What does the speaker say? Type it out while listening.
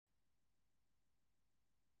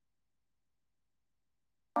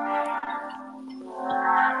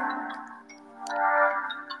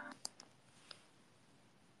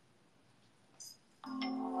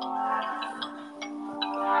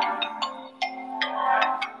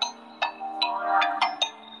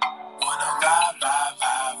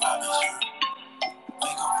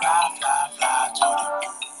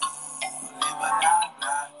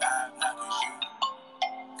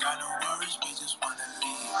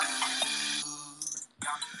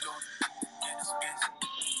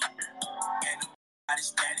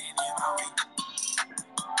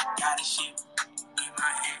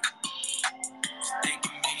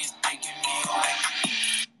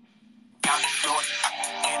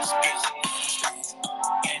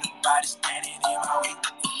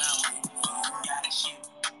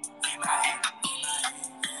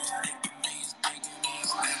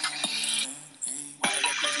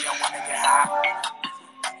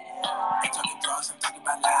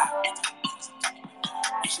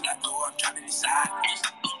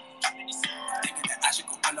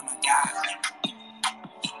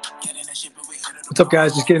What's up,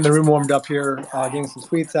 guys? Just getting the room warmed up here, getting some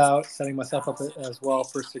tweets out, setting myself up as well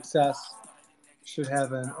for success. Should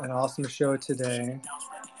have an awesome show today.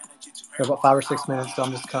 Got about 5 or 6 minutes, so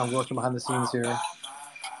I'm just kind of working behind the scenes here.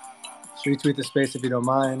 Retweet the space if you don't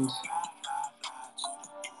mind.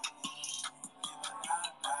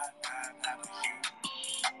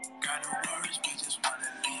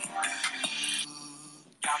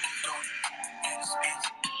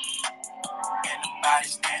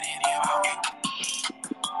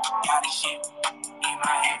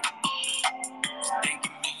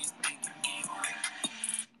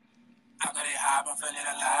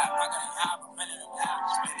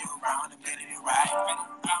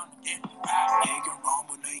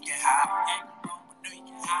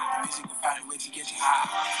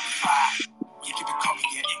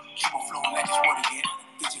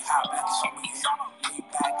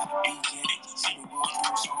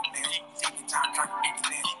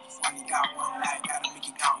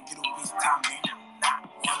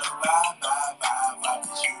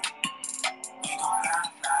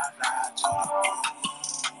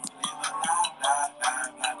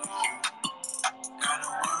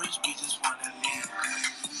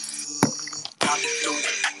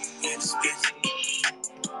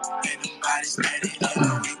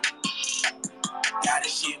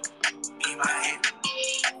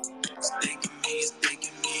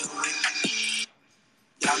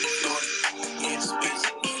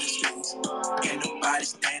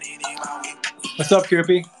 What's up,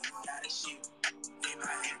 Kirby?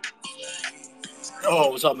 Oh,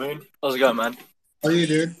 what's up, Moon? How's it going, man? How are you,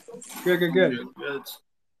 dude? Good. Good.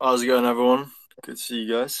 How's it going, everyone? Good to see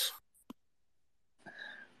you guys.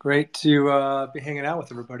 Great to be hanging out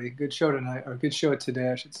with everybody. Good show tonight, or good show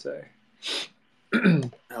today, I should say.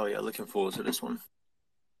 Hell yeah, looking forward to this one.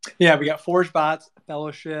 Yeah, we got ForgeBots,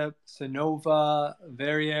 Fellowship, Cynova,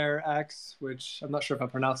 VerrieX, which I'm not sure if I'm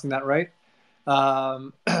pronouncing that right.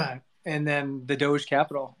 And then the Doge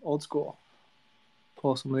Capital, old school.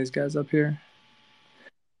 Pull some of these guys up here.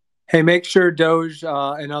 Hey, make sure, Doge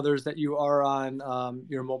and others, that you are on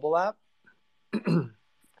your mobile app.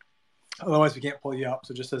 Otherwise, we can't pull you up.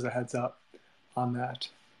 So just as a heads up on that.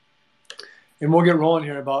 And we'll get rolling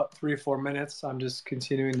here in about 3 or 4 minutes. I'm just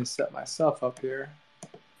continuing to set myself up here.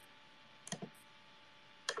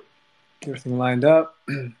 Get everything lined up.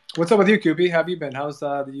 What's up with you, Koopy? How have you been? How's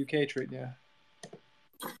the UK treating you?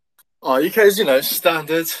 UK's,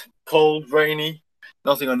 standard, cold, rainy,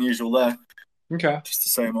 nothing unusual there. Okay. Just the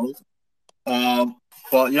same old.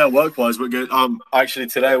 But yeah, work-wise, we're good. Actually,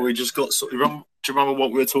 today we just got. Do you remember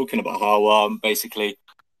what we were talking about? How basically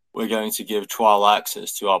we're going to give trial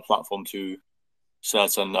access to our platform to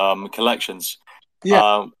certain collections.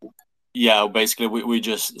 Yeah. Yeah. Basically, we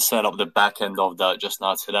just set up the back end of that just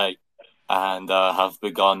now today, and have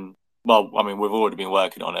begun. Well, I mean, we've already been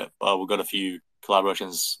working on it. We've got a few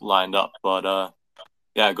collaborations lined up, but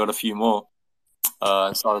yeah, got a few more.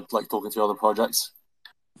 Started talking to other projects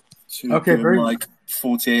to give them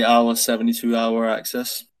 48-hour, 72-hour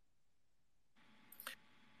access.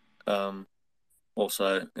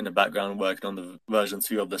 Also in the background working on the version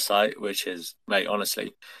 2 of the site, which is, mate,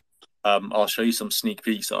 honestly, I'll show you some sneak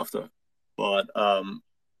peeks after, but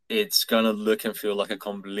it's gonna look and feel like a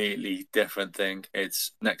completely different thing.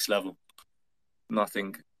 It's next level.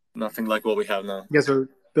 Nothing like what we have now. You guys are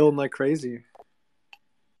building like crazy.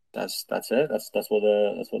 That's it. That's what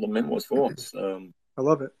the mint was for. So, I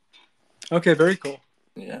love it. Okay, very cool.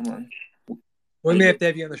 Yeah, man. We may have to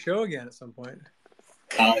have you on the show again at some point.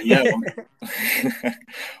 Yeah.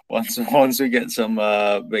 once we get some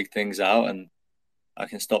big things out and I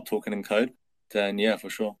can stop talking in code, then yeah, for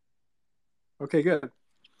sure. Okay, good.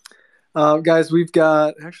 Guys, we've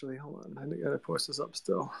got actually. Hold on, I gotta post this up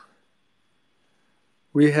still.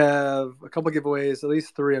 We have a couple giveaways, at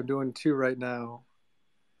least 3. I'm doing 2 right now.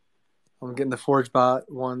 I'm getting the ForgeBot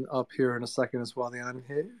one up here in a second as well. They aren't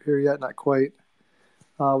here yet, not quite.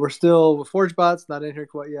 We're still with ForgeBots, not in here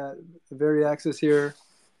quite yet. The VerrieX is here.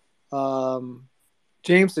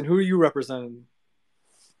 Jameson, who are you representing?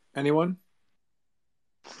 Anyone?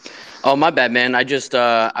 Oh, my bad, man. I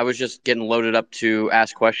was just getting loaded up to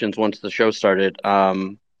ask questions once the show started.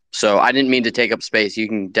 So I didn't mean to take up space. You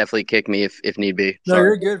can definitely kick me if need be. No,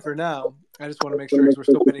 you're good for now. I just want to make sure because we're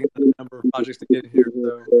still waiting on the number of projects to get in here.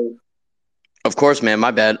 So. Of course, man.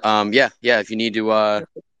 My bad. Yeah. If you need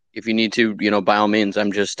to, by all means.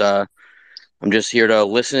 I'm just here to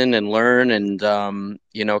listen and learn and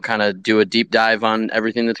kind of do a deep dive on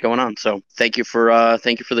everything that's going on. So thank you for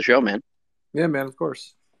the show, man. Yeah, man. Of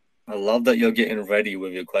course. I love that you're getting ready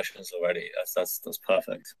with your questions already. That's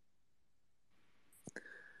perfect.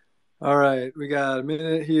 All right, we got a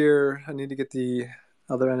minute here. I need to get the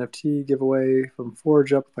other NFT giveaway from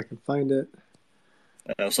Forge up if I can find it.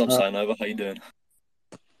 What's up, Cynova? How you doing?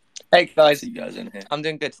 Hey guys, see you guys in here. I'm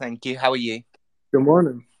doing good, thank you. How are you? Good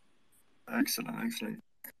morning. Excellent.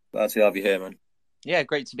 Glad to have you here, man. Yeah,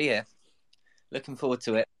 great to be here. Looking forward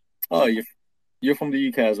to it. Oh, you're from the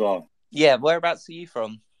UK as well? Yeah, whereabouts are you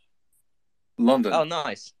from? London. Oh,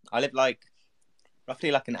 nice. I live roughly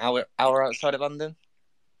an hour outside of London.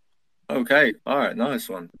 Okay, all right, nice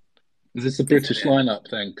one. Is this a British lineup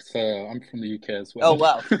thing? So I'm from the UK as well. Oh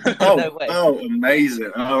wow! No way. Oh,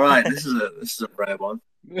 amazing! All right, this is a rare one.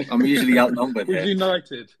 I'm usually outnumbered. We're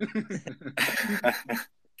united.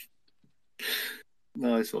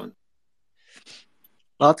 Nice one.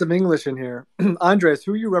 Lots of English in here. Andres,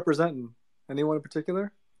 who are you representing? Anyone in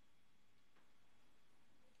particular?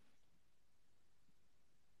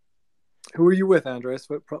 Who are you with, Andres?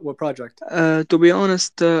 What project? To be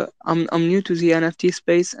honest, I'm new to the NFT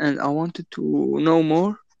space, and I wanted to know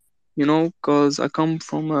more. Because I come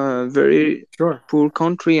from a very poor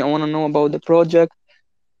country. I want to know about the project.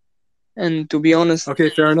 And to be honest, okay,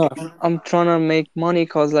 fair enough. I'm trying to make money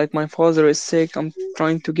because, my father is sick. I'm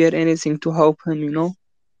trying to get anything to help him.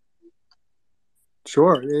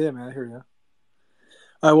 Sure. Yeah, man. I hear you. All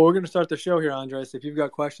right. Well, we're going to start the show here, Andres. If you've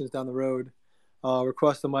got questions down the road,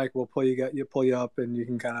 request the mic. We'll pull you up, and you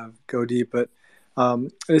can kind of go deep. But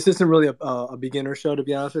this isn't really a beginner show, to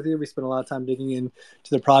be honest with you. We spent a lot of time digging into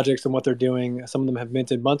the projects and what they're doing. Some of them have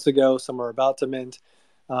minted months ago. Some are about to mint.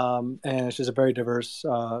 And it's just a very diverse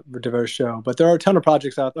show. But there are a ton of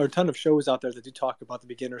projects out there, a ton of shows out there that do talk about the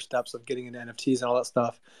beginner steps of getting into NFTs and all that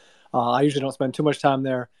stuff. I usually don't spend too much time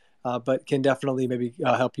there, but can definitely maybe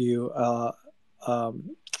help you out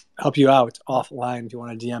offline if you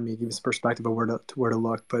want to DM me, give me some perspective of where to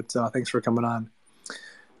look. But thanks for coming on.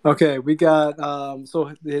 Okay, we got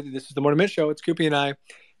so this is the Morning Mint Show. It's Koopy and I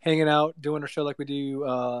hanging out, doing our show like we do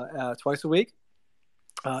twice a week.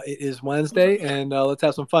 It is Wednesday, and let's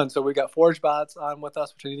have some fun. So we got ForgeBots on with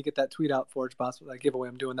us, which I need to get that tweet out, ForgeBots, with that giveaway.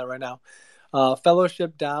 I'm doing that right now.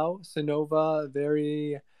 Fellowship DAO,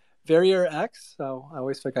 Cynova, VerrieX. So I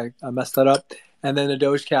always think I messed that up. And then the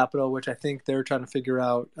Doge Capital, which I think they're trying to figure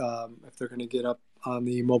out if they're going to get up on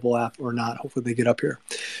the mobile app or not. Hopefully they get up here.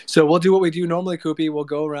 So we'll do what we do normally, Koopy. We'll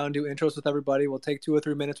go around, do intros with everybody. We'll take 2 or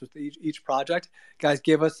 3 minutes with each project. Guys,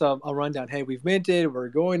 give us a rundown. Hey, we've minted. We're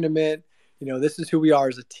going to mint. This is who we are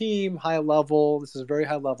as a team, high level. This is very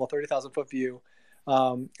high level, 30,000-foot view.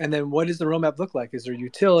 And then what does the roadmap look like? Is there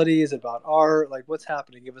utility? Is it about art? Like, what's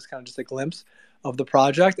happening? Give us kind of just a glimpse of the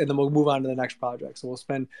project, and then we'll move on to the next project. So we'll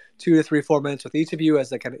spend 2 to 3, 4 minutes with each of you as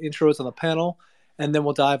the kind of intros on the panel, and then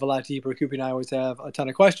we'll dive a lot deeper. Koopy and I always have a ton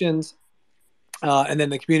of questions, and then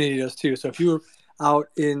the community does too. So if you're out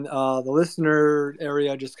in the listener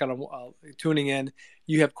area, just kind of tuning in,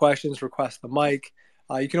 you have questions, request the mic.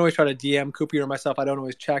 You can always try to DM Koopy or myself. I don't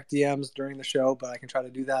always check DMs during the show, but I can try to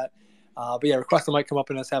do that. But yeah, request the mic, come up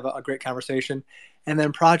and let's have a great conversation. And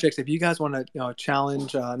then projects, if you guys want to not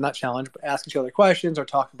challenge, but ask each other questions or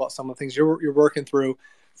talk about some of the things you're working through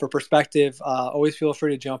for perspective, always feel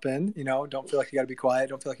free to jump in. Don't feel like you got to be quiet.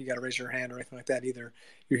 Don't feel like you got to raise your hand or anything like that either.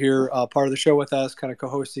 You're here part of the show with us, kind of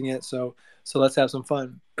co-hosting it. So let's have some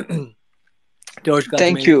fun. Doge,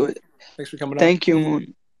 thank you. Thanks for coming on. Thank you,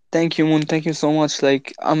 Moon. Thank you, Moon. Thank you so much.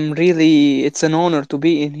 It's an honor to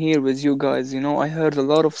be in here with you guys. I heard a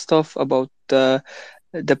lot of stuff about the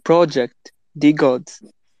project, DeGods.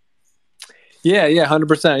 Yeah,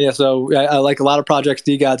 100%. Yeah, so I like a lot of projects.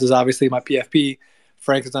 DeGods is obviously my PFP.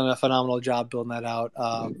 Frank has done a phenomenal job building that out.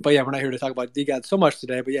 But yeah, we're not here to talk about DeGods so much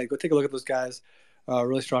today. But yeah, go take a look at those guys.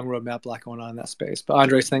 really strong roadmap, a lot going on in that space. But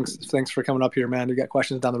Andres, thanks for coming up here, man. You got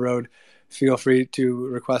questions down the road, feel free to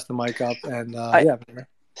request the mic up. And I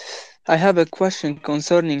have a question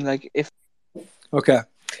concerning if. Okay.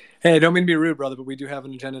 Hey, I don't mean to be rude, brother, but we do have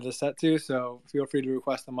an agenda to set to, so feel free to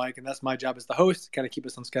request the mic, and that's my job as the host, to kind of keep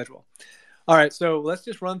us on schedule. All right, so let's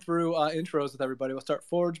just run through intros with everybody. We'll start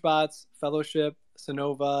ForgeBots, Fellowship,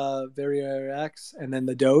 Cynova, VerrieX, and then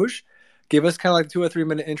the Doge. Give us kind of like a 2 or 3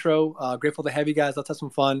 minute intro. Grateful to have you guys. Let's have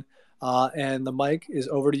some fun. And the mic is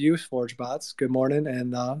over to you, ForgeBots. Good morning,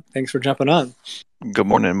 and thanks for jumping on. Good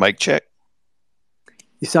morning, mic check.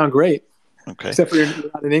 You sound great. Okay. Except for you're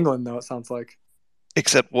not in England, though, it sounds like.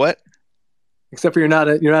 Except what? Except for you're not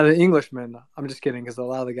an Englishman. I'm just kidding, because a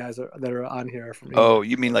lot of the guys that are on here are from England. Oh,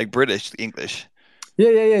 you mean like British English?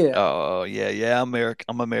 Yeah. Oh, yeah.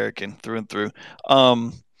 I'm American through and through.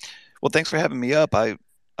 Well, thanks for having me up. I'm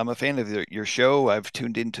a fan of your show. I've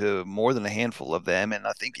tuned into more than a handful of them, and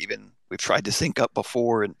I think even we've tried to sync up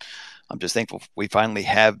before, and I'm just thankful we finally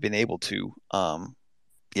have been able to.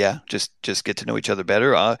 Just get to know each other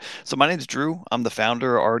better. So my name's Drew. I'm the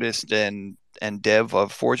founder, artist, and dev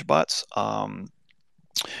of ForgeBots.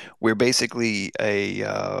 We're basically a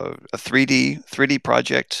 3D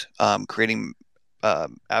project creating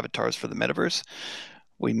avatars for the metaverse.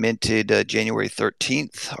 We minted January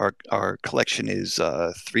 13th. Our collection is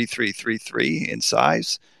 3333 in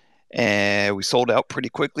size, and we sold out pretty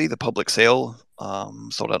quickly. The public sale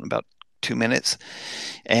sold out in about 2 minutes,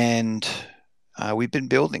 and we've been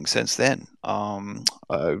building since then.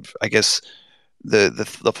 I guess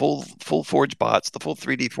the full ForgeBots, the full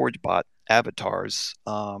 3D ForgeBot avatars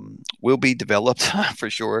will be developed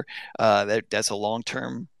for sure. That's a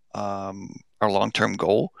our long-term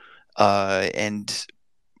goal, and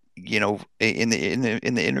in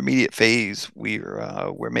the intermediate phase,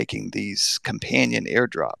 we're making these companion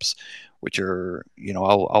airdrops, which are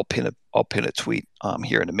I'll pin a tweet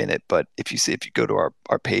here in a minute. But if you go to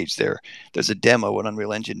our page there's a demo, an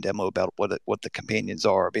Unreal Engine demo about what the companions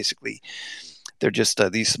are. Basically, they're just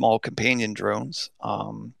these small companion drones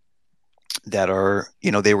that are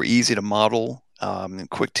they were easy to model and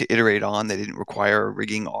quick to iterate on. They didn't require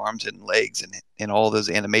rigging arms and legs and all those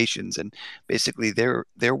animations. And basically, they're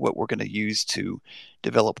what we're going to use to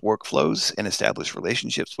develop workflows and establish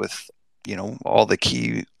relationships with all the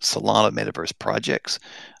key Solana metaverse projects.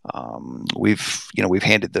 We've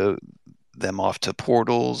handed them off to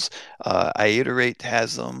portals. iIterate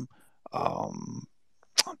has them.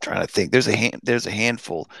 I'm trying to think. There's a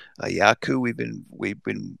handful. Yaku, we've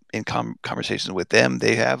been in conversations with them.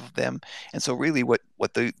 They have them, and so really, what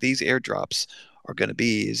these airdrops are going to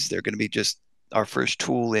be is they're going to be just our first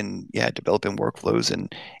tool in developing workflows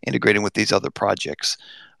and integrating with these other projects.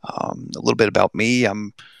 A little bit about me.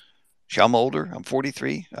 I'm older. I'm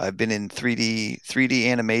 43. I've been in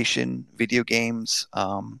 3D animation, video games,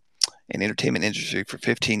 and entertainment industry for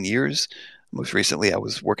 15 years. Most recently, I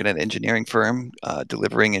was working at an engineering firm,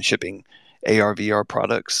 delivering and shipping AR/VR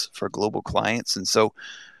products for global clients. And so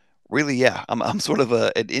really, I'm sort of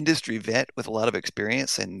an industry vet with a lot of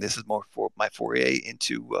experience, and this is more for my foray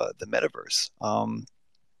into the metaverse. I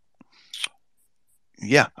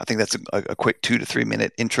think that's a quick 2 to 3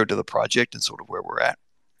 minute intro to the project and sort of where we're at.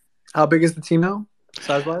 How big is the team now,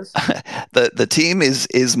 size-wise? The team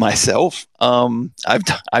is myself.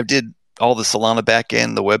 I've did all the Solana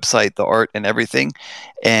backend, the website, the art, and everything.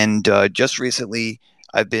 And just recently,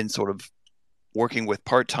 I've been sort of working with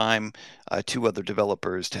part-time 2 other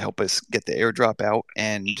developers to help us get the airdrop out.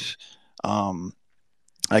 And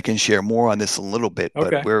I can share more on this a little bit.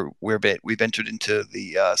 Okay. But we've entered into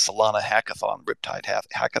the Solana hackathon, Riptide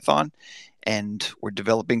hackathon, and we're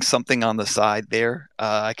developing something on the side there.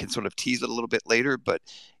 I can sort of tease it a little bit later, but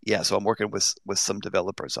so I'm working with some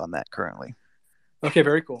developers on that currently. Okay,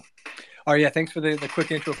 very cool. All right, thanks for the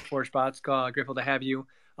quick intro, ForgeBots. Grateful to have you.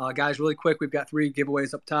 Guys, really quick, we've got 3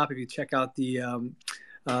 giveaways up top. If you check out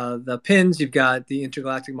the pins, you've got the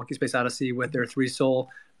Intergalactic Monkey Space Odyssey with their 3 soul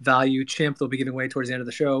value chimp they'll be giving away towards the end of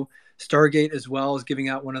the show. Stargate as well is giving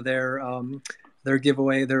out one of their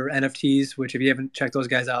giveaway, their NFTs, which if you haven't checked those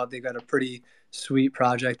guys out, they've got a pretty sweet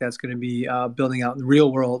project that's going to be building out in the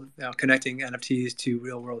real world, connecting NFTs to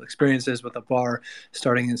real world experiences with a bar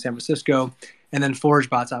starting in San Francisco. And then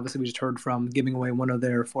ForgeBots, obviously, we just heard from giving away one of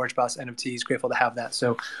their ForgeBots NFTs. Grateful to have that.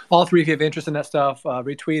 So all 3, if you have interest in that stuff,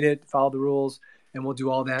 retweet it, follow the rules, and we'll do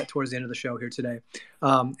all that towards the end of the show here today.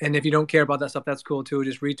 And if you don't care about that stuff, that's cool too.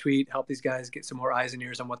 Just retweet, help these guys get some more eyes and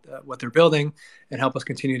ears on what they're building, and help us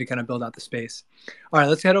continue to kind of build out the space. All right,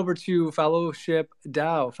 let's head over to Fellowship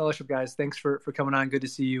DAO. Fellowship guys, thanks for coming on. Good to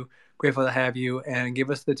see you. Grateful to have you. And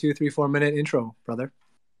give us the 2, 3, 4 minute intro, brother.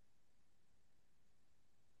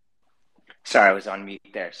 Sorry, I was on mute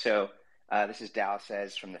there. So this is Dallas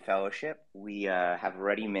says from the fellowship. We have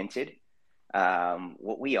already minted.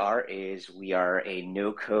 What we are is we are a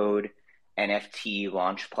no-code NFT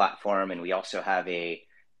launch platform, and we also have a,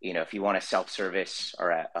 if you want a self-service or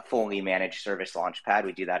a fully managed service launch pad,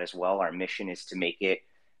 we do that as well. Our mission is to make it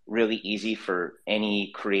really easy for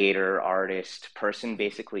any creator, artist, person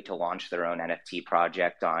basically to launch their own NFT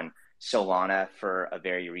project on Solana for a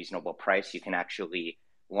very reasonable price. You can actually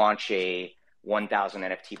launch a 1,000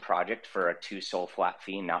 NFT project for a 2 SOL flat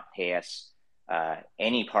fee, not pay us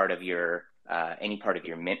any part of your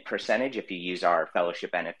mint percentage if you use our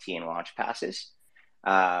fellowship NFT and launch passes.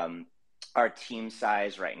 Our team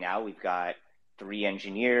size right now, we've got 3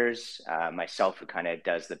 engineers, myself who kind of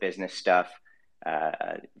does the business stuff,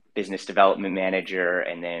 business development manager,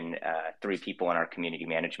 and then 3 people in our community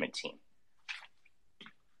management team.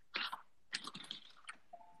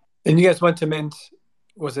 And you guys went to mint,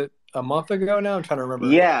 was it a month ago now? I'm trying to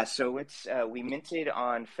remember. Yeah, so it's we minted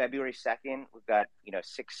on February 2nd. We've got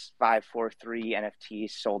 6543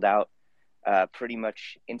 NFTs sold out pretty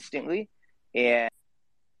much instantly. And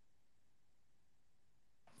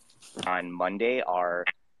on Monday, our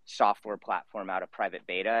software platform out of private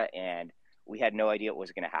beta, and we had no idea what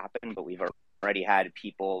was going to happen, but we've already had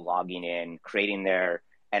people logging in, creating their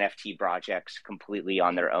NFT projects completely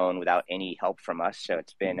on their own without any help from us. So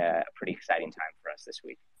it's been a pretty exciting time for us this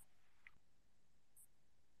week.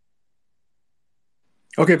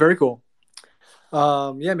 Okay, very cool.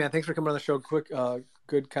 Yeah, man, thanks for coming on the show.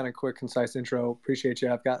 Good kind of quick, concise intro. Appreciate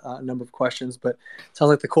you. I've got a number of questions, but it sounds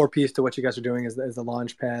like the core piece to what you guys are doing is the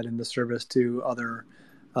launch pad and the service to other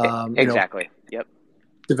exactly. Yep.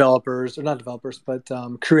 Developers, or not developers, but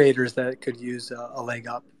creators that could use a leg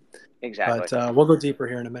up. Exactly. But we'll go deeper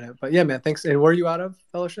here in a minute. But yeah, man, thanks. And where are you out of,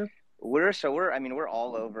 Fellowship? We're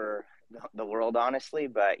all over the world, honestly,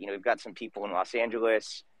 but we've got some people in Los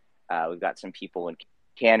Angeles, we've got some people in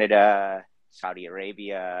Canada, Saudi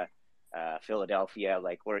Arabia, Philadelphia.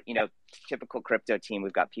 Like we're typical crypto team.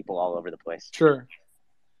 We've got people all over the place. Sure.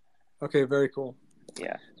 Okay, very cool.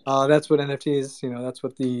 Yeah. That's what NFTs, that's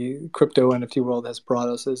what the crypto NFT world has brought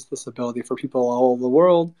us, is this ability for people all over the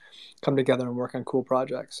world come together and work on cool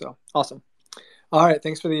projects. So awesome. All right,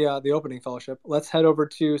 thanks for the opening, Fellowship. Let's head over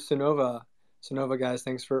to Cynova. Cynova, guys,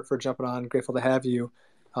 thanks for jumping on. Grateful to have you.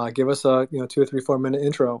 Give us a 2 or 3, 4 minute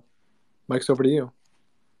intro. Mike's over to you.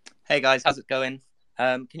 Hey guys, how's it going?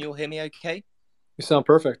 Can you all hear me okay? You sound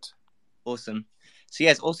perfect. Awesome. So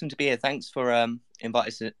yeah, it's awesome to be here. Thanks for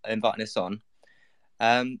inviting us on.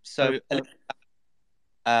 My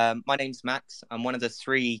name's Max. I'm one of the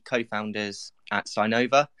 3 co-founders at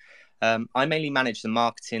Cynova. I mainly manage the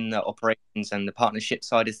marketing, the operations, and the partnership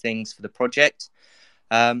side of things for the project.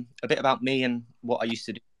 A bit about me and what I used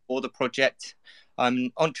to do for the project. I'm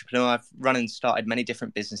an entrepreneur. I've run and started many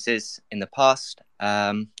different businesses in the past,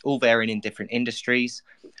 all varying in different industries.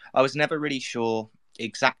 I was never really sure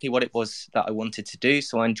exactly what it was that I wanted to do,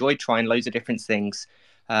 so I enjoyed trying loads of different things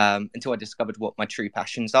until I discovered what my true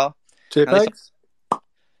passions are. JPEGs?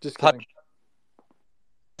 Just kidding.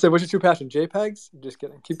 So what's your true passion? JPEGs? Just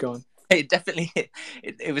kidding. Keep going.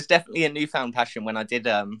 It was definitely a newfound passion when I did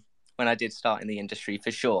start in the industry,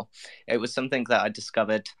 for sure. It was something that I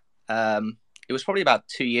discovered. It was probably about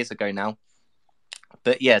 2 years ago now,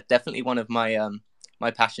 but yeah, definitely one of my my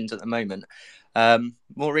passions at the moment.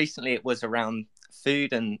 More recently, it was around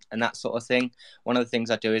food and that sort of thing. One of the things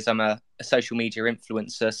I do is I'm a social media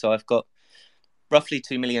influencer, so I've got roughly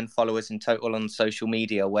 2 million followers in total on social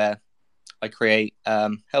media, where I create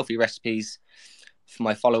healthy recipes for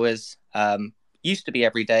my followers. Used to be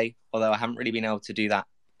every day, although I haven't really been able to do that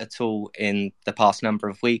at all in the past number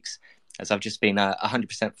of weeks, as I've just been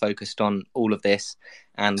 100% focused on all of this.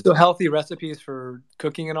 And so healthy recipes for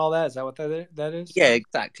cooking and all that, is that what that is? Yeah,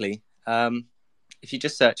 exactly. If you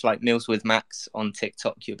just search like Meals with Max on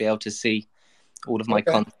TikTok, you'll be able to see all of my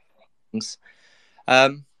content.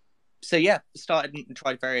 So yeah, started and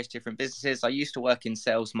tried various different businesses. I used to work in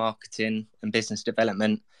sales, marketing, and business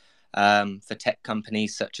development for tech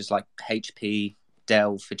companies such as like HP,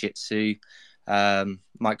 Dell, Fujitsu,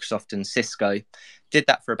 Microsoft, and Cisco. Did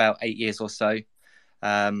that for about 8 years or so.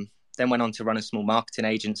 Then went on to run a small marketing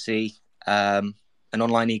agency, an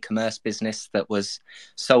online e-commerce business that was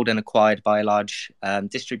sold and acquired by a large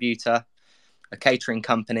distributor, a catering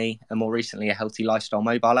company, and more recently a healthy lifestyle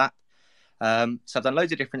mobile app. So I've done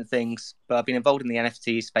loads of different things, but I've been involved in the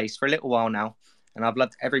NFT space for a little while now, and I've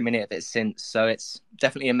loved every minute of it since. So it's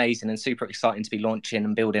definitely amazing and super exciting to be launching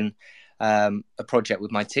and building a project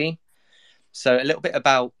with my team. So a little bit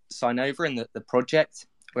about Cynova and the project.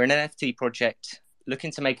 We're an NFT project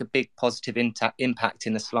looking to make a big positive impact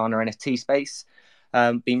in the Solana NFT space.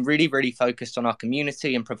 Been really, really focused on our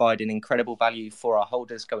community and providing incredible value for our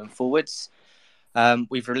holders going forwards.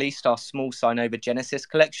 We've released our small Cynova Genesis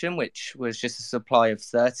collection, which was just a supply of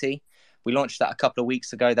 30. We launched that a couple of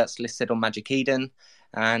weeks ago. That's listed on Magic Eden.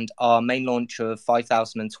 And our main launch of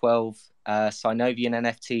 5012 Cynovian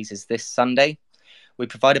NFTs is this Sunday. We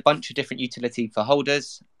provide a bunch of different utility for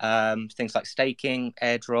holders, things like staking,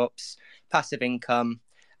 airdrops, passive income,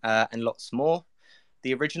 and lots more.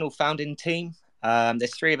 The original founding team,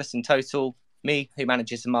 there's 3 of us in total. Me, who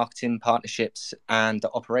manages the marketing, partnerships, and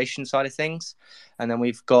the operation side of things. And then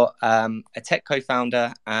we've got a tech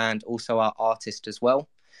co-founder and also our artist as well.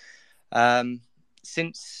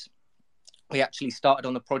 Since we actually started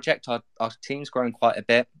on the project, our team's grown quite a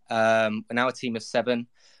bit. We're now a team of 7.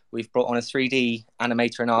 We've brought on a 3D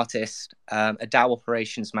animator and artist, a DAO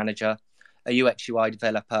operations manager, a UX UI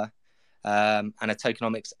developer, and a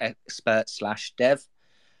tokenomics expert / dev.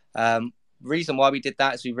 Reason why we did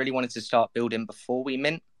that is we really wanted to start building before we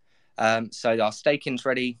mint. So our staking's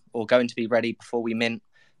ready, or going to be ready before we mint.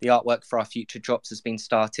 The artwork for our future drops has been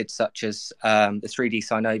started, such as the 3D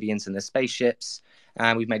Cynovians and the spaceships.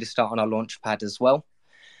 And we've made a start on our launch pad as well.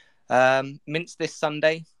 Mint's this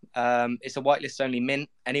Sunday. It's a whitelist only mint.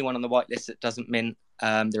 Anyone on the whitelist that doesn't mint,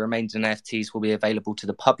 the remaining NFTs will be available to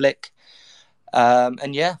the public.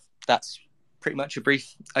 And yeah, that's pretty much a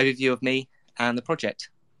brief overview of me and the project.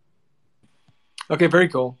 Okay, very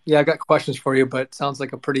cool. Yeah, I got questions for you, but it sounds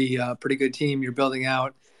like a pretty good team you're building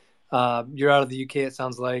out. You're out of the UK, it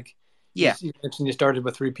sounds like. Yeah. You mentioned you started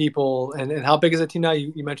with 3 people. And how big is the team now?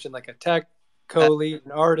 You mentioned like a tech co-lead,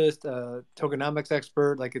 an artist, a tokenomics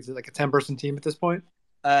expert. Like, is it like a 10-person team at this point?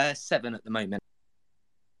 7 at the moment.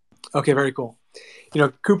 Okay, very cool. You know,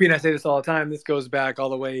 Koopy and I say this all the time. This goes back all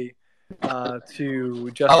the way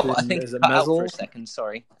to Justin. I think is it cut out Mezzle? for a second,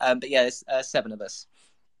 sorry. But yeah, it's 7 of us.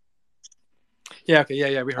 Yeah, okay,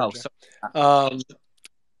 yeah, we heard you.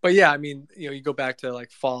 But yeah, I mean, you know, you go back to like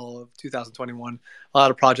fall of 2021, a lot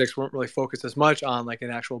of projects weren't really focused as much on like an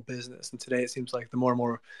actual business. And today it seems like the more and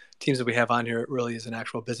more teams that we have on here, it really is an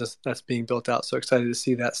actual business that's being built out. So excited to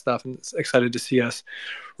see that stuff, and excited to see us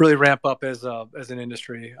really ramp up as an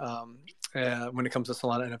industry when it comes to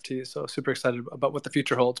Solana NFTs. So super excited about what the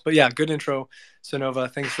future holds. But yeah, good intro,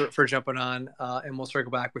 Cynova. Thanks for jumping on, and we'll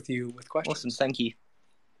circle back with you with questions. Awesome, thank you.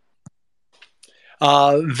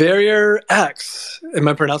 VerrieX. Am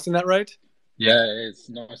I pronouncing that right? Yeah, it's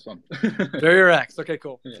a nice one. VerrieX. Okay,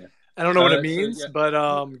 cool. Yeah. I don't know what it means,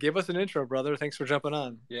 but give us an intro, brother. Thanks for jumping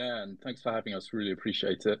on. Yeah, and thanks for having us. Really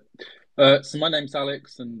appreciate it. So my name's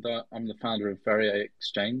Alex, and I'm the founder of VerrieX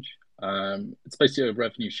Exchange. It's basically a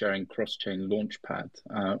revenue-sharing cross-chain launchpad,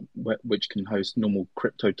 which can host normal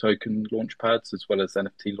crypto token launchpads as well as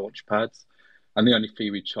NFT launchpads. And the only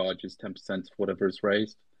fee we charge is 10% of whatever is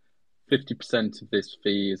raised. 50% of this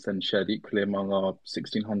fee is then shared equally among our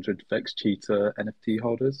 1,600 Vex Cheetah NFT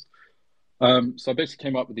holders. So I basically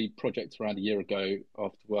came up with the project around a year ago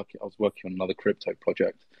after I was working on another crypto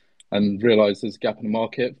project, and realized there's a gap in the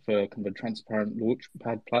market for kind of a transparent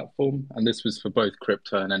launchpad platform. And this was for both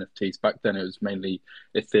crypto and NFTs. Back then it was mainly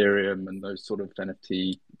Ethereum and those sort of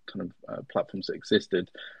NFT kind of platforms that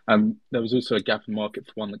existed. There was also a gap in the market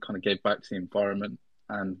for one that kind of gave back to the environment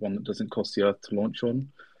and one that doesn't cost the earth to launch on.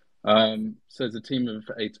 So there's a team of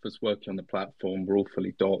 8 of us working on the platform. We're all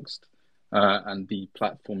fully doxed, and the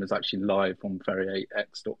platform is actually live on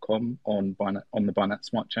VerrieX.com on the Binance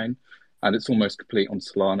Smart Chain, and it's almost complete on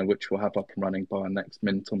Solana, which we'll have up and running by our next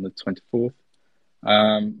mint on the 24th.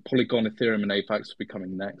 Polygon, Ethereum, and AVAX will be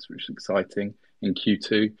coming next, which is exciting, in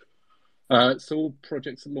Q2. So all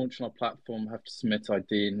projects that launch on our platform have to submit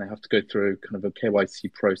ID, and they have to go through kind of a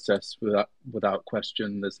KYC process without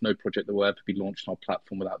question. There's no project that will ever be launched on our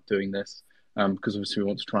platform without doing this, because obviously we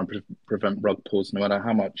want to try and prevent rug pulls. No matter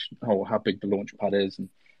how big the launch pad is and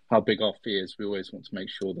how big our fee is, we always want to make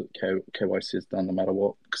sure that KYC is done no matter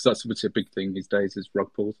what, because that's obviously a big thing these days is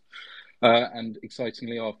rug pulls. And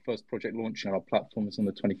excitingly, our first project launching on our platform is on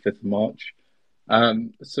the 25th of March.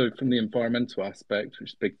 So from the environmental aspect, which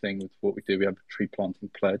is a big thing with what we do, we have a tree planting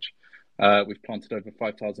pledge. We've planted over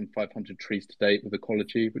 5,500 trees to date with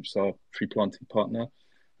Ecology, which is our tree planting partner.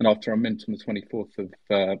 And after our mint on the 24th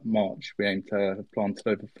of March, we aim to have planted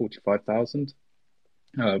over 45,000,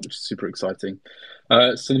 which is super exciting.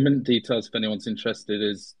 So the mint details, if anyone's interested,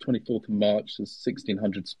 is 24th of March. There's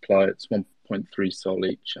 1,600 supply. It's 1.3 Sol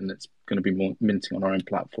each, and it's going to be minting on our own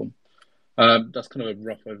platform. That's kind of a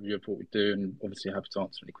rough overview of what we do, and obviously happy to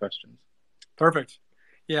answer any questions. Perfect.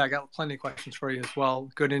 Yeah, I got plenty of questions for you as well.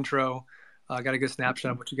 Good intro. Got a good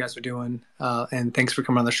snapshot of what you guys are doing. And thanks for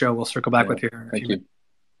coming on the show. We'll circle back with you in a few minutes.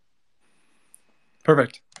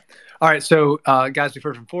 Perfect. All right. So, guys, we've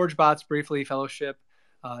heard from ForgeBots briefly, Fellowship,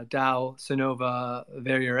 DAO, Cynova,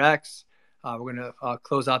 VerrieX. We're going to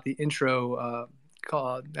close out the intro,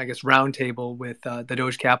 roundtable with the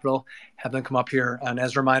Doge Capital. Have them come up here. And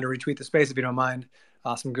as a reminder, retweet the space if you don't mind.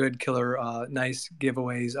 Some good killer, nice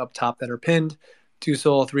giveaways up top that are pinned. 2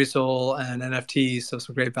 Sol, 3 Sol, and NFTs. So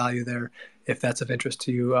some great value there. If that's of interest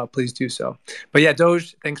to you, please do so. But yeah,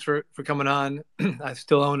 Doge, thanks for coming on. I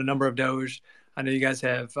still own a number of Doge. I know you guys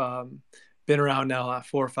have been around now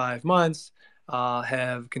 4 or 5 months,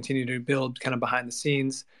 have continued to build kind of behind the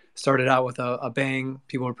scenes. Started out with a bang.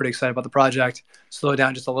 People were pretty excited about the project. Slowed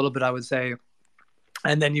down just a little bit, I would say.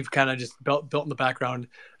 And then you've kind of just built in the background,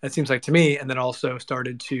 it seems like to me, and then also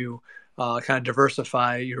started to kind of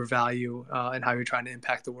diversify your value and how you're trying to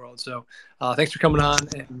impact the world. So thanks for coming on,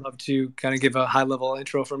 and love to kind of give a high-level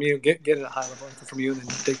intro from you, get a high-level intro from you, and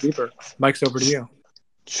then dig deeper. Mike's over to you.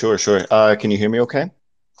 Sure. Can you hear me okay?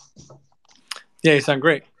 Yeah, you sound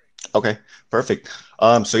great. Okay, perfect.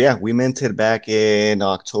 So yeah, we minted back in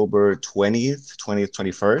October 20th,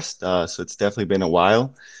 21st. So it's definitely been a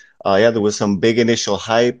while. There was some big initial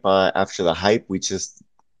hype. After the hype, we just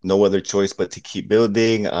no other choice but to keep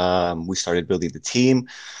building. We started building the team.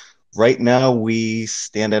 Right now, we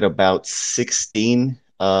stand at about 16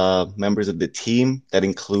 members of the team. That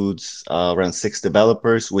includes around 6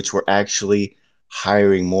 developers, which we're actually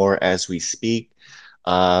hiring more as we speak.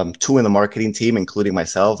 2 in the marketing team, including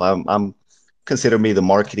myself. I'm consider me the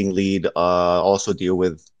marketing lead. Also deal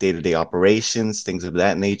with day-to-day operations, things of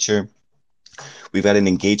that nature. We've got an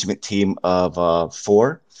engagement team of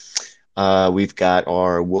 4. We've got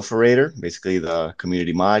our Wolferator, basically the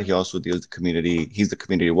community mod. He also deals with the community. He's the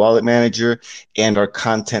community wallet manager, and our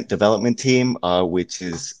content development team, which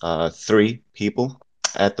is 3 people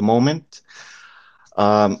at the moment.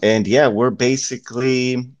 And yeah, we're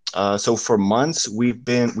basically so for months we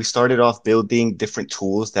started off building different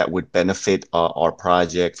tools that would benefit our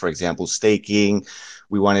project. For example, staking.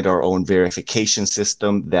 We wanted our own verification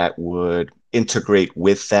system that would integrate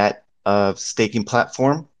with that staking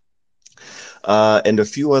platform, and a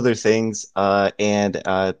few other things. When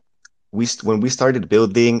we started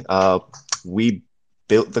building, we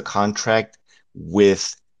built the contract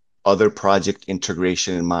with other project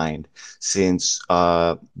integration in mind, since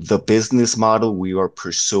the business model we are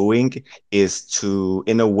pursuing is to,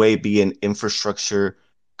 in a way, be an infrastructure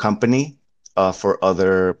company for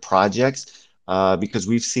other projects. Because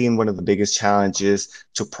we've seen one of the biggest challenges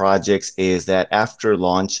to projects is that after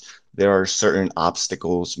launch, there are certain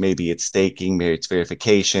obstacles. Maybe it's staking, maybe it's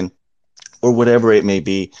verification, or whatever it may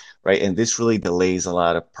be, right? And this really delays a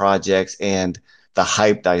lot of projects, and the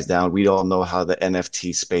hype dies down. We all know how the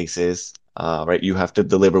NFT space is, right? You have to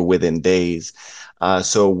deliver within days.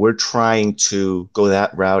 So we're trying to go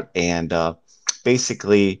that route and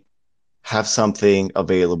basically have something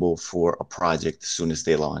available for a project as soon as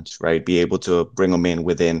they launch, right? Be able to bring them in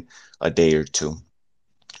within a day or 2,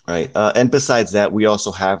 right? And besides that, we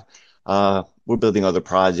also have, we're building other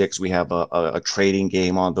projects. We have a trading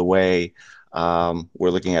game on the way.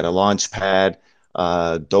 We're looking at a launch pad,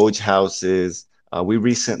 Doge houses. We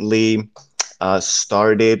recently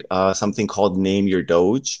started something called Name Your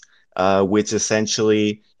Doge, which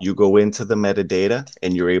essentially you go into the metadata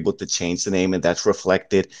and you're able to change the name, and that's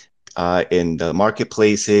reflected in the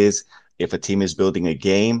marketplaces. If a team is building a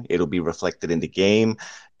game, it'll be reflected in the game.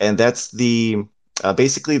 And that's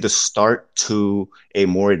basically the start to a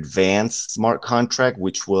more advanced smart contract,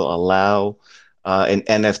 which will allow an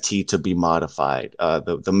NFT to be modified,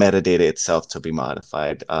 the metadata itself to be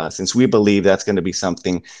modified, since we believe that's going to be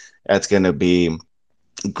something that's going to be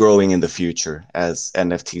growing in the future as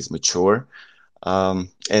NFTs mature. And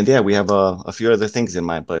yeah, we have a few other things in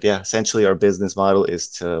mind, but yeah, essentially our business model is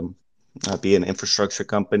to be an infrastructure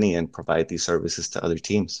company and provide these services to other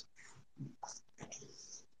teams.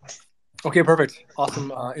 Okay, perfect.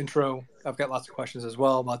 Awesome intro. I've got lots of questions as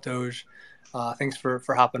well about Doge. Thanks for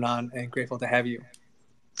hopping on, and grateful to have you.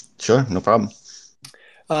 Sure, no problem.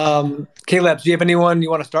 Caleb, do you have anyone you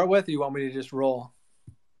want to start with, or you want me to just roll?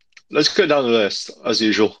 Let's go down the list as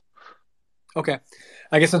usual. Okay.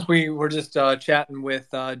 I guess since we were just chatting with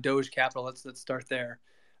Doge Capital, let's start there.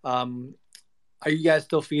 Are you guys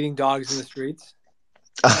still feeding dogs in the streets?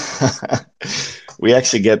 We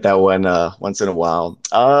actually get that one once in a while.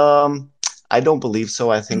 I don't believe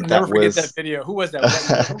so. I think Never forget that video. Who was that? Was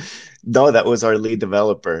that you? No, that was our lead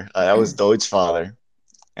developer. That was Doge Father.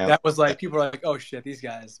 Yep. That was like, people were like, "Oh shit, these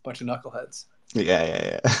guys, bunch of knuckleheads."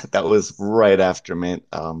 Yeah. That was right after Mint.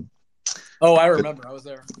 Oh, I remember. I was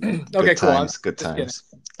there. Okay, cool. Times, good times.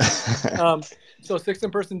 So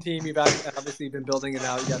 6-person team. You've obviously been building it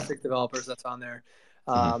out. You got 6 developers that's on there.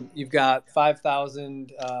 You've got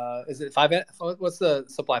 5,000. Is it five? What's the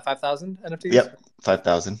supply? 5,000 NFTs. Yep,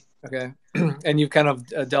 5,000. Okay, and you've kind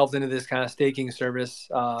of delved into this kind of staking service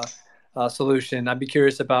solution. I'd be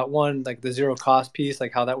curious about one, like the zero cost piece,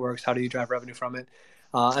 like how that works. How do you drive revenue from it?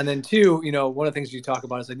 And then 2, one of the things you talk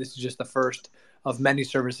about is like this is just the first of many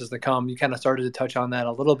services to come. You kind of started to touch on that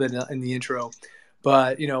a little bit in the intro,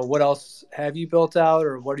 but what else have you built out,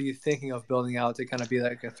 or what are you thinking of building out to kind of be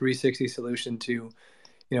like a 360 solution to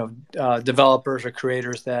developers or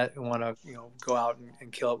creators that want to go out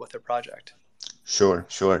and kill it with their project? Sure.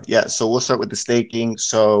 Yeah, so we'll start with the staking.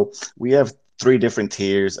 So we have 3 different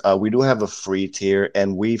tiers. We do have a free tier,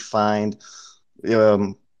 and we find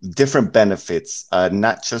different benefits,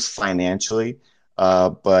 not just financially,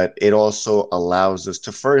 but it also allows us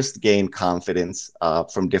to first gain confidence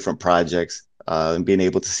from different projects and being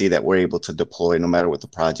able to see that we're able to deploy no matter what the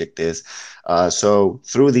project is. So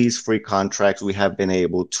through these free contracts, we have been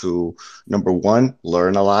able to, number one,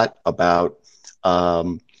 learn a lot about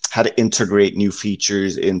how to integrate new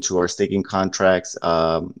features into our staking contracts.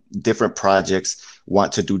 Different projects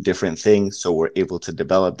want to do different things, so we're able to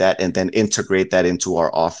develop that and then integrate that into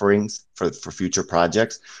our offerings for future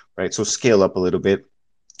projects, right? So scale up a little bit.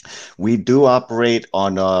 We do operate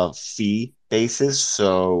on a fee basis.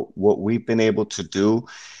 So what we've been able to do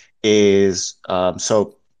is,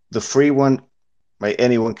 so the free one, right?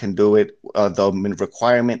 Anyone can do it. The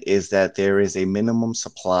requirement is that there is a minimum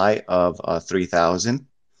supply of 3,000,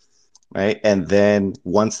 right? And then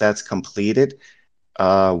once that's completed,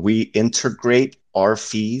 we integrate our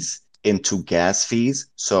fees into gas fees.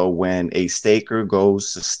 So when a staker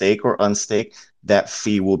goes to stake or unstake, that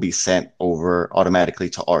fee will be sent over automatically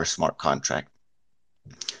to our smart contract,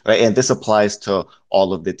 right? And this applies to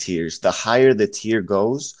all of the tiers. The higher the tier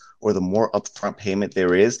goes, or the more upfront payment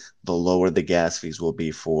there is, the lower the gas fees will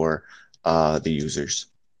be for the users.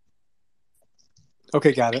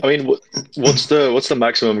 Okay, got it. I mean, what's the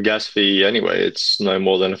maximum gas fee anyway? It's no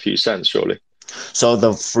more than a few cents, surely. So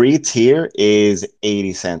the free tier is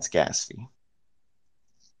 80 cents gas fee.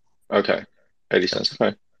 Okay, 80 cents.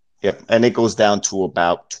 Okay. Yep, and it goes down to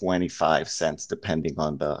about 25 cents depending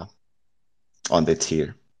on the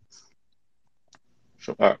tier.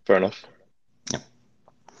 Sure. All right, fair enough. Yep.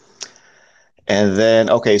 And then,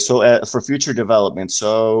 okay, so for future development,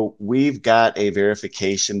 so we've got a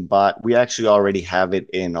verification bot. We actually already have it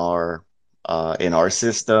in our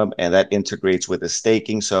system, and that integrates with the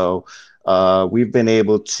staking. So we've been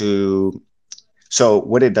able to. So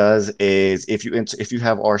what it does is if you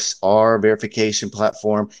have our verification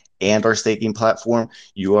platform and our staking platform,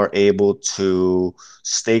 you are able to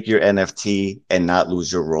stake your NFT and not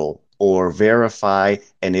lose your role, or verify,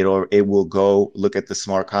 and it will go look at the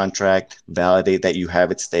smart contract, validate that you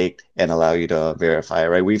have it staked, and allow you to verify,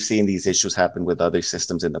 right? We've seen these issues happen with other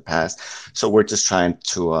systems in the past, so we're just trying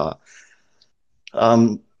to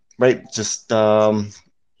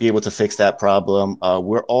be able to fix that problem.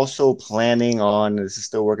 We're also planning on, this is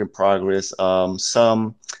still work in progress,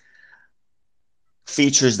 some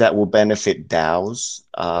features that will benefit DAOs,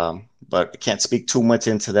 but I can't speak too much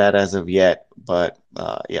into that as of yet. But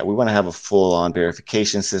yeah, we want to have a full-on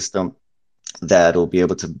verification system that'll be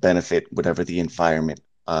able to benefit whatever the environment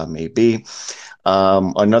may be.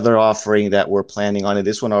 Another offering that we're planning on, and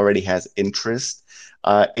this one already has interest,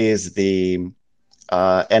 is the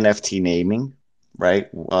NFT naming. Right?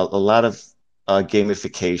 Well, a lot of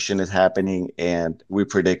gamification is happening, and we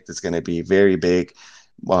predict it's going to be very big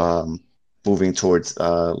moving towards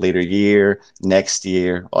later year, next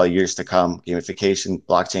year, all years to come. Gamification,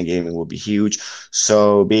 blockchain gaming will be huge.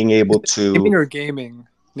 So being able to... Naming or gaming?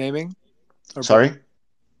 Naming? Or Sorry? both?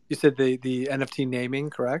 You said the NFT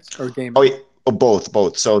naming, correct? Or gaming? Oh, yeah.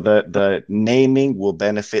 Both. So the naming will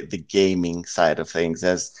benefit the gaming side of things,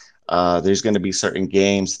 as there's going to be certain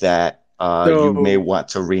games that you may want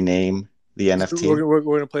to rename the NFT. We're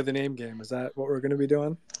going to play the name game. Is that what we're going to be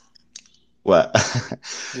doing? What?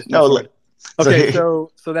 No. Okay,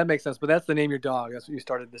 so that makes sense. But that's the name your dog. That's what you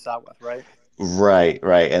started this out with, right?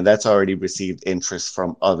 Right. And that's already received interest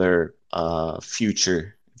from other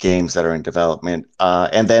future games that are in development.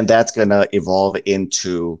 And then that's going to evolve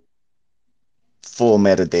into full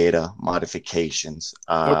metadata modifications,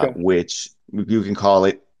 which you can call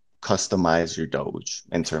it customize your Doge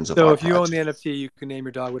in terms of. So if you own the NFT, you can name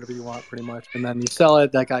your dog whatever you want, pretty much, and then you sell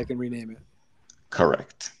it. That guy can rename it.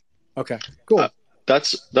 Correct. Okay. Cool.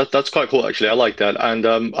 That's quite cool, actually. I like that. And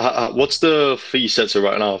what's the fee set to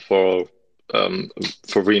right now for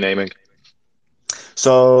renaming?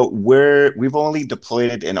 So we've only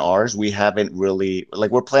deployed it in ours. We haven't really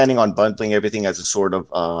we're planning on bundling everything as a sort of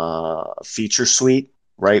feature suite,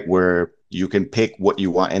 right? Where you can pick what you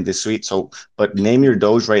want in this suite. So, but Name Your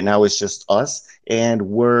Doge right now is just us, and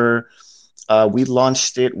we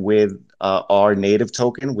launched it with our native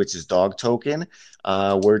token, which is Dog token.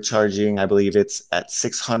 We're charging, I believe it's at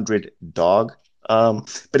 600 Dog.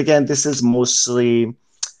 But again, this is mostly,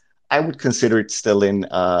 I would consider it still in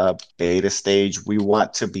beta stage. We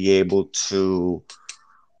want to be able to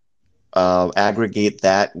aggregate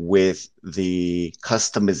that with the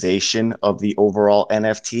customization of the overall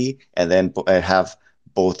NFT, and then have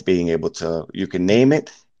both being able to, you can name it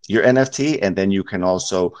your NFT, and then you can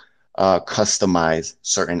also customize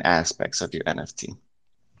certain aspects of your NFT.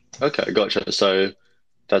 Okay, gotcha. So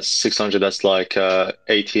that's 600. That's like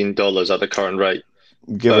 $18 at the current rate.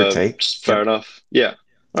 Give or take. Fair enough. Yeah.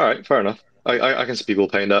 All right. Fair enough. I can see people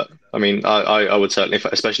paying that. I mean, I would certainly,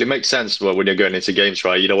 especially it makes sense when you're going into games,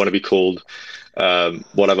 right? You don't want to be called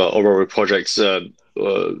whatever Aurora Projects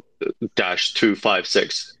dash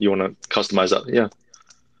 256. You want to customize that. Yeah.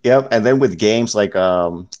 Yep. And then with games like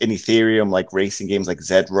in Ethereum, like racing games like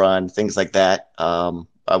Zed Run, things like that,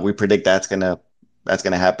 we predict that's gonna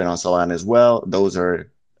happen on Solana as well. Those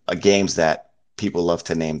are games that people love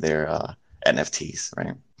to name their NFTs,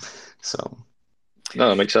 right? So no,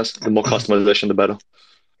 that makes sense. The more customization, the better.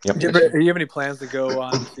 Yep. Do you have any plans to go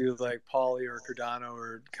on to like Poly or Cardano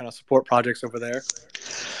or kind of support projects over there?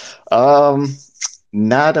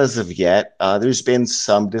 Not as of yet. There's been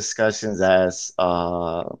some discussions as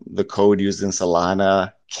the code used in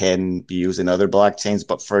Solana can be used in other blockchains,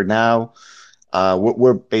 but for now,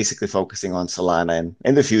 we're basically focusing on Solana, and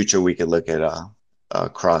in the future, we could look at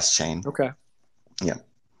cross-chain. Okay. Yeah.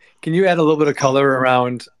 Can you add a little bit of color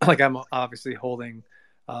around, like I'm obviously holding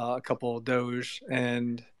a couple of Doge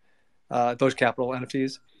and Doge Capital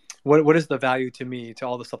NFTs. What is the value to me to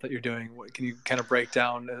all the stuff that you're doing? Can you kind of break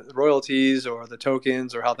down the royalties or the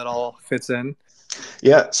tokens or how that all fits in?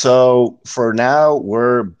 Yeah. So for now,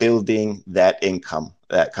 we're building that income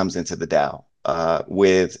that comes into the DAO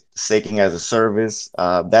with staking as a service.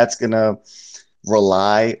 That's going to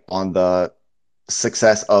rely on the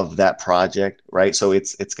success of that project, right? So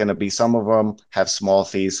it's going to be, some of them have small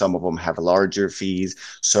fees, some of them have larger fees.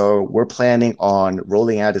 So we're planning on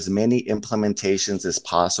rolling out as many implementations as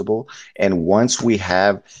possible. And once we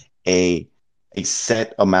have a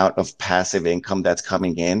set amount of passive income that's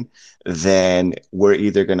coming in, then we're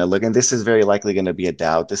either going to look, and this is very likely going to be a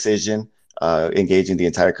DAO decision, engaging the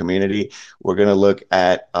entire community. We're going to look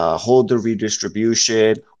at holder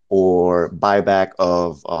redistribution or buyback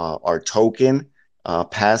of our token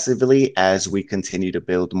passively as we continue to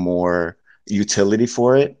build more utility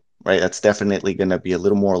for it, right? That's definitely going to be a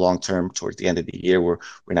little more long-term towards the end of the year. We're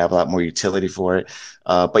going to have a lot more utility for it.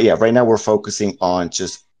 But yeah, right now we're focusing on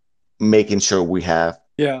just making sure we have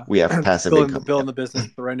passive income. Building the business,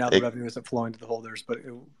 but right now the revenue isn't flowing to the holders, but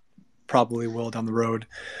it probably will down the road.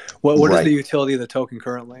 What is the utility of the token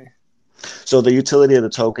currently? So the utility of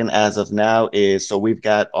the token as of now is, so we've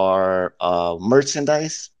got our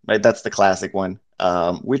merchandise, right? That's the classic one.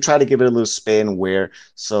 We try to give it a little spin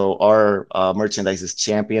so our merchandise is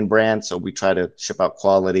champion brand. So we try to ship out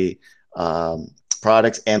quality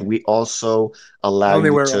products, and we also allow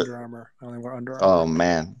you to Under Armour. I only wear Under Armour. Oh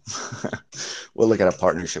man, we'll look at a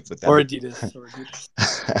partnership with them. Or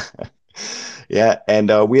Adidas. Yeah,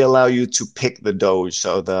 and we allow you to pick the Doge.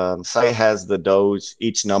 So the site has the Doge,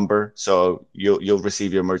 each number. So you'll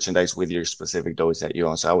receive your merchandise with your specific Doge that you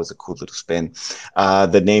own. So that was a cool little spin.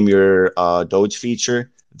 The Name Your Doge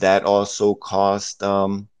feature, that also cost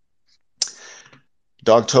Dog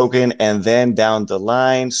token. And then down the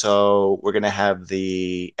line, so we're going to have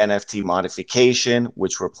the NFT modification,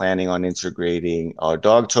 which we're planning on integrating our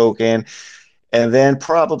Dog token. And then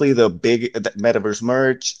probably the metaverse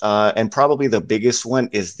merch, and probably the biggest one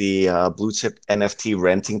is the blue chip NFT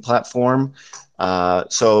renting platform.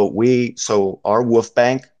 So our Wolf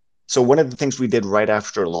Bank. So one of the things we did right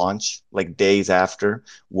after launch, like days after,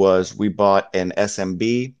 was we bought an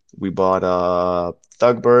SMB, we bought a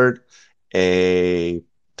Thugbird, a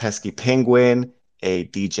Pesky Penguin, a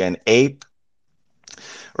Degen Ape.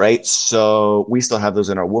 Right. So we still have those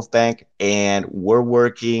in our Wolf Bank, and we're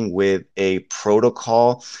working with a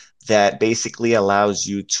protocol that basically allows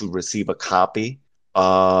you to receive a copy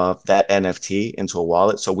of that NFT into a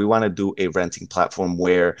wallet. So we want to do a renting platform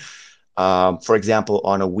where, for example,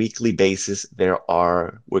 on a weekly basis, we're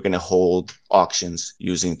going to hold auctions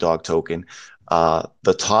using Dog token.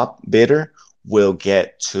 The top bidder will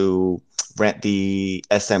get to rent the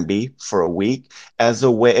SMB for a week as a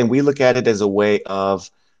way, and we look at it as a way of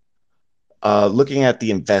looking at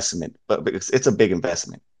the investment, but it's a big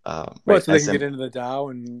investment. Right? So they can get into the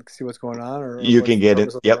DAO and see what's going on, or You what's can the get it.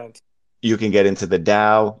 purpose of the Yep. rent? You can get into the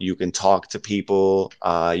DAO. You can talk to people.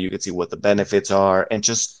 You can see what the benefits are and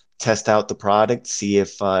just test out the product, see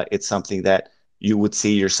if it's something that you would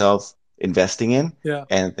see yourself investing in. Yeah.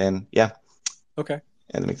 And then, Okay.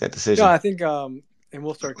 And make that decision. Yeah, I think, and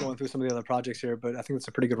we'll start going through some of the other projects here, but I think it's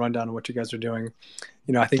a pretty good rundown of what you guys are doing.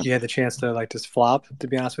 I think you had the chance to like just flop, to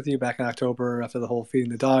be honest with you, back in October after the whole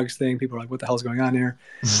feeding the dogs thing. People were like, what the hell's going on here?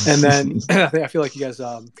 And then I feel like you guys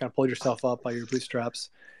kind of pulled yourself up by your bootstraps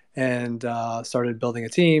and started building a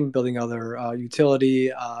team, building other utility,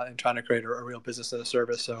 and trying to create a real business as a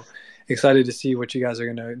service. So excited to see what you guys are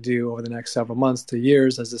going to do over the next several months to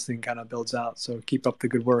years as this thing kind of builds out. So keep up the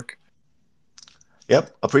good work.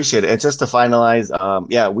 Yep, appreciate it. And just to finalize,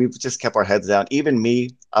 we've just kept our heads down. Even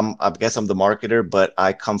me, I guess I'm the marketer, but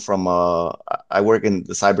I come from I work in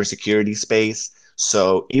the cybersecurity space.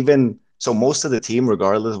 So most of the team,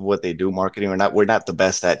 regardless of what they do, marketing or not, we're not the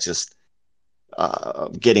best at just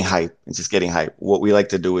getting hype and just getting hype. What we like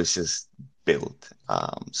to do is just build.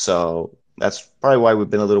 So that's probably why we've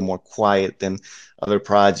been a little more quiet than other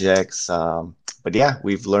projects. But yeah,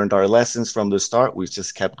 we've learned our lessons from the start. We've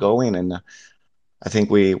just kept going, and I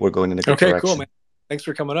think we're going in a good direction. Okay, cool, man. Thanks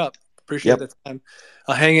for coming up. Appreciate the time.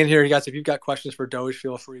 Hang in here, you guys. If you've got questions for Doge,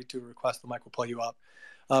 feel free to request. The mic will pull you up.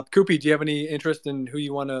 Koopy, do you have any interest in who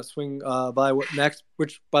you want to swing by next?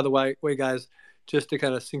 Which, by the way, guys, just to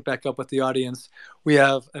kind of sync back up with the audience, we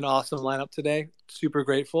have an awesome lineup today. Super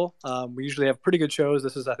grateful. We usually have pretty good shows.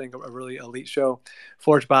 This is, I think, a really elite show.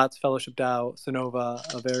 ForgeBots, Fellowship DAO, Cynova,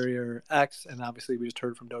 VerrieX, and obviously we just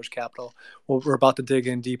heard from Doge Capital. We're about to dig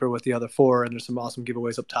in deeper with the other four, and there's some awesome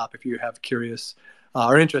giveaways up top. If you have curious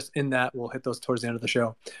or interest in that, we'll hit those towards the end of the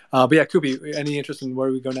show. But yeah, Koopy, any interest in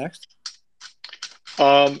where we go next?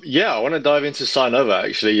 I want to dive into Cynova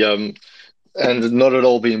actually. And not at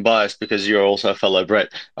all being biased because you're also a fellow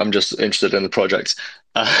Brit. I'm just interested in the projects.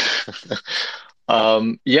 I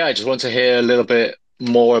just want to hear a little bit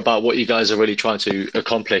more about what you guys are really trying to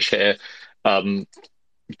accomplish here down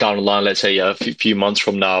the line, let's say a few months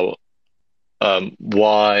from now.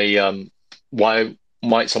 Why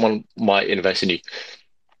might someone invest in you?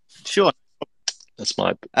 Sure. That's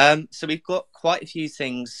my... So we've got quite a few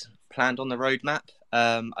things planned on the roadmap.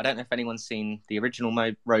 I don't know if anyone's seen the original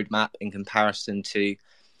roadmap in comparison to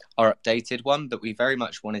our updated one, but we very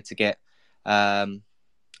much wanted to get, I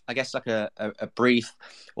guess, like a brief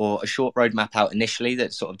or a short roadmap out initially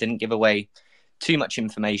that sort of didn't give away too much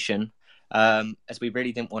information, as we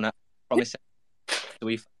really didn't want to promise it. So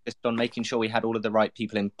we focused on making sure we had all of the right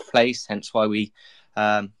people in place, hence why we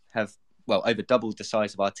have over doubled the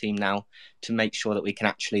size of our team now to make sure that we can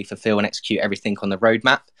actually fulfill and execute everything on the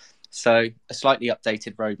roadmap. So a slightly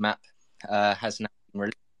updated roadmap has now been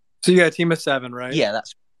released. So you got a team of 7, right? Yeah,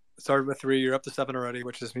 that's started with 3. You're up to 7 already,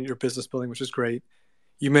 which is your business building, which is great.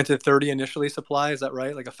 You minted 30 initially supply, is that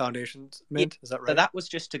right? Like a foundation mint, is that right? So that was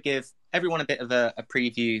just to give everyone a bit of a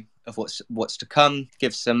preview of what's to come.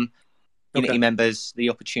 Give some community members the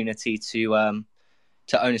opportunity to own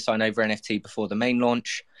a Cynova NFT before the main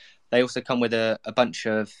launch. They also come with a bunch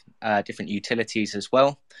of different utilities as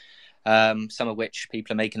well. Some of which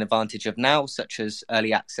people are making advantage of now, such as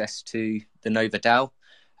early access to the Nova DAO.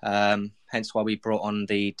 Hence why we brought on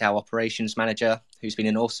the DAO operations manager, who's been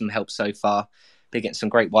an awesome help so far. Been getting some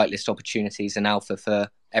great whitelist opportunities and alpha for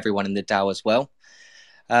everyone in the DAO as well.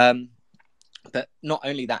 But not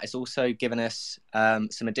only that, it's also given us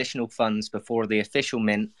some additional funds before the official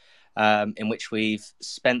mint, in which we've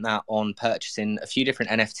spent that on purchasing a few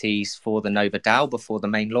different NFTs for the Nova DAO before the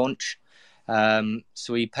main launch.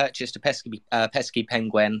 So we purchased a pesky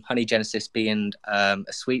penguin, Honey Genesis B, and a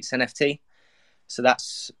sweets NFT. So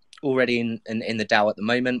that's already in the DAO at the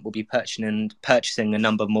moment. We'll be purchasing a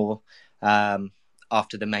number more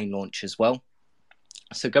after the main launch as well.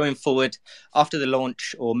 So going forward, after the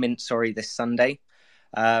launch or mint, this Sunday,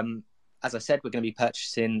 as I said, we're going to be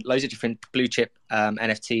purchasing loads of different blue chip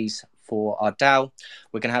NFTs for our DAO.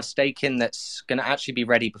 We're going to have staking that's going to actually be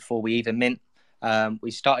ready before we even mint.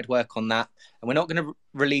 We started work on that, and we're not going to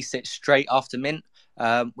release it straight after mint.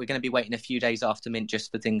 We're going to be waiting a few days after mint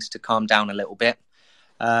just for things to calm down a little bit.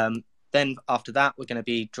 Then after that, we're going to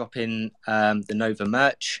be dropping the Nova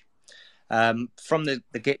merch. From the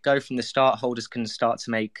get-go, from the start, holders can start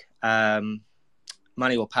to make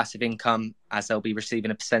money or passive income as they'll be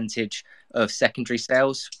receiving a percentage of secondary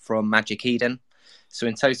sales from Magic Eden. So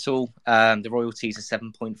in total, the royalties are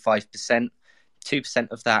 7.5%. 2%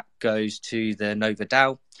 of that goes to the Nova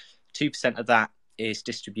DAO. 2% of that is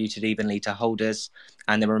distributed evenly to holders,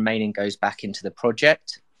 and the remaining goes back into the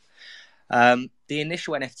project. The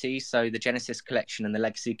initial NFTs, so the Genesis collection and the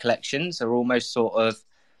Legacy collections, are almost sort of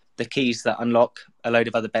the keys that unlock a load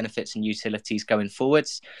of other benefits and utilities going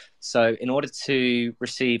forwards. So in order to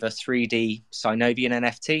receive a 3D Synovian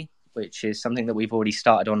NFT, which is something that we've already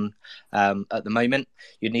started on at the moment,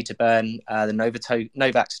 you'd need to burn the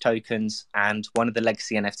Novax tokens and one of the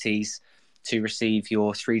Legacy NFTs to receive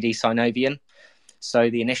your 3D Synovian. So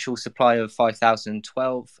the initial supply of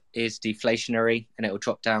 5,012 is deflationary, and it will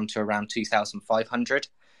drop down to around 2,500.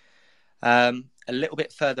 A little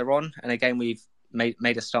bit further on, and again, we've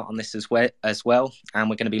made a start on this as well, and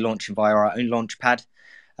we're going to be launching via our own launch pad.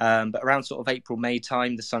 But around sort of April, May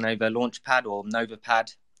time, the Cynova launch pad or Nova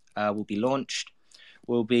pad will be launched.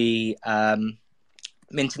 We'll be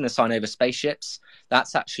minting the Cynova spaceships.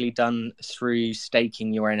 That's actually done through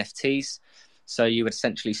staking your NFTs. So you would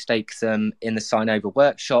essentially stake them in the Cynova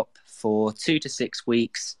workshop for 2 to 6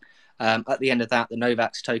 weeks. At the end of that, the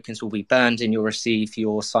Novax tokens will be burned and you'll receive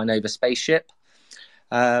your Cynova spaceship.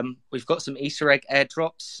 We've got some Easter egg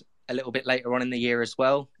airdrops a little bit later on in the year as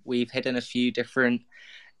well. We've hidden a few different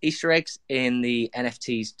Easter eggs in the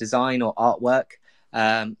NFT's design or artwork.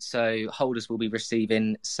 So holders will be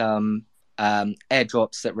receiving some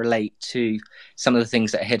airdrops that relate to some of the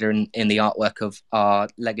things that are hidden in the artwork of our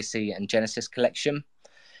Legacy and Genesis collection.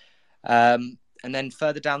 And then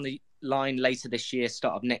further down the line later this year,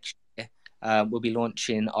 start of next year, we'll be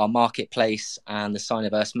launching our marketplace and the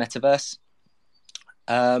Cynoverse metaverse.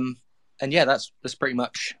 And yeah, that's pretty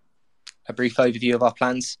much a brief overview of our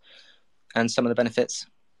plans and some of the benefits.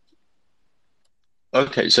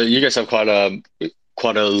 Okay, so you guys have quite a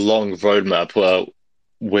long roadmap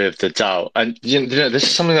with the DAO, and this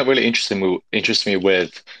is something that really interests me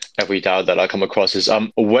with every DAO that I come across is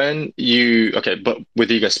but with you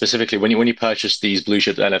guys specifically, when you purchase these blue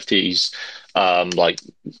chip NFTs, like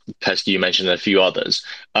Pesky, you mentioned a few others.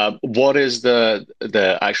 What is the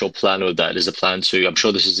actual plan with that? Is the plan to? I'm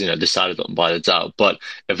sure this is decided on by the DAO, but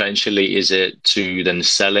eventually, is it to then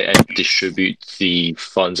sell it and distribute the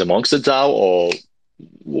funds amongst the DAO, or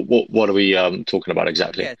what are we talking about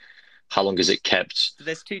exactly? Yeah. How long is it kept? So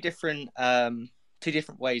there's two different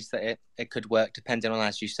ways that it could work, depending on,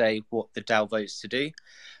 as you say, what the DAO votes to do.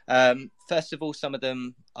 First of all, some of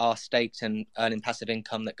them are staked and earning passive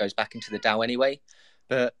income that goes back into the DAO anyway.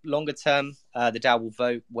 But longer term, the DAO will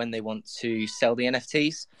vote when they want to sell the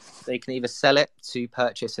NFTs. They can either sell it to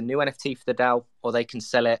purchase a new NFT for the DAO, or they can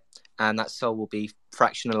sell it and that SOL will be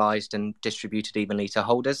fractionalized and distributed evenly to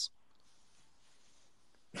holders.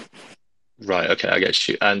 Right. Okay, I get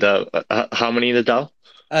you. And how many in the DAO?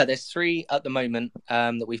 There's 3 at the moment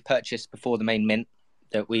that we've purchased before the main mint,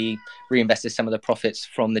 that we reinvested some of the profits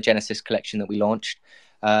from the Genesis collection that we launched,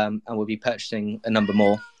 and we'll be purchasing a number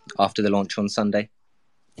more after the launch on Sunday.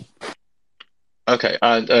 Okay,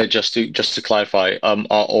 and just to clarify, are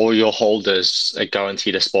all your holders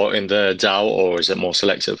guaranteed a spot in the DAO, or is it more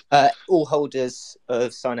selective? All holders of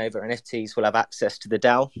Cynova NFTs will have access to the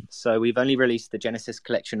DAO. So we've only released the Genesis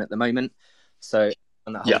collection at the moment. So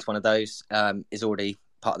and that holds one of those is already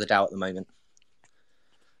part of the DAO at the moment.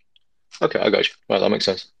 Okay, I got you. Right, that makes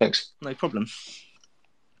sense. Thanks. No problem.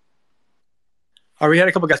 All right, we had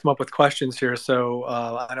a couple guys come up with questions here. So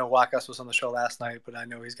I know Wakas was on the show last night, but I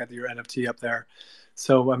know he's got your NFT up there.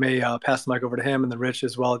 So I may pass the mic over to him and then Rich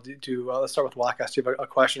as well. Let's start with Wakas. Do you have a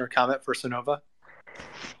question or comment for Cynova?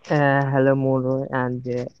 Hello, Mono and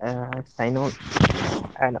Sino.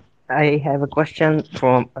 And I have a question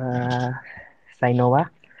from Cynova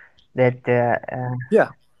that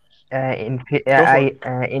in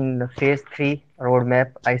the phase 3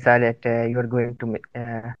 roadmap, I saw that you are going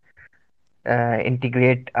to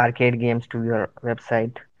integrate arcade games to your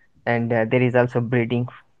website, and there is also breeding.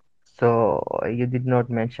 So you did not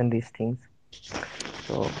mention these things.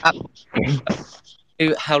 So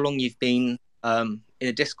how long you've been in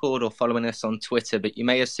the Discord or following us on Twitter, but you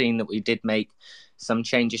may have seen that we did make some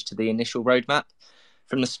changes to the initial roadmap.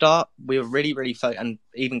 From the start, we were really and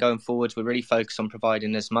even going forward, we're really focused on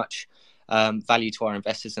providing as much value to our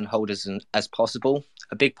investors and holders as possible.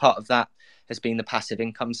 A big part of that has been the passive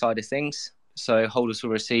income side of things. So holders will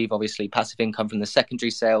receive obviously passive income from the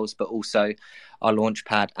secondary sales, but also our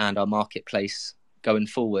launchpad and our marketplace going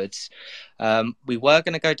forwards. We were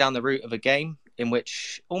going to go down the route of a game in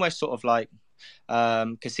which almost sort of like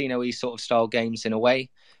casino-y sort of style games in a way,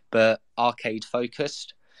 but arcade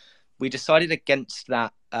focused. We decided against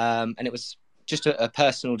that, and it was just a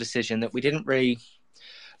personal decision that we didn't really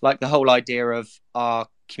like the whole idea of our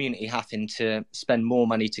community having to spend more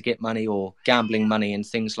money to get money or gambling money and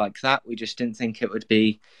things like that. We just didn't think it would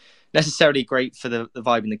be necessarily great for the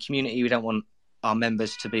vibe in the community. We don't want our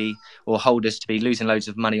members to be, or holders to be, losing loads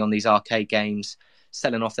of money on these arcade games,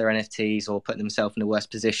 selling off their NFTs or putting themselves in a worse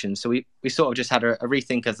position. So we sort of just had a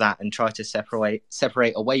rethink of that and try to separate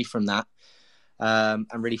away from that, and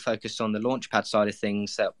really focus on the Launchpad side of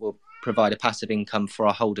things that will provide a passive income for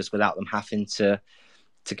our holders without them having to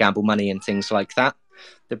gamble money and things like that.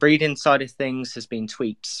 The breeding side of things has been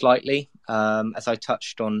tweaked slightly, as I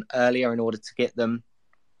touched on earlier. In order to get them,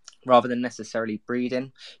 rather than necessarily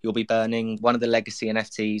breeding, you'll be burning one of the legacy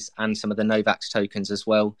NFTs and some of the Novax tokens as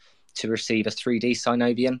well to receive a 3D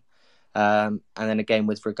Synovian. And then again,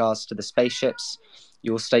 with regards to the spaceships,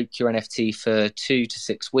 you'll stake your NFT for 2 to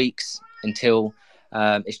 6 weeks until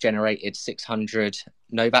it's generated 600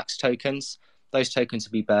 Novax tokens. Those tokens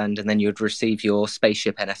will be burned, and then you'd receive your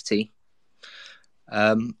spaceship NFT.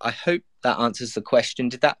 I hope that answers the question.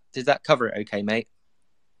 Did that cover it okay, mate?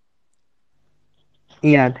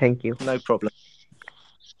 Yeah, thank you. No problem.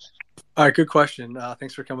 All right, good question.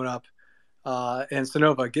 Thanks for coming up. And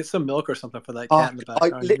Cynova, get some milk or something for that cat in the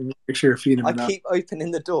background. Make sure you're feeding him enough. I keep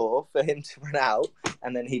opening the door for him to run out,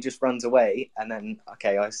 and then he just runs away. And then,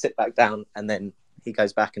 okay, I sit back down, and then he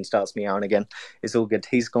goes back and starts meowing again. It's all good.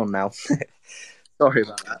 He's gone now. Sorry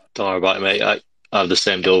about that. Don't worry about it, mate. I have the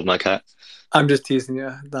same deal with my cat. I'm just teasing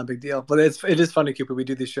you. Not a big deal. But it is funny, Cooper. We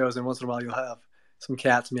do these shows, and once in a while you'll have some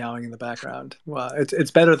cats meowing in the background. Well,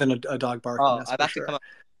 it's better than a dog barking. Oh, I've actually come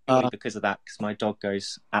up because of that, because my dog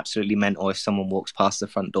goes absolutely mental if someone walks past the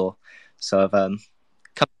front door. So I've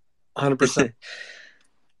come 100%.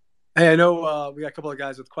 Hey, I know we got a couple of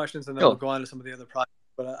guys with questions, and then we'll go on to some of the other projects.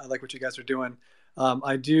 But I like what you guys are doing.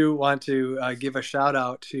 I do want to give a shout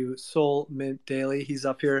out to Soul Mint Daily. He's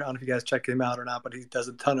up here. I don't know if you guys check him out or not, but he does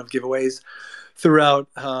a ton of giveaways throughout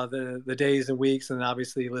the days and weeks, and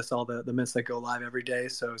obviously he lists all the mints that go live every day.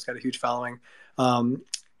 So he's got a huge following.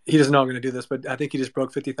 He doesn't know I'm going to do this, but I think he just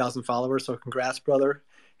broke 50,000 followers. So congrats, brother.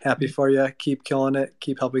 Happy for you. Keep killing it.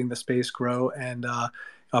 Keep helping the space grow, and I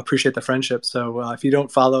appreciate the friendship. So if you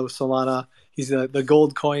don't follow Solana, he's the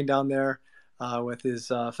gold coin down there. With his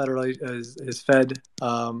his Fed,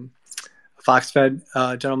 Fox Fed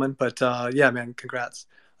gentleman, but yeah, man, congrats.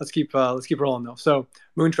 Let's keep rolling though. So,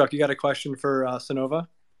 Moonstruck, you got a question for Cynova?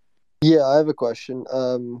 Yeah, I have a question.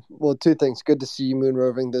 Well, two things. Good to see you moon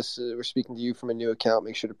roving. We're speaking to you from a new account.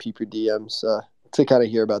 Make sure to peep your DMs to kind of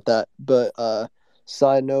hear about that. But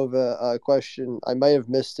Cynova, question. I might have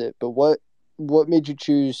missed it, but what made you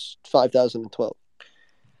choose 5012?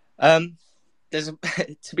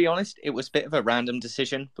 To be honest, it was a bit of a random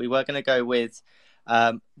decision. We were going to go with,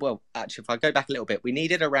 well, actually, if I go back a little bit, we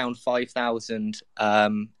needed around 5,000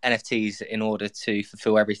 NFTs in order to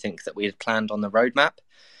fulfill everything that we had planned on the roadmap.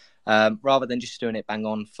 Rather than just doing it bang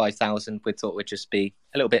on 5,000, we thought we'd just be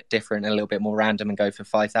a little bit different, and a little bit more random, and go for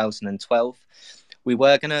 5,012. We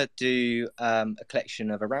were going to do a collection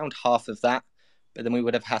of around half of that, but then we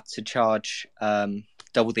would have had to charge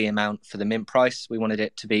double the amount for the mint price. We wanted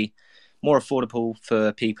it to be more affordable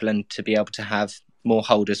for people and to be able to have more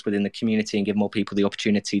holders within the community and give more people the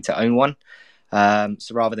opportunity to own one.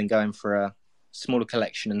 So rather than going for a smaller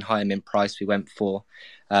collection and higher mint price, we went for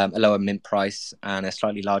a lower mint price and a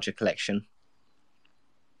slightly larger collection.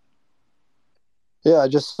 Yeah, I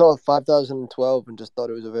just saw 5012 and just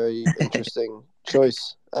thought it was a very interesting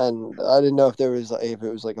choice. And I didn't know if it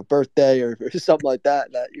was like a birthday or if it was something like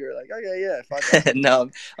that you were like, okay, yeah. 5,000.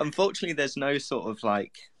 No, unfortunately, there's no sort of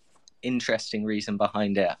like interesting reason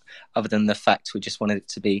behind it, other than the fact we just wanted it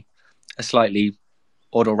to be a slightly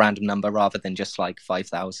odd or random number rather than just like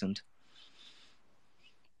 5,000.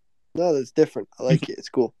 No, that's different. I like it. It's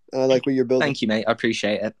cool. And I like what you're building. Thank you, mate. I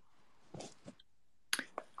appreciate it.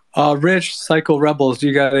 Rich, Cycle Rebels, do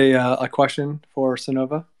you got a question for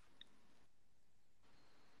Cynova?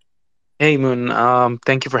 Hey, Moon.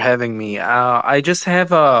 Thank you for having me. I just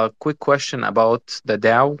have a quick question about the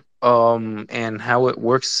DAO and how it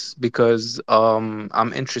works, because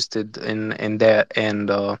I'm interested in that,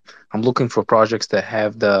 and I'm looking for projects that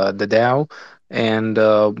have the DAO and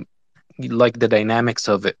like the dynamics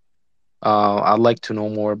of it. I'd like to know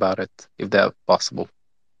more about it, if that's possible.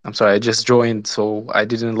 I'm sorry, I just joined, so I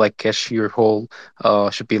didn't catch your whole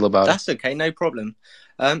spiel about it. That's okay, no problem.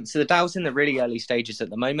 So the DAO's in the really early stages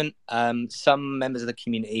at the moment. Some members of the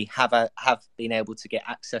community have been able to get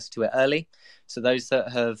access to it early. So those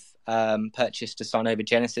that have purchased a Cynova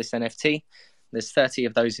Genesis NFT, there's 30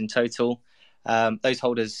 of those in total. Those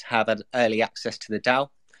holders have had early access to the DAO.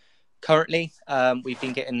 Currently, we've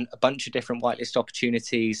been getting a bunch of different whitelist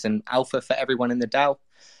opportunities and alpha for everyone in the DAO.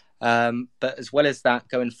 But as well as that,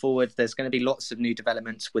 going forward, there's going to be lots of new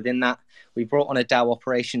developments within that. We brought on a DAO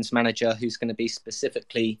operations manager who's going to be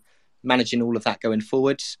specifically managing all of that going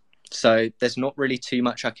forward. So there's not really too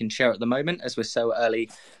much I can share at the moment as we're so early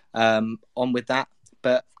on with that.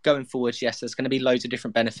 But going forward, yes, there's going to be loads of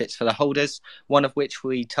different benefits for the holders, one of which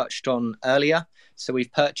we touched on earlier. So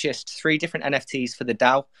we've purchased 3 different NFTs for the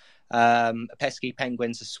DAO, a Pesky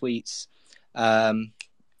Penguins, a Sweets.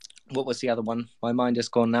 What was the other one? My mind has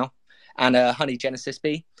gone now. And a Honey Genesis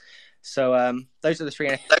Bee. So those are the 3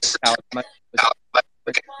 NFTs.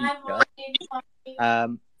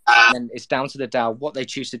 And then it's down to the DAO what they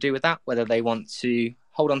choose to do with that, whether they want to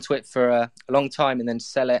hold on to it for a long time and then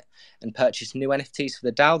sell it and purchase new NFTs for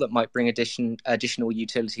the DAO that might bring additional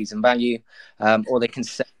utilities and value, or they can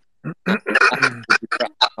sell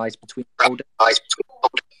between holders.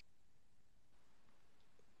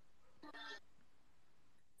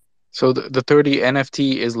 So the 30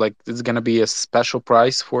 NFT is like, it's gonna be a special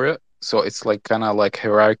price for it. So it's like kind of like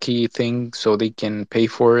hierarchy thing, so they can pay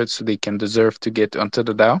for it, so they can deserve to get onto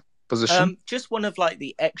the DAO position. Just one of like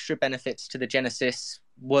the extra benefits to the Genesis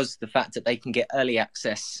was the fact that they can get early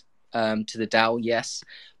access to the DAO, yes.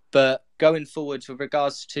 But going forwards with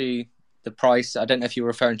regards to the price, I don't know if you're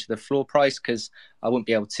referring to the floor price, because I wouldn't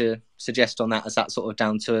be able to suggest on that, as that's sort of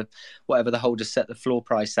down to whatever the holders set the floor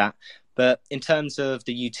price at. But in terms of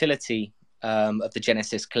the utility of the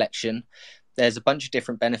Genesis collection, there's a bunch of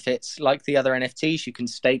different benefits. Like the other NFTs, you can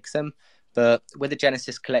stake them. But with the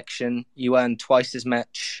Genesis collection, you earn twice as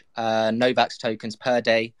much Novax tokens per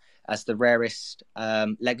day as the rarest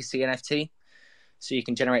legacy NFT. So you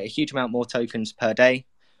can generate a huge amount more tokens per day,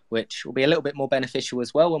 which will be a little bit more beneficial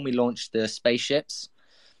as well when we launch the spaceships.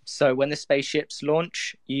 So when the spaceships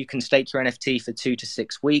launch, you can stake your NFT for 2 to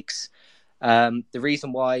 6 weeks. The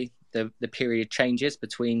reason why the period changes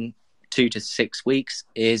between 2 to 6 weeks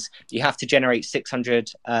is you have to generate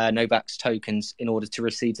 600 Novax tokens in order to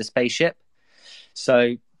receive the spaceship.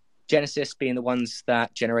 So Genesis being the ones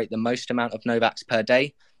that generate the most amount of Novax per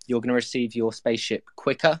day, you're going to receive your spaceship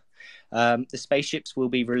quicker. The spaceships will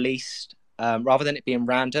be released, rather than it being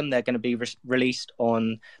random, they're going to be released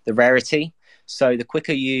on the rarity. So the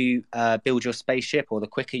quicker you build your spaceship, or the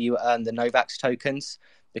quicker you earn the Novax tokens,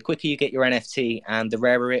 the quicker you get your NFT and the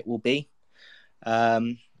rarer it will be.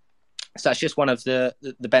 So that's just one of the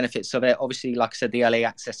benefits of it. Obviously, like I said, the early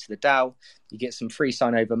access to the DAO, you get some free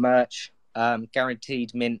Cynova merch,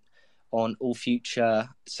 guaranteed mint on all future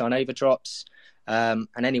Cynova drops. And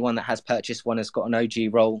anyone that has purchased one has got an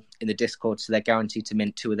OG role in the Discord, so they're guaranteed to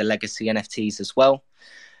mint 2 of the legacy NFTs as well.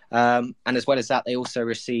 And as well as that, they also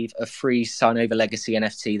receive a free Cynova legacy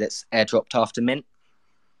NFT that's airdropped after mint.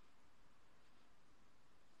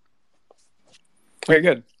 Very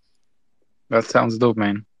good. That sounds dope,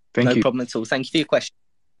 man. Thank you. No problem at all. Thank you for your question.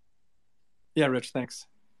 Yeah, Rich, thanks.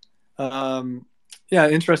 Yeah,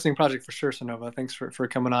 interesting project for sure, Cynova. Thanks for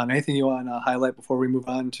coming on. Anything you want to highlight before we move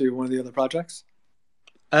on to one of the other projects?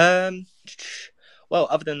 Well,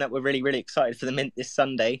 other than that, we're really, really excited for the mint this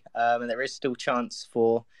Sunday, and there is still chance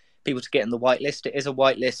for people to get in the whitelist. It is a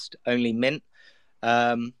whitelist only mint.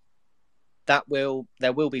 There will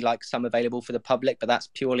be like some available for the public, but that's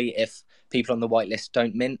purely if people on the whitelist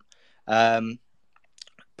don't mint.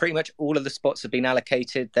 Pretty much all of the spots have been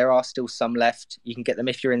allocated. There are still some left. You can get them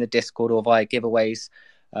if you're in the Discord or via giveaways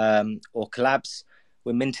or collabs.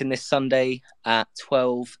 We're minting this Sunday at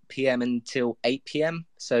 12 p.m. until 8 p.m.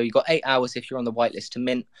 So you've got 8 hours if you're on the whitelist to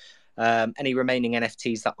mint. Any remaining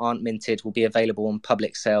NFTs that aren't minted will be available on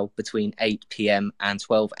public sale between 8 p.m. and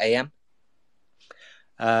 12 a.m.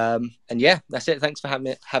 And yeah, that's it. Thanks for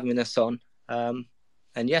having us on. And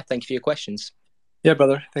yeah, thank you for your questions. Yeah,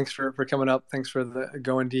 brother. Thanks for coming up. Thanks for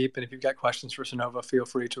going deep. And if you've got questions for Cynova, feel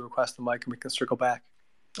free to request the mic and we can circle back.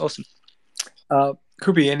 Awesome.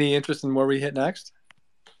 Kubi, any interest in where we hit next?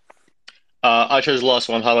 I chose the last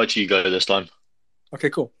one. How about you go this time?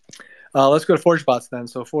 Okay, cool. Let's go to ForgeBots then.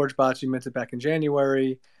 So ForgeBots, you minted back in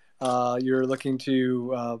January. You're looking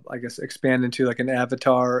to, I guess, expand into like an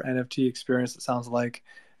avatar NFT experience. It sounds like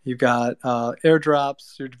you've got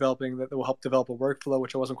airdrops you're developing that will help develop a workflow,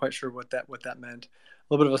 which I wasn't quite sure what that meant. A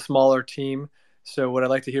little bit of a smaller team. So what I'd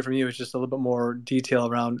like to hear from you is just a little bit more detail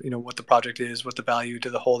around, what the project is, what the value to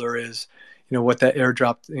the holder is, what that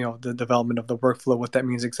airdrop, the development of the workflow, what that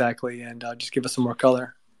means exactly, and just give us some more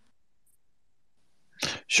color.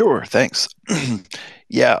 Sure, thanks.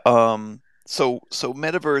 Yeah, so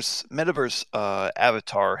Metaverse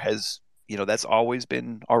Avatar has, that's always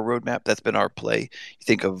been our roadmap. That's been our play. You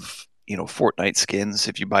think of, Fortnite skins.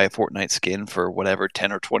 If you buy a Fortnite skin for whatever,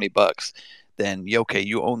 10 or 20 bucks, then you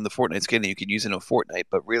own the Fortnite skin and you can use it on Fortnite,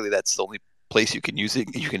 but really that's the only place you can use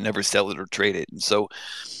it. You can never sell it or trade it. And so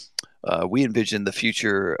we envision the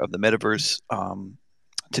future of the Metaverse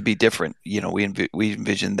to be different. We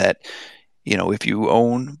envision that if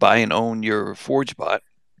you buy and own your ForgeBot,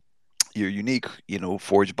 your unique,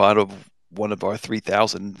 ForgeBot of one of our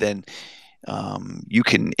 3,000, then you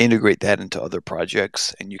can integrate that into other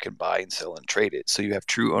projects, and you can buy and sell and trade it. So you have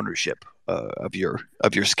true ownership of your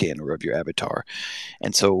skin or of your avatar.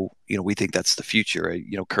 And so, we think that's the future.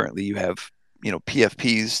 Currently you have,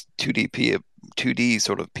 PFPs, 2D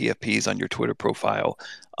sort of PFPs on your Twitter profile.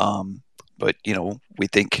 But, we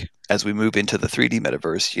think as we move into the 3D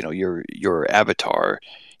metaverse, your avatar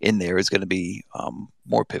in there is going to be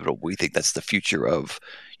more pivotal. We think that's the future of,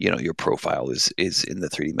 your profile is in the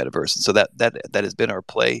 3D metaverse. And so that has been our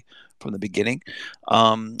play from the beginning.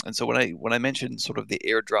 And so when I mentioned sort of the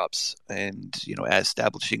airdrops and,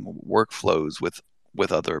 establishing workflows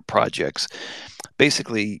with other projects,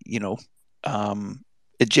 basically,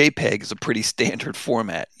 a JPEG is a pretty standard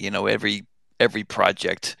format. Every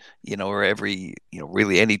project, or every,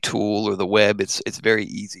 really any tool or the web, it's very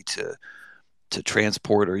easy to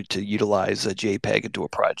transport or to utilize a JPEG into a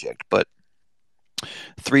project. But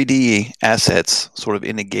 3D assets, sort of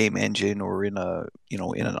in a game engine or in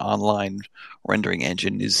in an online rendering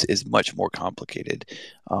engine, is much more complicated,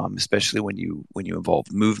 especially when you involve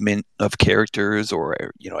movement of characters or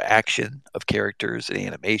action of characters and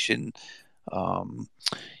animation.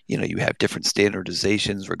 You have different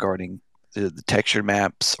standardizations regarding the texture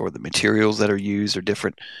maps or the materials that are used are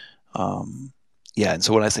different. And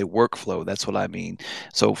so when I say workflow, that's what I mean.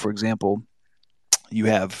 So, for example, you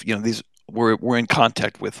have these. We're in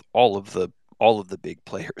contact with all of the big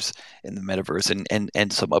players in the metaverse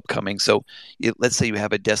and some upcoming. So let's say you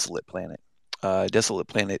have a Desolate Planet. Desolate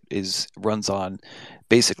Planet runs on,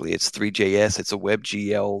 basically, it's 3JS. It's a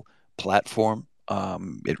WebGL platform.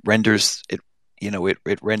 It renders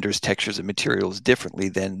textures and materials differently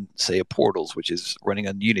than, say, a Portals, which is running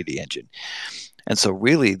on Unity engine. And so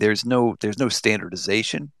really there's no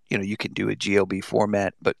standardization. You can do a GLB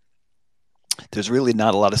format, but there's really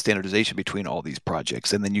not a lot of standardization between all these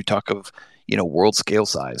projects. And then you talk of, world scale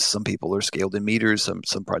size. Some people are scaled in meters.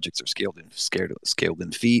 Some projects are scaled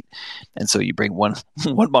in feet. And so you bring one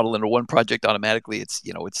model into one project, automatically it's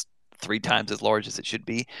 3 times as large as it should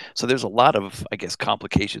be. So there's a lot of, I guess,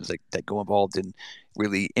 complications that go involved in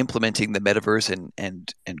really implementing the metaverse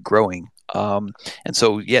and growing. And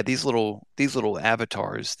so, yeah, these little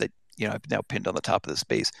avatars that, I've now pinned on the top of the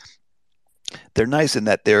space, they're nice in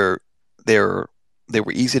that they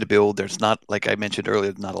were easy to build. There's not, like I mentioned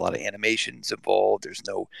earlier, not a lot of animations involved. There's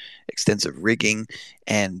no extensive rigging.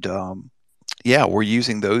 And we're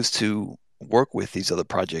using those to work with these other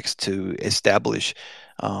projects to establish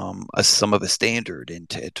some of a standard and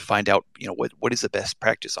to find out, what is the best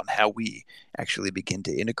practice on how we actually begin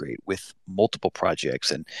to integrate with multiple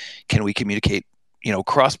projects, and can we communicate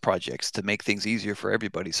cross projects to make things easier for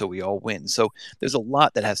everybody so we all win. So there's a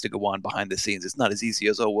lot that has to go on behind the scenes. It's not as easy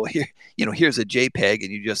as, here's a JPEG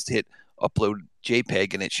and you just hit upload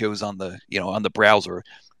JPEG and it shows on the on the browser.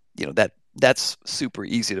 That's super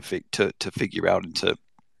easy to figure out and to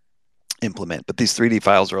implement, but these 3D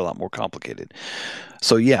files are a lot more complicated.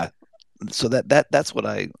 So that's what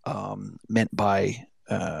I meant by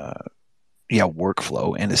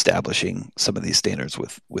workflow and establishing some of these standards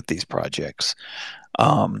with these projects.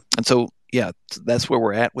 And so, that's where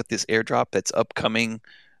we're at with this airdrop that's upcoming.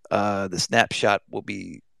 The snapshot will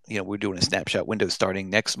be, we're doing a snapshot window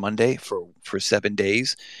starting next Monday for 7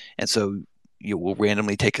 days. And so you will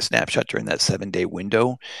randomly take a snapshot during that 7-day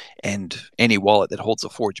window, and any wallet that holds a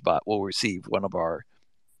ForgeBot will receive one of our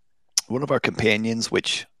companions,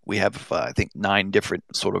 which we have, I think, 9 different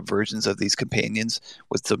sort of versions of these companions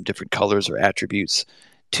with some different colors or attributes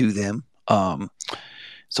to them.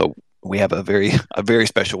 So we have a very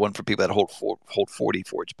special one for people that hold 40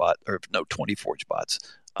 ForgeBot, or no, 20 ForgeBots.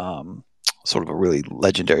 Sort of a really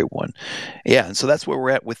legendary one. Yeah, and so that's where we're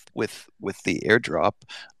at with the airdrop.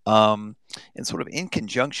 And sort of in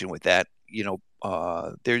conjunction with that,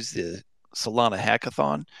 there's the Solana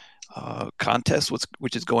Hackathon contest,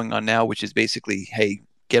 which is going on now, which is basically, hey,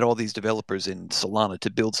 get all these developers in Solana to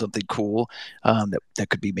build something cool that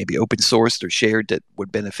could be maybe open sourced or shared that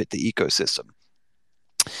would benefit the ecosystem.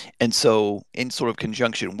 And so, in sort of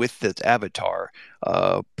conjunction with this avatar,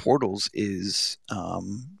 Portals is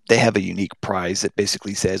they have a unique prize that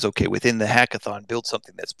basically says, okay, within the hackathon, build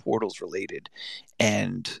something that's Portals related,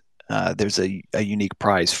 and there's a unique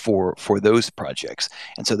prize for those projects.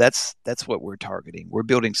 And so that's what we're targeting. We're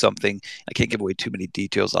building something. I can't give away too many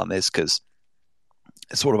details on this because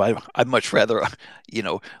sort of I'd much rather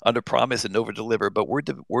under promise and over deliver. But we're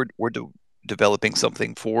developing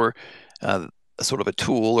something for sort of a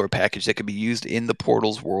tool or a package that could be used in the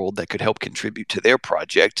portals world that could help contribute to their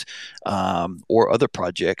project or other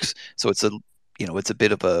projects. So it's a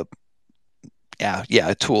bit of a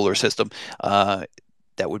tool or system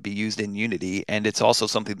that would be used in Unity, and it's also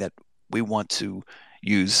something that we want to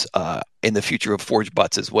use in the future of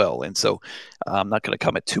ForgeBots as well. And so I'm not going to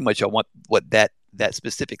comment too much on what that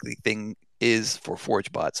specifically thing is for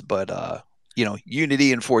ForgeBots, but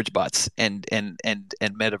Unity and ForgeBots and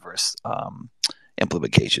metaverse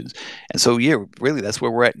implications. And so really that's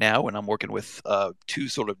where we're at now, and I'm working with two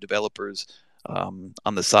sort of developers on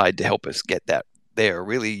the side to help us get that there.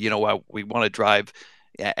 Really, we want to drive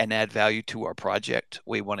and add value to our project.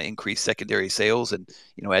 We want to increase secondary sales, and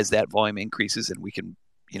as that volume increases and we can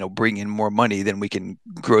bring in more money, then we can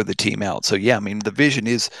grow the team out. So the vision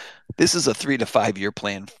is this is a 3 to 5 year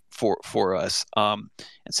plan for us, and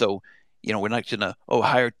so we're not gonna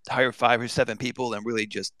hire 5 or 7 people and really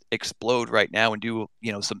just explode right now and do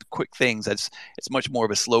some quick things. It's much more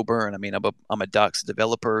of a slow burn. I'm a docs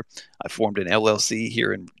developer. I formed an LLC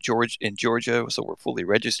here in Georgia, so we're fully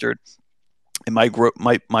registered. And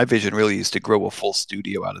my vision really is to grow a full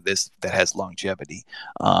studio out of this that has longevity.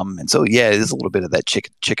 And so it is a little bit of that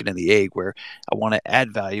chicken and the egg, where I want to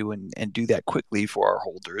add value and do that quickly for our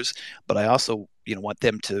holders, but I also want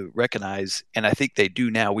them to recognize, and I think they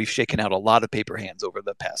do now. We've shaken out a lot of paper hands over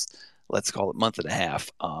the past, let's call it, month and a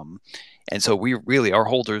half. And so our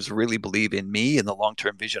holders really believe in me and the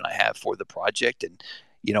long-term vision I have for the project. And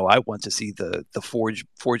I want to see the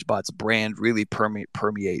ForgeBots brand really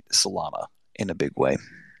permeate Solana in a big way.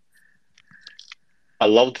 I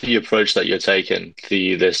love the approach that you're taking,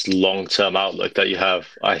 this long-term outlook that you have.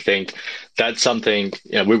 I think that's something,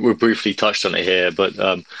 we briefly touched on it here, but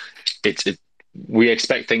we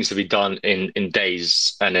expect things to be done in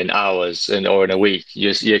days and in hours or in a week.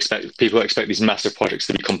 People expect these massive projects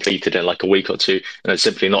to be completed in like a week or two, and it's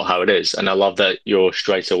simply not how it is. And I love that you're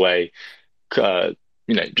straight away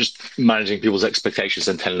just managing people's expectations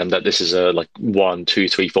and telling them that this is a 1, 2,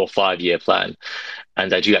 3, 4, 5 year plan,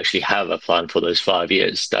 and that you actually have a plan for those 5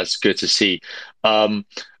 years. That's good to see. I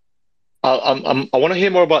want to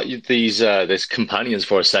hear more about these companions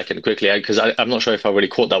for a second, quickly, because I'm not sure if I really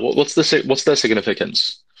caught that. What's their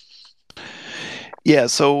significance? Yeah.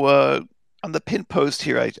 So on the pinned post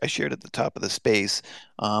here, I shared at the top of the space.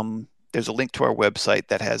 There's a link to our website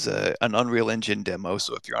that has an Unreal Engine demo.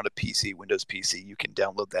 So if you're on a PC, Windows PC, you can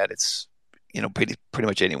download that. It's pretty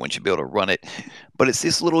much anyone should be able to run it. But it's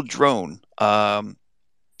this little drone.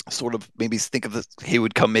 Sort of maybe think of he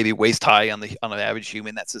would come maybe waist high on an average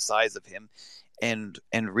human. That's the size of him, and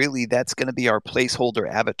really that's going to be our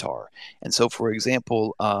placeholder avatar. And so, for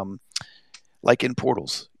example, like in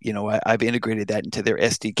Portals, I've integrated that into their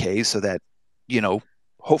SDK so that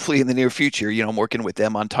hopefully in the near future, I'm working with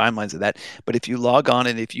them on timelines of that. But if you log on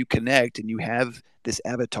and if you connect and you have this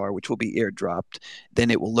avatar, which will be airdropped,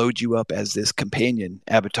 then it will load you up as this companion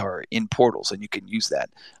avatar in Portals, and you can use that.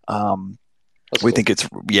 We think it's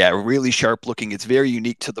really sharp looking. It's very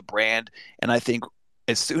unique to the brand, and I think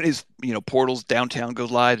as soon as Portals downtown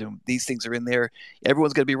goes live and these things are in there,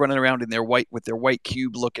 everyone's going to be running around in their white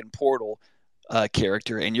cube looking portal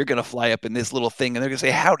character, and you're going to fly up in this little thing, and they're going to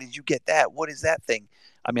say, "How did you get that? What is that thing?"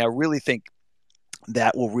 I really think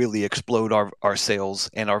that will really explode our sales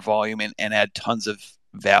and our volume and add tons of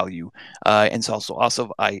value. And so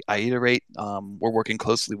also I iterate. We're working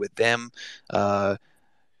closely with them. I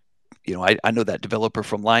know that developer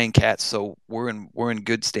from Lion Cat, so we're in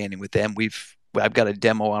good standing with them. I've got a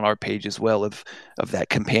demo on our page as well of that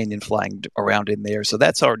companion flying around in there. So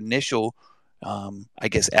that's our initial,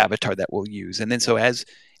 avatar that we'll use. And then so as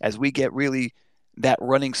we get really that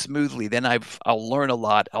running smoothly, then I'll learn a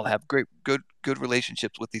lot. I'll have good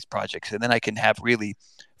relationships with these projects, and then I can have really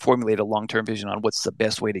formulate a long-term vision on what's the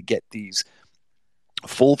best way to get these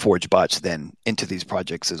full ForgeBots then into these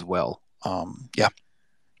projects as well.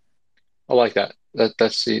 I like that.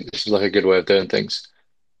 This is like a good way of doing things.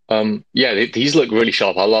 These look really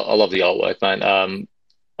sharp. I love the artwork, man.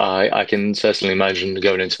 I can certainly imagine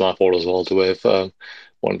going into my Portals world with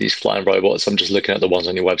one of these flying robots. I'm just looking at the ones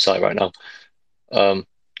on your website right now.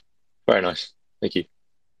 Very nice. Thank you.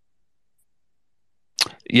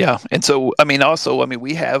 Yeah. And so,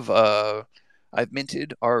 we have, I've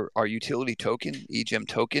minted our utility token, eGem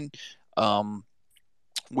token.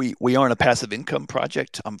 We aren't a passive income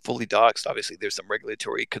project. I'm fully doxed. Obviously, there's some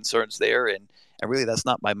regulatory concerns there, and really that's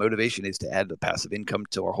not my motivation, is to add the passive income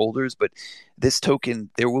to our holders. But this token,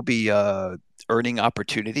 there will be earning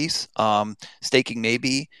opportunities. Staking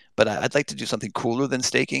maybe, but I'd like to do something cooler than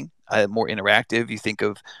staking, more interactive. You think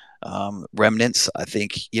of remnants. I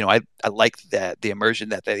think I like that the immersion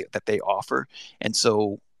that they offer, and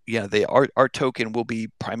so yeah, our token will be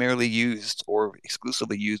primarily used or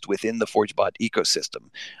exclusively used within the ForgeBot ecosystem.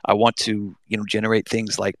 I want to generate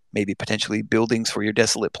things like maybe potentially buildings for your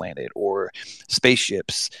desolate planet or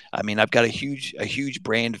spaceships. I mean, I've got a huge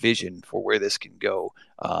brand vision for where this can go.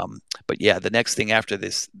 But yeah, the next thing after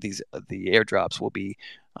the airdrops will be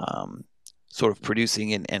sort of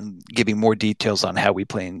producing and giving more details on how we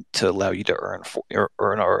plan to allow you to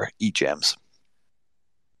earn our eGems.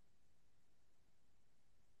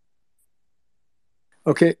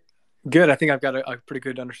 Okay, good. I think I've got a pretty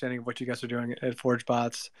good understanding of what you guys are doing at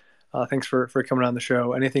ForgeBots. Thanks for coming on the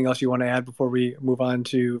show. Anything else you want to add before we move on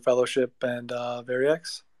to Fellowship and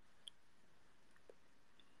VerrieX?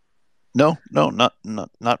 No, not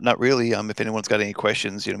really. If anyone's got any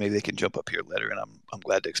questions, maybe they can jump up here later, and I'm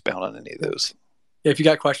glad to expound on any of those. Yeah, if you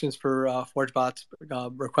got questions for ForgeBots,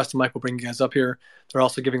 request a mic. We'll bring you guys up here. They're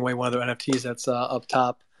also giving away one of their NFTs that's up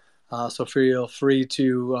top. So feel free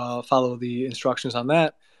to follow the instructions on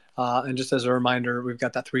that. And just as a reminder, we've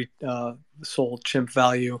got that 3 soul chimp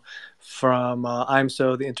value from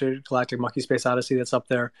IMSO, the Intergalactic Monkey Space Odyssey, that's up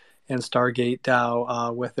there, and Stargate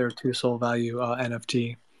DAO with their 2 soul value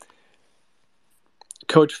NFT.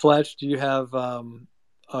 Coach Fletch, do you have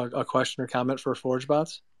a question or comment for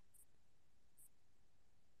ForgeBots?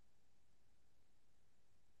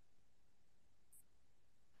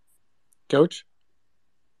 Coach?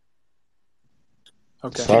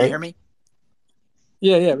 Okay. Can you hear me?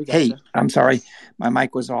 Yeah, we got you. I'm sorry. My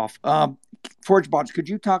mic was off. ForgeBots, could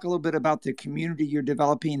you talk a little bit about the community you're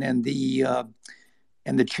developing and the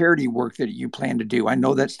charity work that you plan to do? I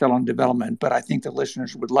know that's still in development, but I think the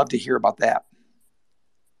listeners would love to hear about that.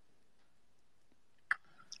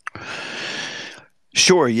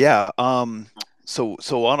 Sure. Yeah. So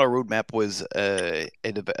on our roadmap was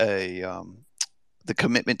the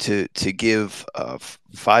commitment to give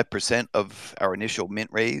 5% of our initial mint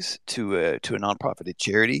raise to a nonprofit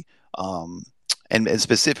charity, and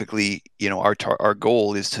specifically, our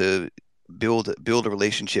goal is to build a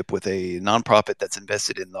relationship with a nonprofit that's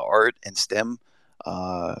invested in the art and STEM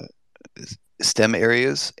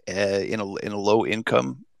areas in a low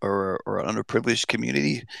income or underprivileged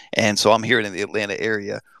community. And so I'm here in the Atlanta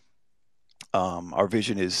area. Our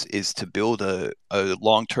vision is to build a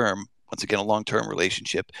long-term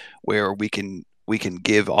relationship where we can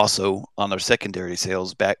give also on our secondary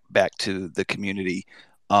sales back to the community,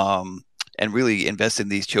 and really invest in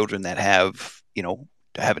these children that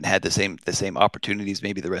haven't had the same opportunities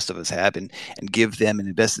maybe the rest of us have, and give them and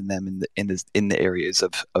invest in them in the areas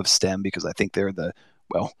of STEM, because I think they're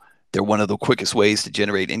one of the quickest ways to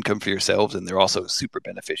generate income for yourselves, and they're also super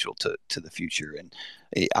beneficial to the future. And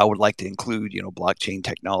I would like to include blockchain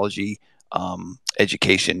technology,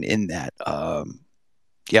 education in that.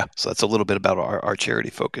 So that's a little bit about our charity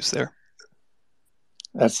focus there.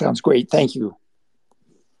 That sounds great. Thank you.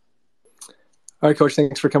 All right, Coach,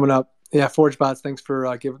 thanks for coming up. Yeah, ForgeBots, thanks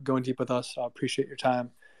for going deep with us. I appreciate your time,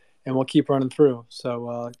 and we'll keep running through.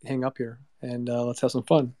 So hang up here, and let's have some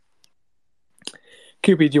fun.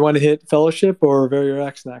 Koopy, do you want to hit Fellowship or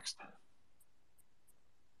VerrieX next?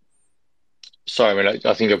 Sorry,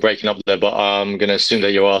 I think you're breaking up there, but I'm going to assume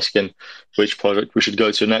that you're asking which project we should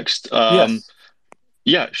go to next. Yes.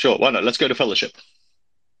 Yeah, sure. Why not? Let's go to Fellowship.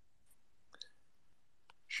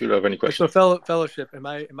 Should I have any questions? So Fellowship, am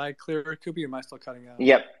I clear, Koopy, or am I still cutting out?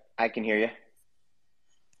 Yep, I can hear you.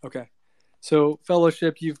 Okay. So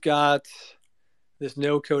Fellowship, you've got this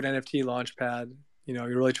no-code NFT launchpad. You're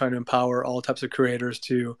really trying to empower all types of creators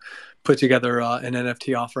to put together an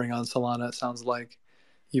NFT offering on Solana, it sounds like.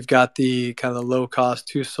 You've got the kind of the low-cost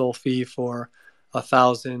 2 SOL fee for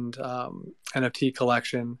 1,000 NFT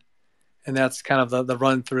collection, and that's kind of the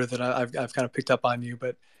run-through that I've kind of picked up on you.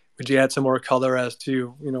 But would you add some more color as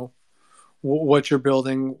to what you're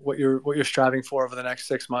building, what you're striving for over the next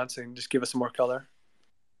 6 months, and just give us some more color?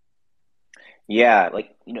 Yeah,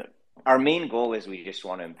 our main goal is we just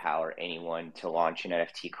want to empower anyone to launch an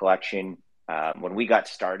NFT collection. When we got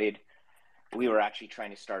started, we were actually trying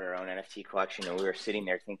to start our own NFT collection, and we were sitting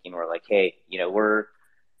there thinking, we're like, hey, we're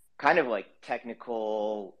kind of like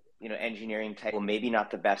technical, engineering type, well, maybe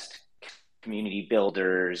not the best community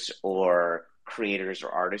builders or creators or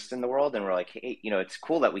artists in the world. And we're like, hey, it's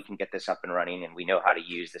cool that we can get this up and running and we know how to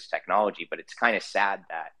use this technology, but it's kind of sad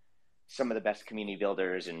that some of the best community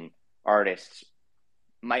builders and artists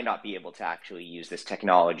might not be able to actually use this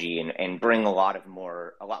technology and bring a lot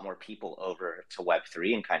more people over to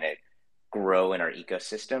Web3 and kind of grow in our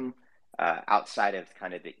ecosystem outside of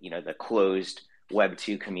kind of the closed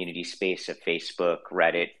Web2 community space of Facebook,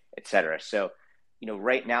 Reddit, etc. So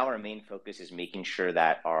right now our main focus is making sure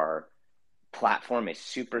that our platform is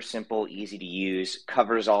super simple, easy to use,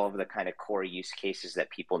 covers all of the kind of core use cases that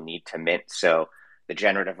people need to mint. So the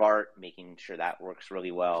generative art, making sure that works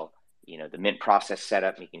really well, the mint process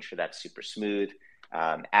setup, making sure that's super smooth,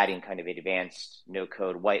 adding kind of advanced no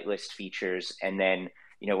code whitelist features. And then,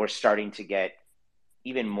 we're starting to get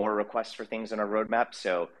even more requests for things on our roadmap.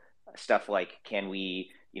 So stuff like, can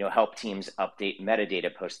we, help teams update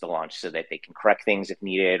metadata post the launch so that they can correct things if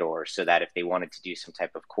needed, or so that if they wanted to do some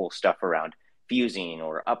type of cool stuff around fusing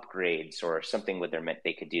or upgrades or something with their mint,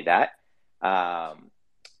 they could do that.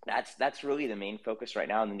 That's really the main focus right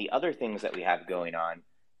now. And then the other things that we have going on,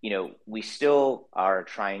 we still are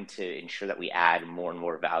trying to ensure that we add more and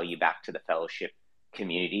more value back to the fellowship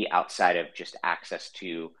community outside of just access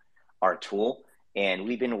to our tool. And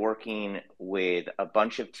we've been working with a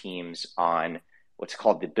bunch of teams on what's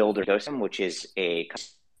called the Builder ecosystem, which is a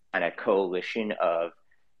kind of coalition of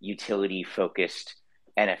utility-focused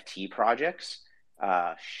NFT projects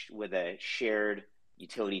with a shared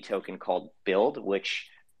utility token called Build, which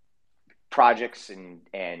projects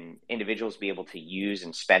and individuals be able to use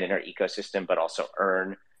and spend in our ecosystem, but also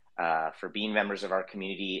earn for being members of our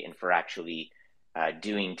community and for actually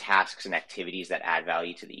doing tasks and activities that add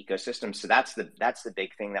value to the ecosystem. So that's the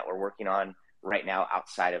big thing that we're working on right now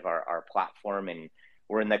outside of our platform. And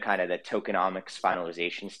we're in the kind of the tokenomics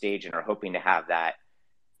finalization stage and are hoping to have that,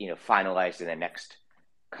 finalized in the next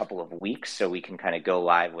couple of weeks so we can kind of go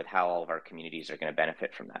live with how all of our communities are going to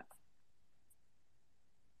benefit from that.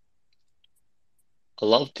 I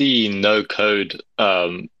love the no code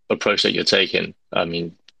approach that you're taking. I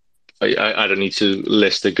mean, I don't need to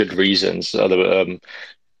list the good reasons. I'm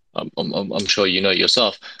sure you know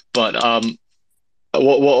yourself. But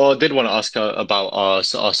what I did want to ask about are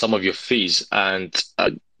some of your fees and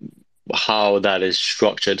how that is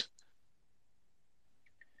structured.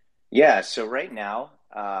 Yeah, so right now,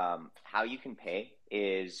 how you can pay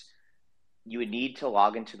is you would need to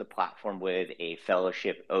log into the platform with a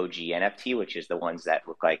Fellowship OG NFT, which is the ones that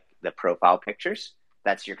look like the profile pictures.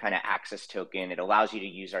 That's your kind of access token. It allows you to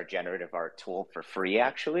use our generative art tool for free,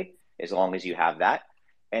 actually, as long as you have that.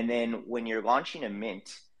 And then when you're launching a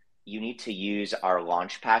mint, you need to use our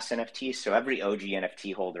Launch Pass NFTs. So every OG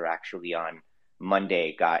NFT holder actually on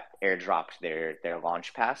Monday got airdropped their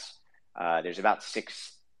Launch Pass. There's about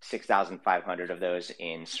 6,500 of those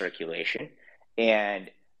in circulation. And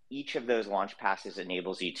each of those Launch Passes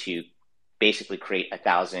enables you to basically create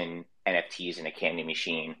 1,000 NFTs in a candy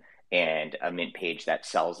machine and a mint page that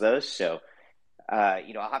sells those. So,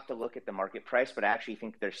 I'll have to look at the market price, but I actually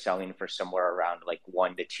think they're selling for somewhere around like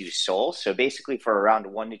 1 to 2 SOL. So basically for around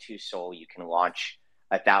 1 to 2 SOL, you can launch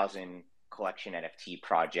 1,000 collection NFT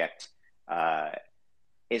project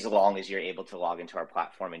as long as you're able to log into our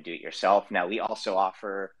platform and do it yourself. Now, we also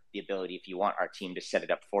offer the ability, if you want our team to set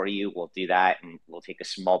it up for you, we'll do that, and we'll take a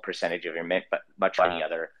small percentage of your mint, but much like any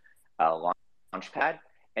other launch pad.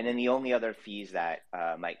 And then the only other fees that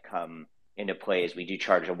might come into play is we do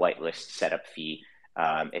charge a whitelist setup fee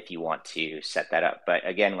if you want to set that up. But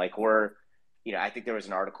again, like I think there was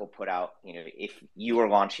an article put out, if you were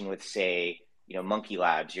launching with, say, Monkey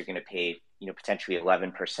Labs, you're going to pay, potentially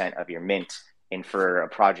 11% of your mint. And for a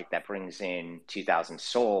project that brings in 2,000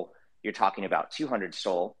 SOL, you're talking about 200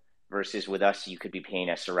 SOL, versus with us, you could be paying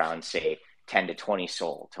us around, say, 10 to 20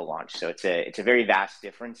 SOL to launch. So it's a very vast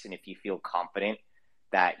difference. And if you feel confident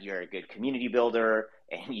that you're a good community builder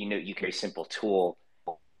and you carry a simple tool,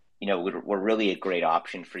 we're really a great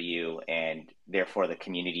option for you, and therefore the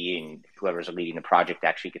community and whoever's leading the project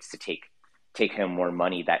actually gets to take home more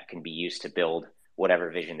money that can be used to build whatever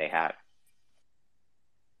vision they have.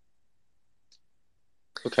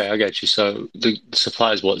 Okay, I get you. So the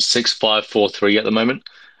supply is what, 6,543 at the moment,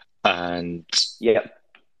 and yeah.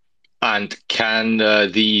 And can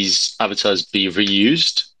these avatars be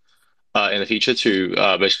reused in the future to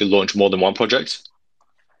basically launch more than one project?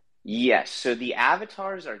 Yes. So the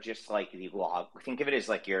avatars are just like the log. Think of it as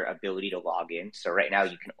like your ability to log in. So right now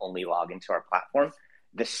you can only log into our platform.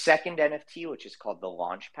 The second NFT, which is called the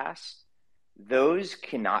Launch Pass, those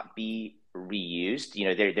cannot be reused.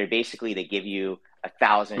 They're basically, they give you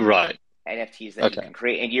 1,000 NFTs that you can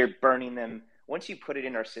create, and you're burning them. Once you put it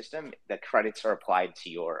in our system, the credits are applied to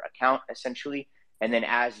your account essentially. And then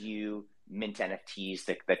as you mint NFTs,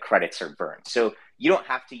 the credits are burned. So you don't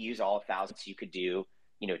have to use all 1,000. So you could do,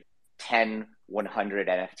 10, 100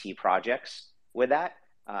 NFT projects with that.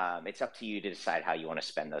 It's up to you to decide how you want to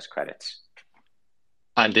spend those credits.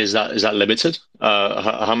 And is that limited?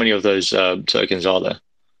 How many of those tokens are there?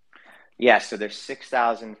 Yeah, so there's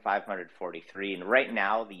 6,543, and right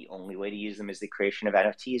now the only way to use them is the creation of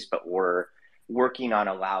NFTs. But we're working on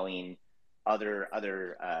allowing other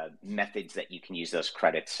methods that you can use those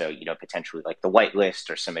credits. So, potentially like the whitelist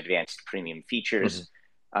or some advanced premium features.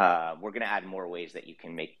 We're going to add more ways that you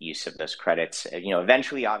can make use of those credits.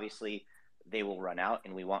 Eventually, obviously, they will run out,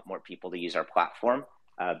 and we want more people to use our platform.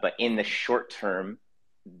 But in the short term,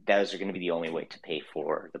 those are going to be the only way to pay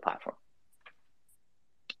for the platform.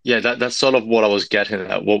 Yeah, that's sort of what I was getting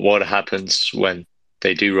at. What happens when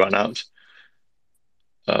they do run out?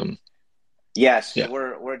 Yes, yeah.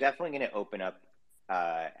 We're definitely going to open up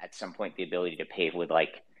at some point the ability to pay with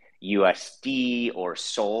like USD or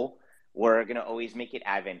Sol. We're going to always make it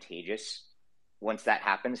advantageous once that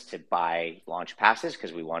happens to buy launch passes,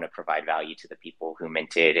 because we want to provide value to the people who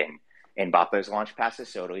minted and bought those launch passes.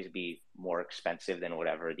 So it'll always be more expensive than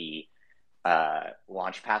whatever the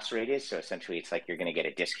launch pass rate is. So essentially it's like you're going to get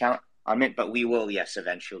a discount on Mint, but we will, yes,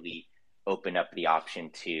 eventually open up the option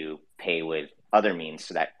to pay with other means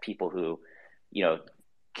so that people who,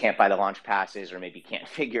 can't buy the launch passes or maybe can't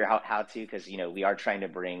figure out how to, because, we are trying to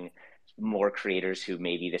bring more creators who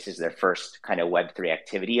maybe this is their first kind of Web3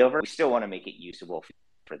 activity over. We still want to make it usable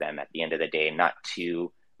for them at the end of the day, and not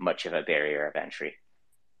too much of a barrier of entry.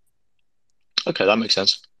 Okay, that makes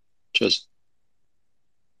sense. Cheers.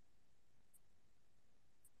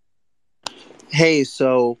 Hey,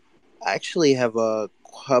 so I actually have a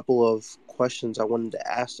couple of questions I wanted to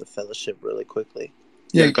ask the fellowship really quickly.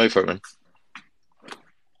 Yeah, go for it, man.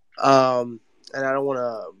 And I don't want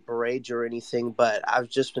to berate you or anything, but I've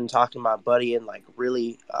just been talking to my buddy and like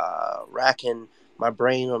really racking my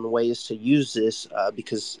brain on ways to use this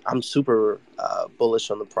because I'm super bullish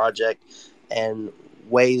on the project and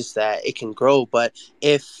ways that it can grow. But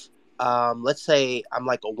if let's say I'm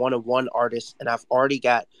like a one-of-one artist and I've already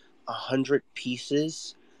got 100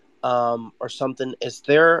 pieces or something, is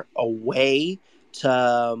there a way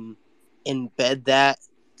to embed that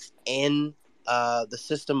in the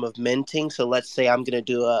system of minting? So let's say I'm going to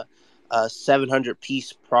do a 700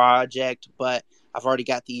 piece project, but I've already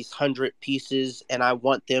got these 100 pieces and I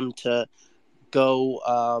want them to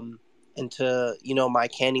go into, my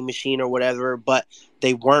candy machine or whatever, but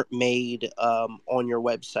they weren't made on your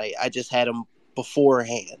website. I just had them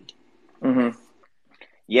beforehand. Mm-hmm.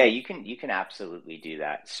 Yeah, you can absolutely do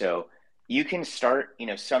that. So you can start,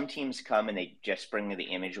 some teams come and they just bring the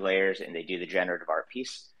image layers and they do the generative art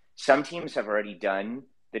piece. Some teams have already done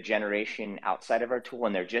the generation outside of our tool,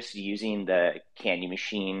 and they're just using the candy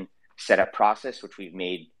machine setup process, which we've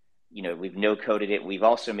made, we've no-coded it. We've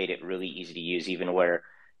also made it really easy to use, even where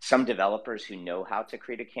some developers who know how to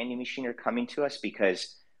create a candy machine are coming to us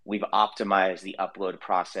because we've optimized the upload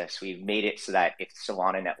process. We've made it so that if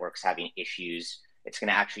Solana network's having issues, it's going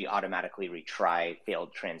to actually automatically retry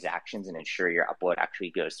failed transactions and ensure your upload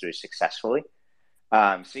actually goes through successfully.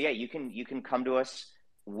 So yeah, you can come to us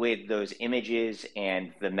with those images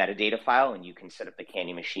and the metadata file, and you can set up the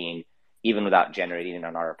candy machine even without generating it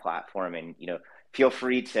on our platform. And feel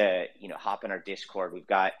free to hop in our Discord. We've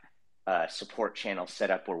got a support channel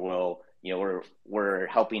set up where we're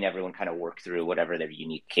helping everyone kind of work through whatever their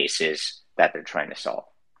unique case is that they're trying to solve.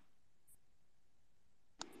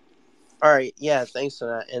 All right, yeah, thanks for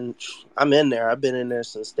that. And I'm in there. I've been in there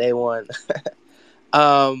since day one.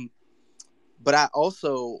 But I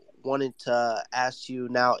also wanted to ask you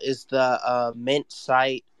now, is the Mint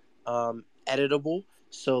site editable?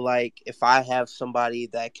 So like if I have somebody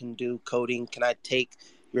that can do coding, can I take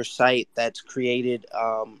your site that's created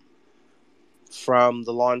from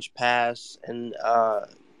the launch pass and I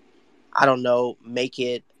don't know, make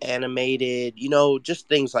it animated, just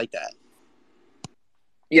things like that?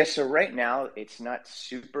 Yeah, so right now it's not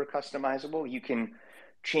super customizable. You can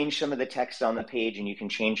change some of the text on the page and you can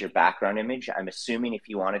change your background image. I'm assuming if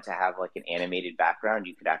you wanted to have like an animated background,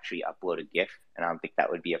 you could actually upload a GIF, and I don't think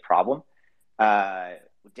that would be a problem.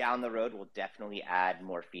 Down the road, we'll definitely add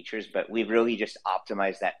more features, but we've really just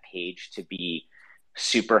optimized that page to be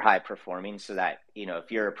super high performing so that, if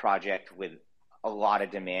you're a project with a lot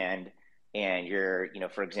of demand and you're,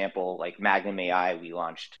 for example, like Magnum AI, we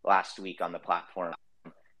launched last week on the platform.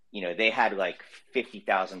 They had like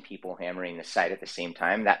 50,000 people hammering the site at the same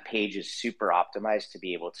time. That page is super optimized to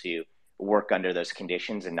be able to work under those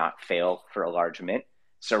conditions and not fail for a large mint.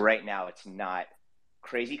 So right now it's not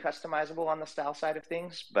crazy customizable on the style side of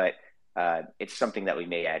things, but it's something that we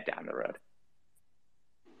may add down the road.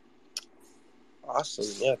 Awesome.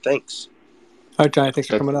 Yeah, thanks. All right, Johnny, thanks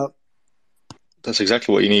for coming up. That's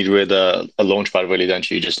exactly what you need with a launchpad, really, don't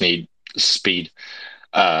you? You just need speed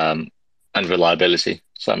and reliability.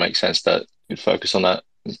 So that makes sense that you'd focus on that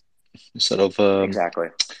instead of exactly.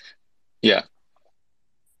 Yeah.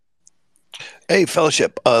 Hey,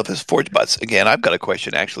 Fellowship of ForgeBots again. I've got a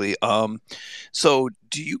question actually. So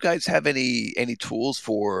do you guys have any tools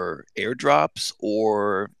for airdrops,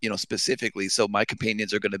 or specifically? So my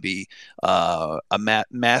companions are going to be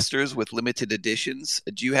masters with limited editions.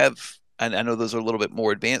 Do you have? And I know those are a little bit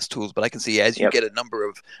more advanced tools, but I can see as you get a number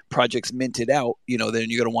of projects minted out, then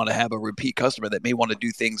you're going to want to have a repeat customer that may want to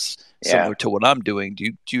do things similar to what I'm doing.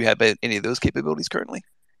 Do you have any of those capabilities currently?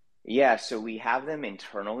 Yeah, so we have them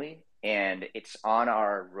internally, and it's on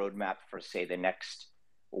our roadmap for, say, the next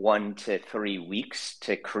 1 to 3 weeks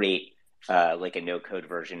to create like a no-code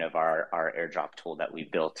version of our airdrop tool that we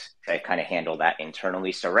built to kind of handle that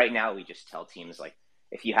internally. So right now, we just tell teams, like,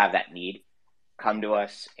 if you have that need, come to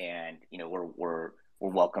us, and we're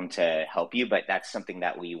welcome to help you. But that's something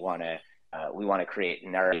that we want to create.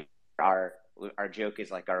 And our joke is,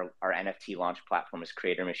 like, our NFT launch platform is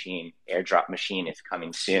Creator Machine. Airdrop Machine is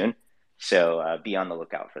coming soon, so be on the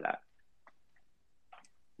lookout for that.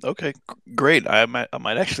 Okay, great. I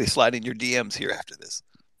might actually slide in your DMs here after this.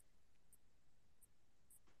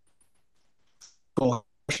 Cool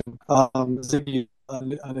question. Ziggy,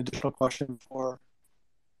 an additional question for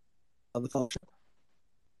the fellowship.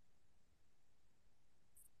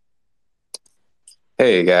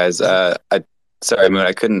 Hey guys, sorry, Moon,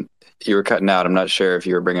 I couldn't. You were cutting out. I'm not sure if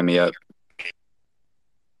you were bringing me up.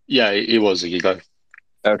 Yeah, it was. You go.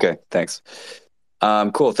 Okay, thanks.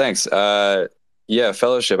 Cool, thanks. Yeah,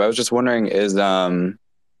 Fellowship. I was just wondering, is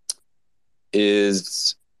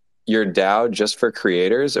your DAO just for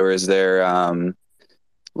creators, or is there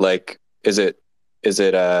is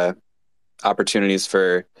it opportunities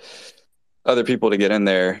for other people to get in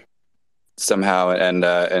there somehow and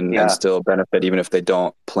still benefit, even if they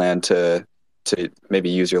don't plan to maybe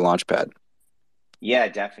use your launchpad? Yeah,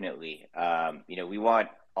 definitely. We want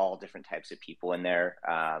all different types of people in there.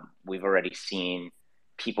 We've already seen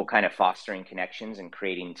people kind of fostering connections and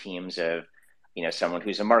creating teams of, someone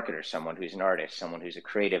who's a marketer, someone who's an artist, someone who's a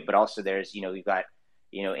creative, but also there's, we've got,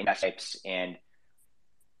 types. And,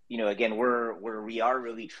 again, we are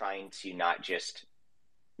really trying to not just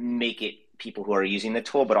make it people who are using the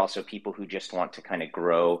tool, but also people who just want to kind of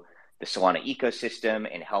grow the Solana ecosystem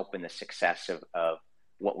and help in the success of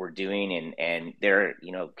what we're doing. And there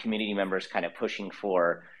are, community members kind of pushing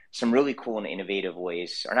for some really cool and innovative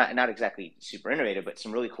ways, or not exactly super innovative, but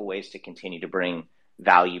some really cool ways to continue to bring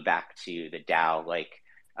value back to the DAO, like,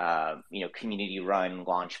 community run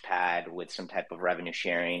launchpad with some type of revenue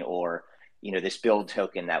sharing, or, this build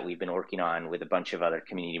token that we've been working on with a bunch of other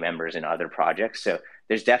community members and other projects. So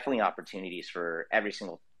there's definitely opportunities for every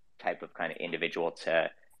single type of kind of individual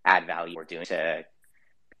to add value. We're doing to,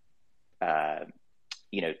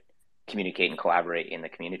 communicate and collaborate in the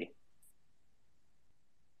community.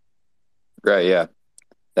 Right. Yeah.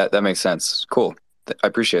 That makes sense. Cool. I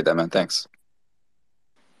appreciate that, man. Thanks.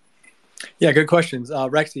 Yeah, good questions.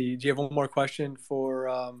 Rexy, do you have one more question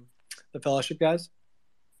for the fellowship guys?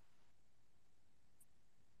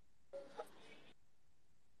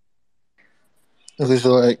 Okay,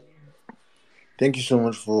 so thank you so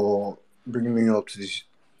much for bringing me up to this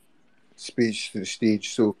speech, to the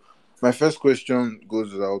stage. So my first question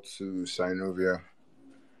goes out to Cynova.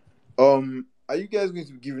 Are you guys going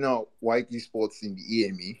to be giving out whitelist spots in the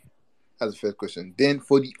AMA? That's the first question. Then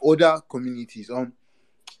for the other communities, are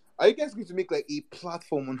you guys going to make like a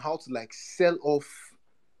platform on how to like sell off,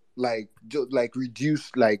 like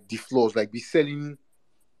reduce like the floors, like be selling,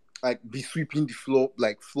 like be sweeping the floor,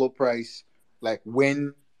 like floor price, like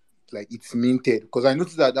when like it's minted? Because I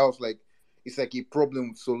noticed that was like, it's like a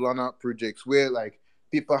problem with Solana projects where like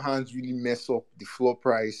paper hands really mess up the floor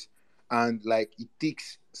price, and like it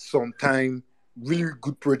takes some time. Really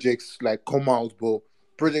good projects like come out, but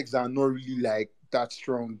projects that are not really like that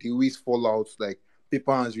strong, they always fall out. Like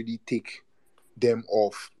paper hands really take them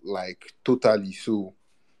off like totally. So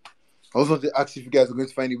I also want to ask if you guys are going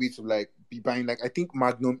to find a way to like be buying, like I think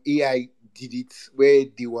Magnum AI did it, where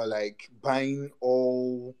they were like buying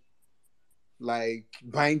the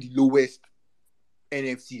lowest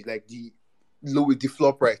NFTs, like the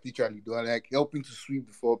floor price. Literally, they were like helping to sweep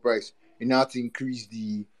the floor price and now to increase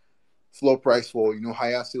the floor price for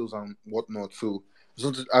higher sales and whatnot. So I just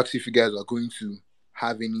wanted to ask if you guys are going to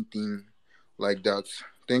have anything like that.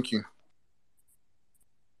 Thank you.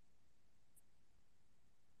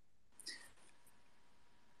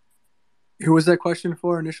 Who was that question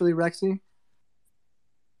for initially, Rexy?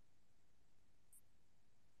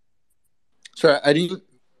 Sorry, I didn't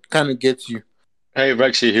kind of get you. Hey,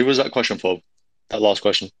 Rexy, who was that question for? That last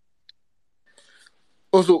question.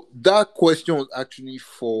 Also, that question was actually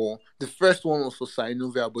for the first one was for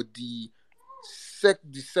Cynova, but the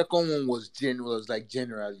second one was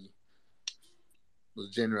generally.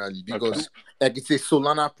 generally, because like it's a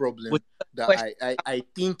Solana problem that I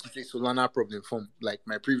think it's a Solana problem from like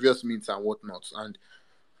my previous mints and whatnot, and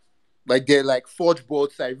like they're like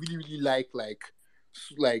ForgeBots. I really really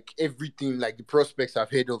like everything, like the prospects I've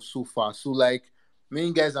heard of so far. So like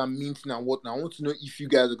many guys are minting and whatnot. I want to know if you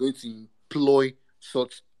guys are going to employ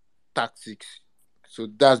such tactics. So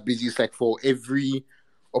that's basically like for every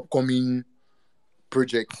upcoming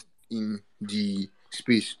project in the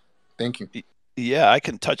space. Thank you. Yeah, I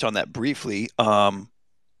can touch on that briefly.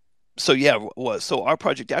 So our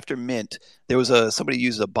project after Mint, there was somebody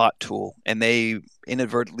used a bot tool, and they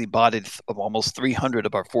inadvertently botted almost 300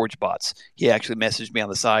 of our ForgeBots. He actually messaged me on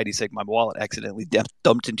the side. He said, "My wallet accidentally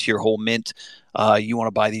dumped into your whole Mint. You want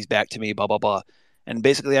to buy these back to me? Blah blah blah." And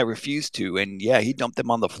basically, I refused to. And yeah, he dumped them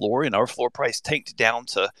on the floor, and our floor price tanked down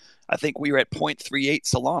to, I think we were at 0.38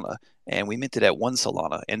 Solana, and we minted at 1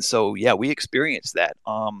 Solana. And so yeah, we experienced that.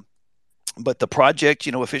 But the project,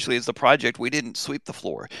 officially as the project, we didn't sweep the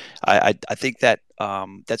floor. I think that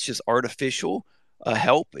that's just artificial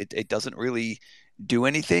help. It doesn't really do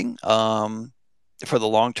anything for the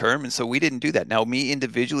long term, and so we didn't do that. Now, me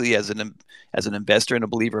individually, as an investor and a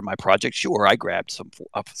believer in my project, sure, I grabbed some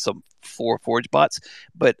ForgeBots,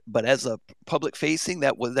 but as a public facing,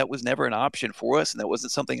 that was never an option for us, and that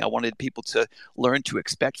wasn't something I wanted people to learn to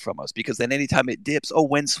expect from us. Because then, anytime it dips,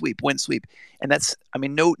 when sweep, and that's,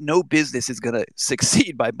 no business is going to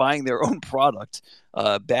succeed by buying their own product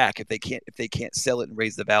back if they can't sell it and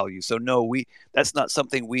raise the value. So no, that's not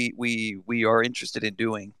something we are interested in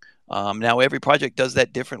doing. Now every project does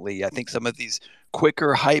that differently. I think some of these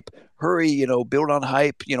quicker hype, hurry, build on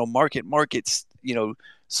hype, markets,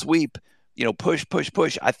 sweep,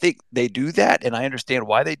 push. I think they do that, and I understand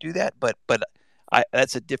why they do that, but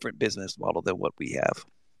that's a different business model than what we have.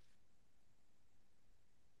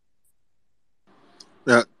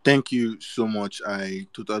 Yeah, thank you so much. I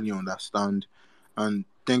totally understand, and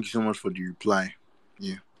thank you so much for the reply.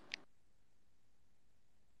 Yeah.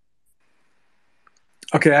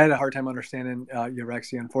 Okay, I had a hard time understanding your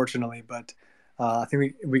Rexy, unfortunately, but I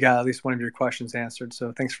think we got at least one of your questions answered.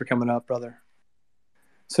 So thanks for coming up, brother.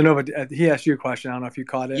 So Nova, he asked you a question. I don't know if you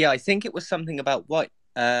caught it. Yeah, I think it was something about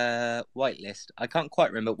whitelist. I can't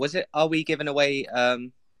quite remember. Was it? Are we giving away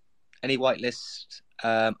any whitelist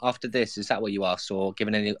after this? Is that what you asked, or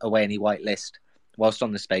giving away any whitelist whilst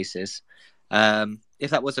on the spaces? If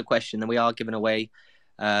that was a question, then we are giving away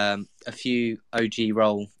a few OG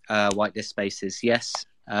roll whitelist spaces. Yes.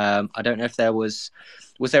 I don't know if there was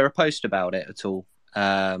there a post about it at all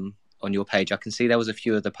on your page? I can see there was a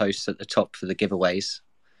few of the posts at the top for the giveaways.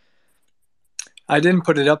 I didn't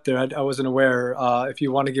put it up there. I wasn't aware. If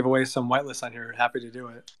you want to give away some whitelists on here, happy to do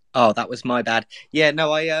it. Oh, that was my bad. Yeah,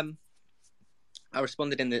 no, I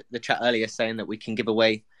responded in the chat earlier saying that we can give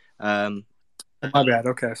away. My bad.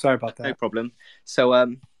 Okay, sorry about that. No problem.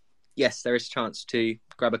 So, yes, there is a chance to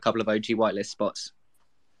grab a couple of OG whitelist spots.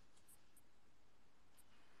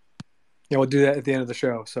 Yeah, we'll do that at the end of the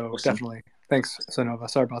show. So Awesome. Definitely. Thanks, Cynova.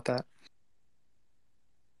 Sorry about that.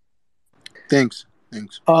 Thanks.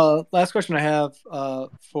 Last question I have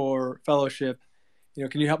for fellowship.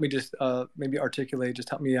 Can you help me just maybe articulate, just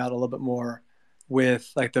help me out a little bit more with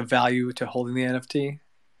like the value to holding the NFT?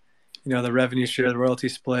 The revenue share, the royalty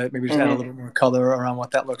split. Maybe just add a little bit more color around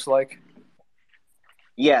what that looks like.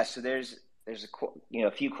 Yeah. So there's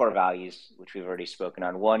a few core values which we've already spoken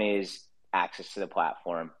on. One is access to the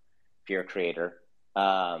platform if you're a creator.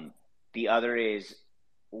 The other is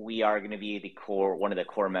we are going to be one of the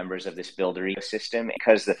core members of this builder ecosystem,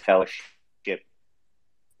 because the fellowship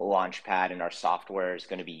launchpad and our software is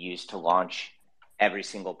going to be used to launch every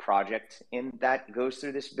single project that goes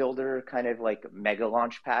through this builder kind of like mega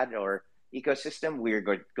launchpad or ecosystem. We're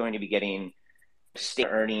going to be getting stake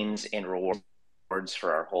earnings and rewards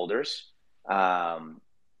for our holders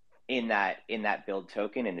in that build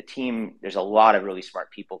token. And the team, there's a lot of really smart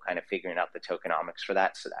people kind of figuring out the tokenomics for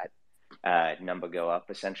that, so that number go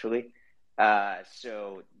up essentially.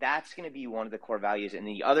 So that's going to be one of the core values. And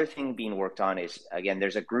the other thing being worked on is, again,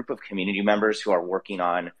 there's a group of community members who are working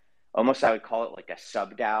on almost, I would call it like a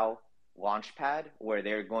sub-DAO launchpad, where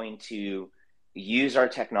they're going to use our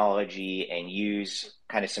technology and use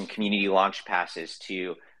kind of some community launch passes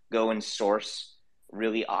to go and source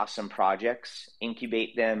really awesome projects,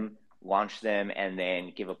 incubate them, launch them, and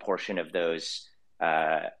then give a portion of those,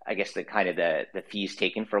 I guess the fees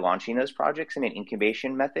taken for launching those projects in an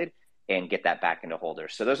incubation method, and get that back into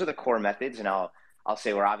holders. So those are the core methods. And I'll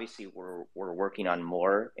say we're working on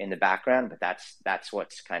more in the background, but that's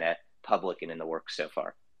what's kind of public and in the works so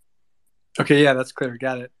far. Okay, yeah, that's clear.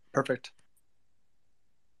 Got it. Perfect.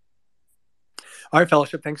 All right,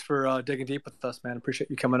 Fellowship. Thanks for digging deep with us, man. Appreciate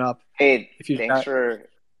you coming up. Hey, if you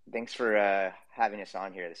thanks for having us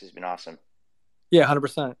on here. This has been awesome. Yeah,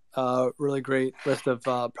 100%. Really great list of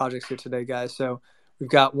projects here today, guys. So we've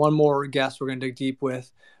got one more guest we're going to dig deep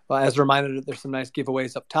with. As a reminder, there's some nice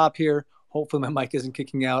giveaways up top here. Hopefully my mic isn't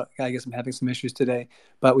kicking out. I guess I'm having some issues today.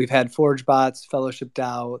 But we've had ForgeBots, Fellowship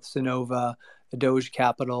DAO, Cynova, the Doge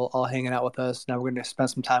Capital all hanging out with us. Now we're going to spend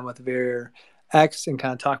some time with VerrieX and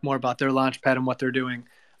kind of talk more about their launchpad and what they're doing.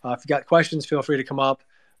 If you got questions, feel free to come up.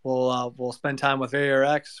 We'll spend time with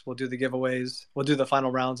VerrieX. We'll do the giveaways. We'll do the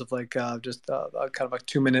final rounds of just kind of a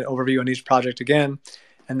 2-minute overview on each project again,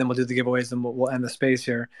 and then we'll do the giveaways and we'll end the space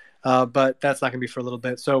here. But that's not going to be for a little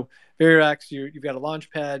bit. So VerrieX, you've got a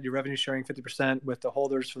launchpad. You're revenue sharing 50% with the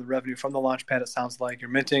holders for the revenue from the launchpad. It sounds like you're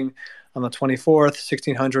minting on the 24th.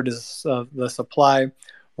 1,600 is the supply.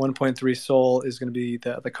 1.3 SOL is going to be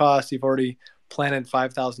the cost. You've already planted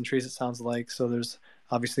 5,000 trees, it sounds like. So there's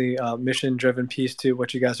obviously a mission-driven piece to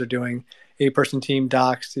what you guys are doing. 8-person team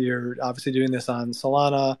docs. You're obviously doing this on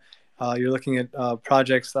Solana. You're looking at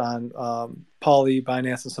projects on Poly,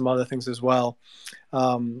 Binance, and some other things as well.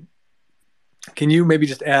 Can you maybe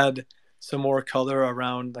just add some more color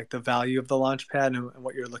around the value of the Launchpad and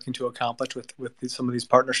what you're looking to accomplish with some of these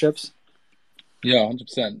partnerships? Yeah,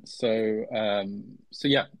 100%. So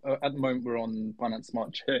yeah, at the moment we're on Binance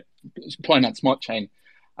Smart Chain,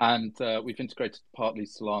 and we've integrated partly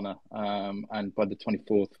Solana, and by the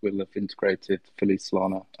 24th we'll have integrated fully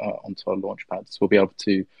Solana onto our Launchpad. So we'll be able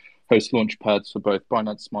to host Launchpads for both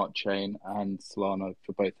Binance Smart Chain and Solana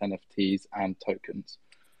for both NFTs and tokens.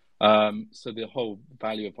 So the whole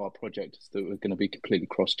value of our project is that we're going to be completely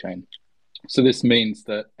cross-chain. So this means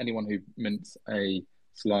that anyone who mints a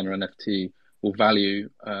Solana NFT will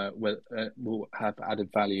have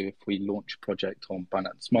added value if we launch a project on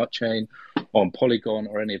Binance Smart Chain, on Polygon,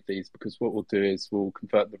 or any of these, because what we'll do is we'll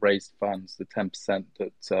convert the raised funds, the 10%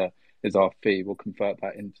 that is our fee, we'll convert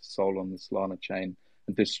that into SOL on the Solana chain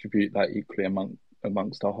and distribute that equally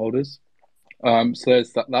amongst our holders. So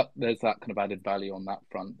there's that kind of added value on that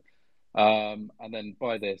front. And then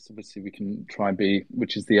by this, obviously, we can try and be,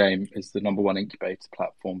 which is the aim, is the number one incubator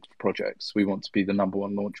platform for projects. We want to be the number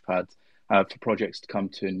one launchpad for projects to come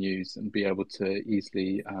to and use and be able to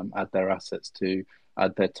easily add their assets to,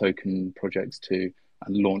 add their token projects to,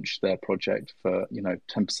 and launch their project for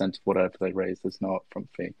 10% of whatever they raise. There's no upfront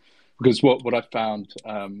fee. Because what I found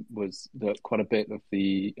was that quite a bit of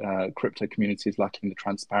the crypto community is lacking the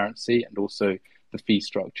transparency and also the fee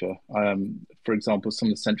structure. For example, some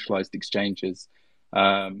of the centralized exchanges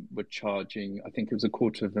were charging, I think it was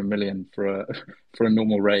 $250,000 for a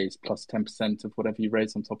normal raise plus 10% of whatever you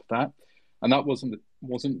raise on top of that. And that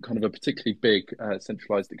wasn't kind of a particularly big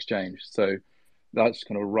centralized exchange. So that's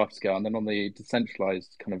kind of a rough scale. And then on the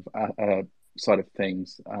decentralized kind of side of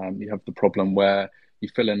things, you have the problem where you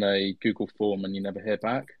fill in a Google form and you never hear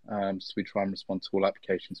back. So we try and respond to all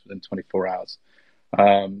applications within 24 hours.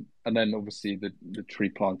 And then obviously the tree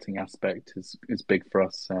planting aspect is big for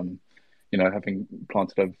us. Having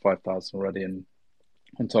planted over 5,000 already, and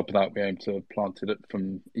on top of that, we aim to plant it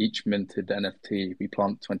from each minted NFT. We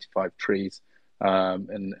plant 25 trees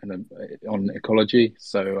on Ecology,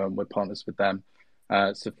 so we're partners with them.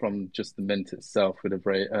 So from just the mint itself, we'd have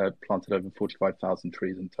planted over 45,000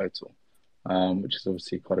 trees in total, which is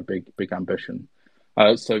obviously quite a big ambition.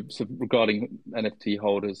 So regarding NFT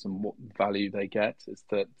holders and what value they get is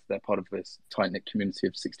that they're part of this tight-knit community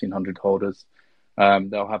of 1,600 holders.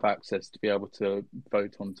 They'll have access to be able to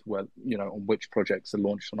vote on which projects are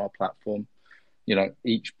launched on our platform.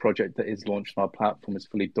 Each project that is launched on our platform is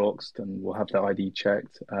fully doxed and will have their ID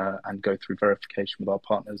checked and go through verification with our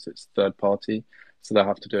partners. It's third party, so they'll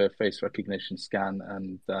have to do a face recognition scan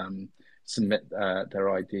and submit their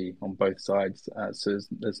ID on both sides. So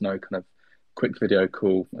there's no kind of quick video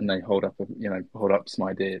call and they hold up some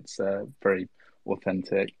ID. It's very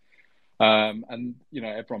authentic. And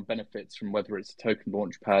everyone benefits from whether it's a token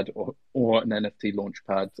launchpad or an NFT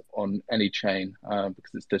launchpad on any chain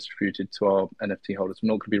because it's distributed to our NFT holders. We're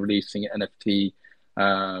not going to be releasing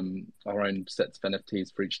our own sets of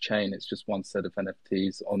NFTs for each chain. It's just one set of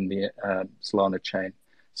NFTs on the Solana chain.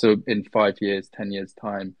 So in 5 years, 10 years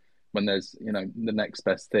time, when there's the next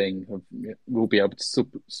best thing, we'll be able to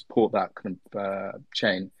support that kind of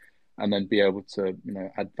chain and then be able to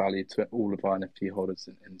add value to all of our NFT holders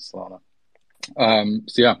in Solana.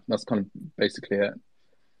 So yeah, that's kind of basically it.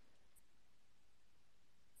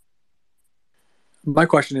 My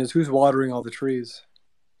question is, who's watering all the trees?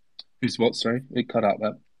 Who's what? Sorry, it cut out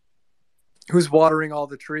there. Who's watering all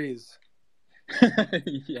the trees?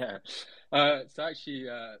 Yeah. So actually,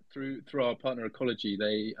 through our partner Ecology,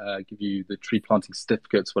 they give you the tree planting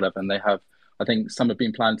certificates, whatever, and they have. I think some have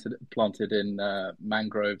been planted in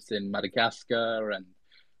mangroves in Madagascar and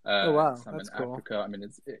Oh wow, some that's in cool. Africa. I mean,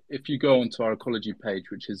 if you go onto our Ecology page,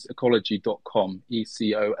 which is ecology.com,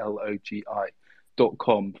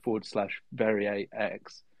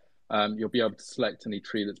 ecologi.com/VerrieX, you'll be able to select any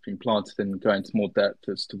tree that's been planted and go into more depth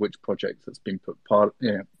as to which project that's been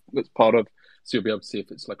that's part of. So you'll be able to see if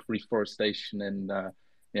it's like reforestation in the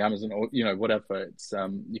Amazon or whatever. It's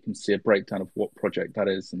you can see a breakdown of what project that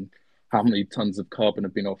is and how many tons of carbon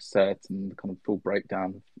have been offset and the kind of full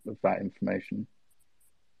breakdown of that information.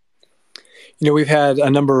 We've had a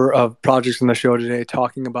number of projects on the show today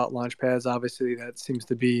talking about launch pads. Obviously, that seems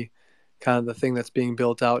to be kind of the thing that's being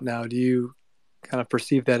built out now. Do you kind of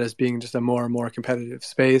perceive that as being just a more and more competitive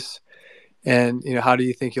space? And, how do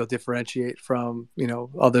you think you'll differentiate from,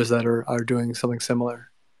 others that are doing something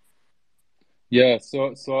similar? Yeah,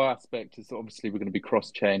 so our aspect is obviously we're going to be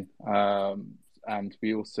cross-chain. And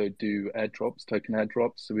we also do airdrops, token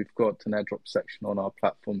airdrops. So we've got an airdrop section on our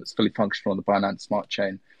platform that's fully functional on the Binance Smart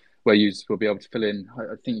Chain, where users will be able to fill in.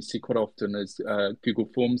 I think you see quite often as Google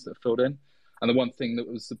Forms that are filled in. And the one thing that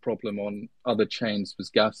was the problem on other chains was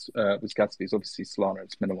gas fees. Obviously, Solana,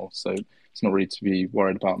 it's minimal, so it's not really to be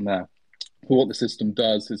worried about in there. But what the system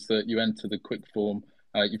does is that you enter the quick form.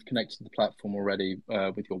 You've connected to the platform already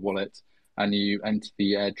with your wallet, and you enter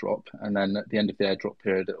the airdrop, and then at the end of the airdrop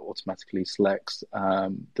period, it automatically selects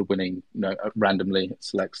the winning, randomly it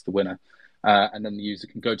selects the winner. And then the user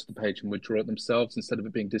can go to the page and withdraw it themselves instead of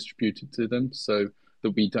it being distributed to them, so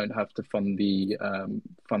that we don't have to fund the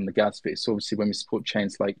gas fee. So obviously, when we support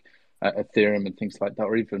chains like Ethereum and things like that,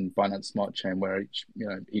 or even Binance Smart Chain, where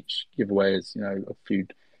each giveaway is a few.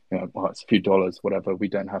 It's a few dollars, whatever. We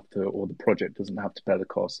don't have to, or the project doesn't have to bear the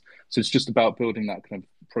cost. So it's just about building that kind of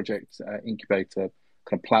project incubator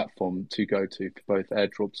kind of platform to go to for both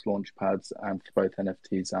airdrops, launch pads, and for both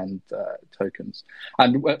NFTs and tokens.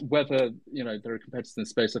 And whether there are competitors in the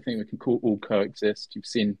space, I think we can all coexist. You've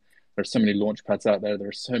seen there are so many launch pads out there. There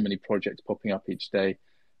are so many projects popping up each day.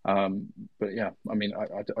 But yeah, I mean,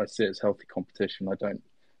 I see it as healthy competition.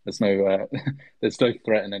 There's no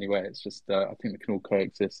threat in any way. It's just I think we can all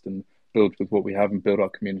coexist and build with what we have and build our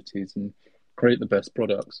communities and create the best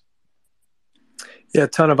products. Yeah, a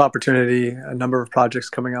ton of opportunity, a number of projects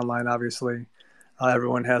coming online, obviously.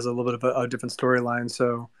 Everyone has a little bit of a different storyline,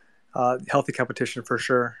 so healthy competition for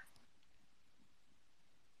sure.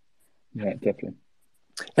 Yeah, definitely.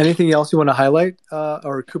 Anything else you want to highlight?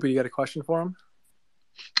 Or Cooper, you got a question for him?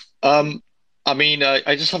 I mean,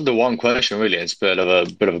 I just have the one question, really. It's a bit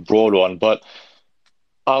of a broad one, but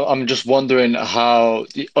I'm just wondering how.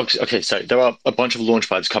 Okay, so there are a bunch of launch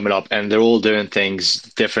pads coming up, and they're all doing things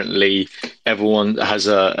differently. Everyone has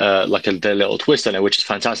their little twist on it, which is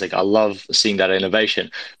fantastic. I love seeing that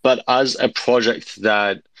innovation. But as a project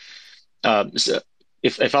that, so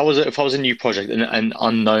if I was a new project, an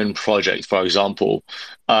unknown project, for example,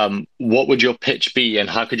 what would your pitch be, and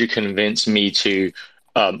how could you convince me to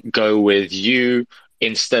go with you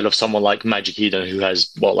instead of someone like Magic Eden, who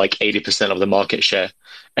has like 80% of the market share?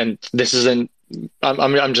 And this isn't.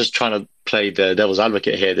 I'm just trying to play the devil's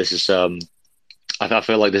advocate here. This is. I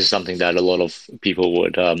feel like this is something that a lot of people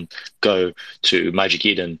would go to Magic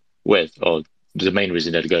Eden with, or the main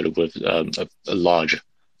reason they'd go to with a large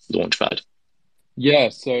launch pad. Yeah,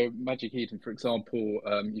 so Magic Eden, for example,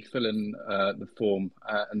 you fill in the form,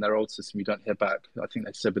 and their old system you don't hear back. I think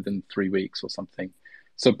they said within 3 weeks or something.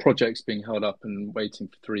 So projects being held up and waiting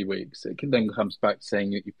for 3 weeks, it then comes back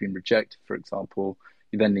saying that you've been rejected, for example.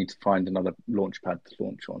 You then need to find another launch pad to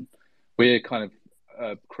launch on. We're kind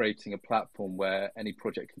of creating a platform where any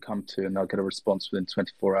project can come to and they'll get a response within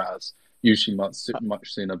 24 hours, usually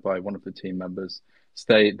much sooner by one of the team members.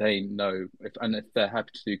 So they know if they're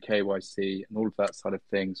happy to do KYC and all of that side of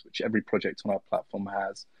things, which every project on our platform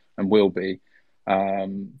has and will be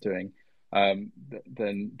doing.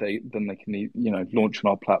 Then they can launch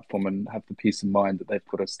on our platform and have the peace of mind that they've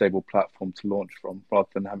got a stable platform to launch from, rather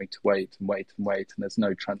than having to wait and there's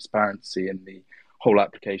no transparency in the whole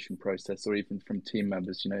application process, or even from team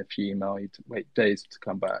members. If you email, you to wait days to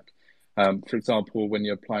come back. For example, when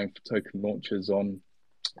you're applying for token launches on,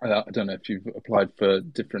 I don't know if you've applied for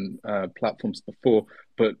different platforms before,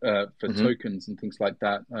 but for tokens and things like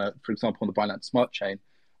that, for example, on the Binance Smart Chain,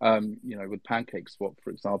 with PancakeSwap, for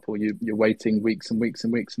example, you're waiting weeks and weeks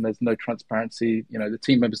and weeks, and there's no transparency. The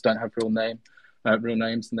team members don't have real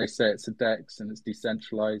names, and they say it's a DEX and it's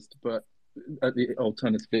decentralized. But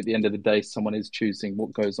alternatively, at the end of the day, someone is choosing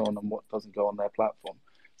what goes on and what doesn't go on their platform.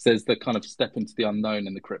 So there's the kind of step into the unknown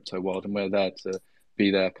in the crypto world, and we're there to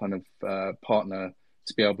be their kind of partner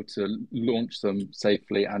to be able to launch them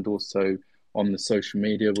safely, and also on the social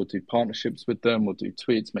media, we'll do partnerships with them. We'll do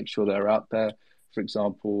tweets, make sure they're out there. For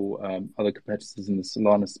example, other competitors in the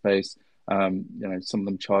Solana space, some of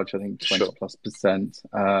them charge, I think,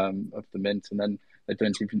 20+% of the mint, and then they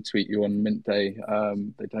don't even tweet you on mint day.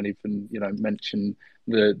 They don't even, mention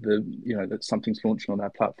that something's launching on their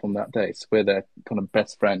platform that day. So we're their kind of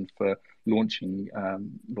best friend for launching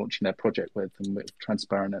their project with, and we're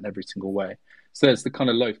transparent in every single way. So there's the kind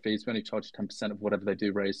of low fees. We only charge 10% of whatever they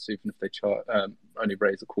do raise. So even if they only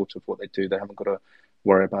raise a quarter of what they do, they haven't got to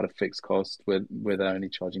worry about a fixed cost. We're only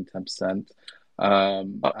charging 10%.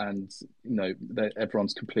 And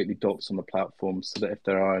everyone's completely doxed on the platform, so that if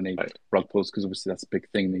there are any rug pulls, because obviously that's a big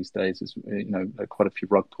thing these days, is there are quite a few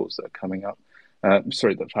rug pulls that are coming up. That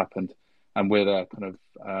have happened, and we're there kind of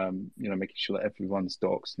making sure that everyone's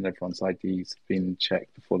doxed and everyone's IDs have been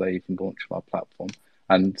checked before they even launch on our platform.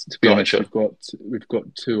 And to be honest, we've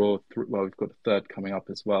got 2 or 3. Well, we've got a third coming up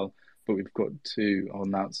as well, but we've got 2. I'll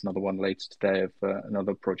announce another one later today of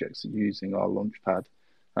another projects using our launchpad.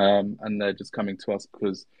 And they're just coming to us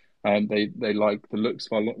because they like the looks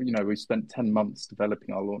of our. We spent 10 months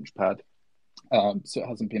developing our launchpad, so it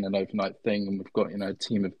hasn't been an overnight thing. And we've got a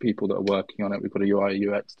team of people that are working on it. We've got a UI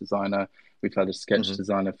UX designer. We've had a sketch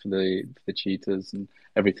designer for the cheaters and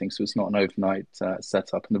everything. So it's not an overnight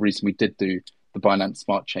setup. And the reason we did do the Binance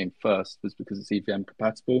Smart Chain first was because it's EVM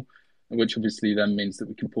compatible, which obviously then means that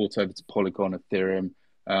we can port over to Polygon, Ethereum,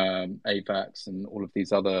 AVAX, and all of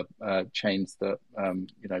these other chains that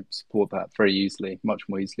support that very easily, much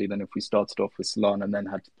more easily than if we started off with Solana and then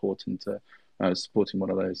had to port into supporting one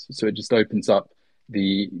of those. So it just opens up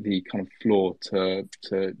the kind of floor to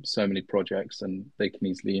so many projects, and they can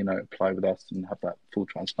easily apply with us and have that full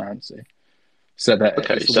transparency. So that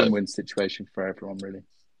it's a win-win situation for everyone, really.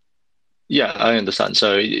 Yeah, I understand.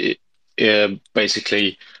 So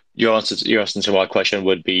basically, your answer to my question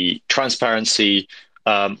would be transparency,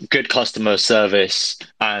 good customer service,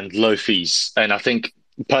 and low fees. And I think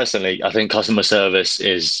personally, customer service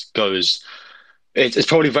it's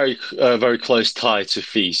probably very close tie to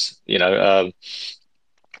fees, in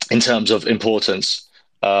terms of importance.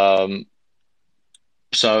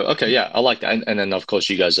 So okay, yeah, I like that, and then of course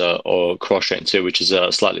you guys are cross-chain too, which is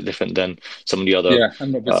slightly different than some of the other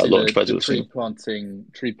and obviously the tree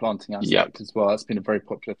planting aspect Yeah. as well. That's been a very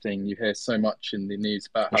popular thing. You hear so much in the news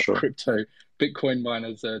about how crypto Bitcoin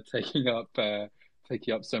miners are taking up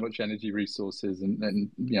so much energy resources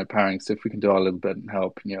and powering. So if we can do our little bit and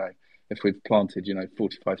help, if we've planted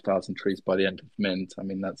 45,000 trees by the end of mint, I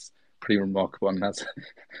mean that's pretty remarkable, and that's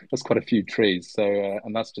quite a few trees. So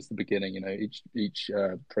and that's just the beginning. Each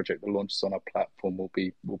project that launches on our platform will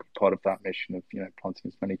be part of that mission of planting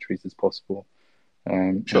as many trees as possible.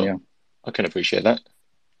 Sure. Yeah. I can appreciate that.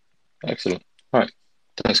 Excellent. All right,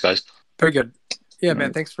 thanks, guys. Very good. Yeah,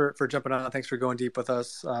 man. Thanks for jumping on. Thanks for going deep with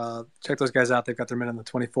us. Check those guys out. They've got their mint on the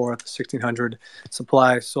 24th, 1600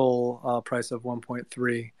 supply, SOL price of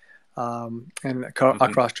 1.3, and a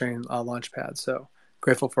cross-chain launch pad. So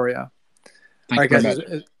grateful for you. All right, guys.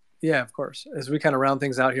 Yeah, of course. As we kind of round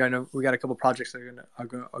things out here, I know we got a couple projects that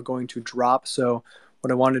are going to drop. So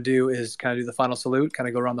what I want to do is kind of do the final salute, kind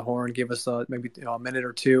of go around the horn, give us maybe a minute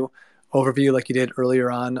or two overview like you did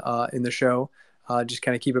earlier on in the show. Just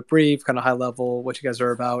kind of keep it brief, kind of high level, what you guys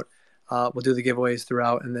are about. We'll do the giveaways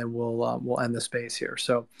throughout, and then we'll end the space here.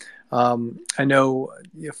 So I know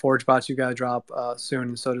ForgeBots you got to drop soon,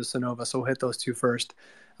 and so does Cynova. So we'll hit those 2 first.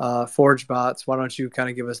 ForgeBots, why don't you kind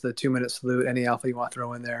of give us the 2-minute salute, any alpha you want to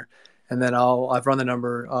throw in there, and then I've run the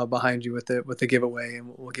number behind you with the giveaway,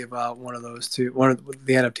 and we'll give out one of the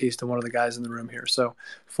NFTs to one of the guys in the room here. So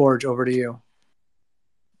Forge, over to you.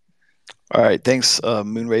 All right, thanks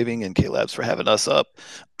Moonraving and K-Labs for having us up.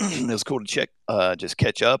 It was cool to just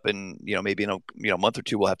catch up, and maybe in a month or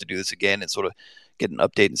two we'll have to do this again and sort of get an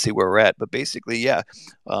update and see where we're at. But basically, yeah,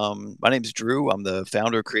 my name is Drew. I'm the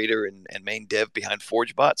founder, creator, and main dev behind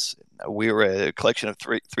ForgeBots. We're a collection of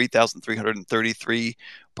 3,333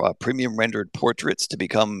 premium rendered portraits to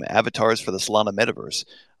become avatars for the Solana metaverse.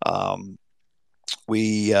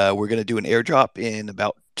 We're going to do an airdrop in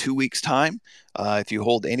about 2 weeks' time. If you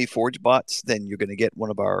hold any ForgeBots, then you're going to get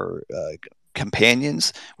one of our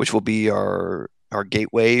companions, which will be our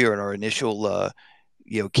gateway or our initial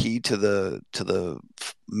key to the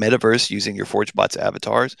metaverse using your ForgeBots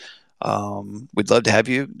avatars. We'd love to have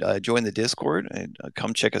you join the Discord and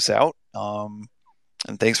come check us out. And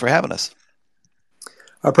thanks for having us.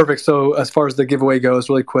 Perfect. So as far as the giveaway goes,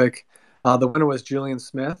 really quick, the winner was Julian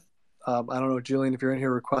Smith. I don't know, Julian, if you're in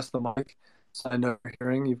here, request the mic. So I know you're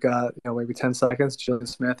hearing. You've got maybe 10 seconds. Julian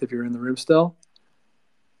Smith, if you're in the room still.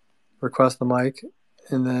 request the mic,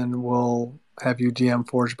 and then we'll have you DM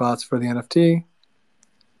ForgeBots for the NFT.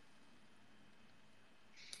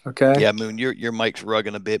 Okay. Yeah, Moon, your mic's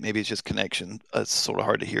rugging a bit. Maybe it's just connection. It's sort of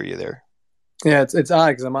hard to hear you there. Yeah, it's odd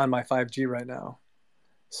because I'm on my 5G right now,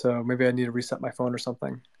 so maybe I need to reset my phone or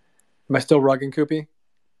something. Am I still rugging, Koopy?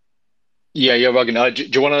 Yeah, you're rugging. Do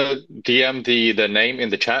you want to DM the name in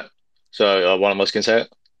the chat so one of us can say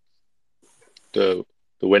it? The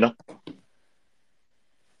winner.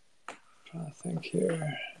 I think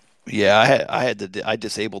here. Yeah, I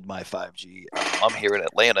disabled my 5G. I'm here in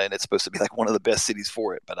Atlanta, and it's supposed to be like one of the best cities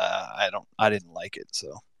for it, but I didn't like it.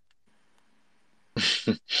 So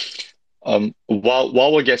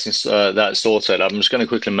While we're getting that sorted, I'm just going to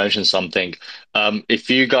quickly mention something. If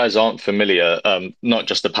you guys aren't familiar, not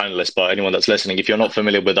just the panelists, but anyone that's listening, if you're not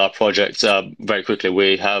familiar with our project, very quickly,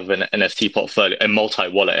 we have an NFT portfolio, a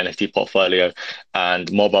multi-wallet NFT portfolio,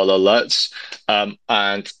 and mobile alerts.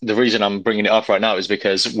 And the reason I'm bringing it up right now is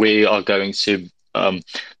because we are going to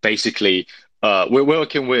basically. We're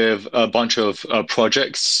working with a bunch of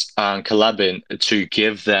projects and collabing to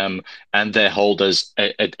give them and their holders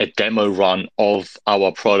a demo run of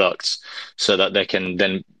our products so that they can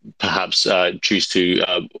then perhaps choose to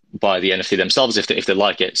buy the NFT themselves if they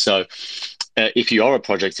like it. So if you are a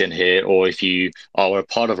project in here, or if you are a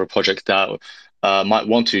part of a project that might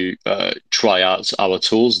want to try out our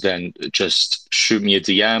tools, then just shoot me a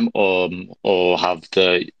DM or have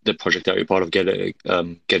the project that you're part of get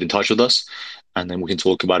in touch with us, and then we can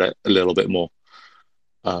talk about it a little bit more.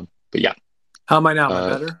 But yeah. How am I now? Am I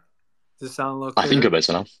better? Does it sound a little clearer? I think you're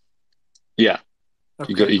better now. Yeah.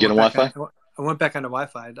 Okay. You get a Wi-Fi? I went back onto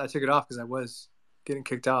Wi-Fi. I took it off because I was getting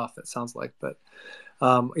kicked off, it sounds like. But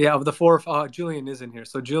yeah, of the four, Julian is in here.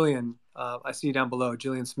 So Julian, I see you down below.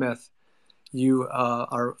 Julian Smith, you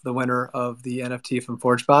are the winner of the NFT from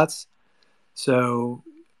ForgeBots. So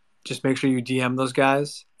just make sure you DM those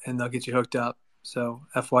guys and they'll get you hooked up. So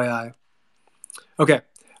FYI. Okay.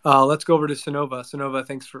 Let's go over to Cynova. Cynova,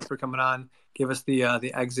 thanks for coming on. Give us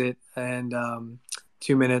the exit and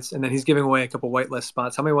 2 minutes, and then he's giving away a couple whitelist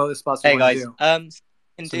spots. How many whitelist spots do you want to do?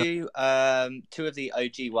 Can do 2 of the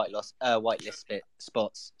OG whitelist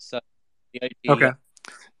spots. So the OG, okay.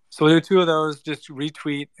 So we'll do 2 of those. Just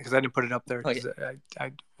retweet because I didn't put it up there because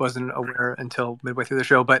I wasn't aware until midway through the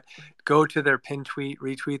show. But go to their pin tweet,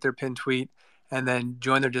 retweet their pin tweet, and then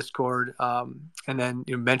join their Discord. And then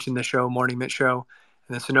you mention the show, Morning Mint Show.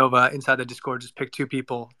 And then Cynova, inside the Discord, just pick 2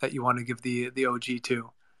 people that you want to give the OG to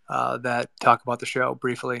that talk about the show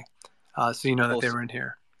briefly, so you know that they were in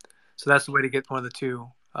here. So that's the way to get one of the 2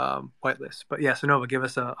 whitelists. But yeah, Cynova, give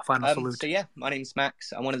us a final salute. So yeah, my name's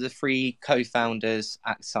Max. I'm one of the 3 co-founders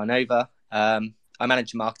at Cynova. I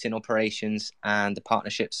manage marketing operations and the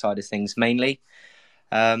partnership side of things mainly.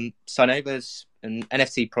 Cynova's an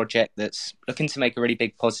NFT project that's looking to make a really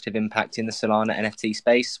big positive impact in the Solana NFT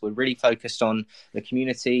space. We're really focused on the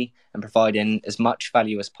community and providing as much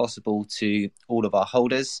value as possible to all of our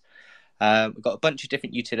holders. We've got a bunch of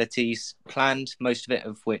different utilities planned, most of it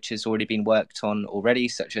of which has already been worked on already,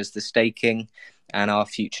 such as the staking and our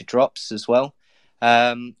future drops as well.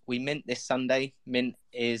 We mint this Sunday. Mint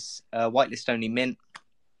is a whitelist only mint,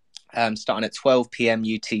 starting at 12 p.m.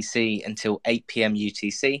 UTC until 8 p.m.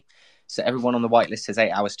 UTC. So everyone on the whitelist has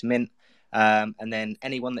 8 hours to mint. And then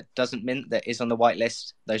anyone that doesn't mint that is on the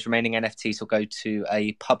whitelist, those remaining NFTs will go to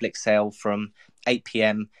a public sale from 8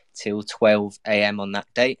 p.m. till 12 a.m. on that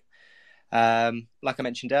date. Like I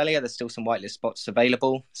mentioned earlier, there's still some whitelist spots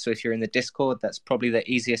available. So if you're in the Discord, that's probably the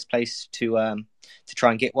easiest place to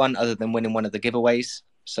try and get one, other than winning one of the giveaways,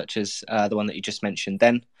 such as the one that you just mentioned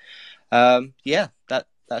then. Yeah,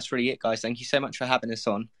 that's really it, guys. Thank you so much for having us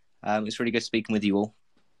on. It's really good speaking with you all.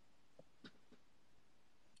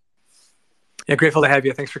 Yeah, grateful to have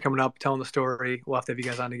you. Thanks for coming up, telling the story. We'll have to have you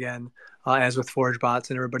guys on again, as with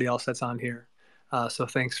ForgeBots and everybody else that's on here. So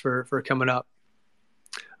thanks for coming up.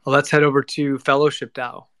 Well, let's head over to Fellowship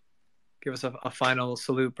DAO. Give us a final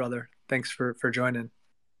salute, brother. Thanks for joining.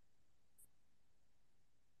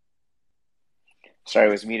 Sorry,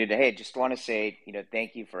 I was muted. Hey, just want to say,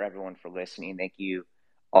 thank you for everyone for listening. Thank you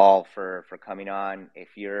all for coming on. If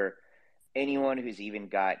you're anyone who's even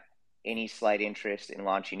got any slight interest in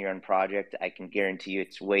launching your own project, I can guarantee you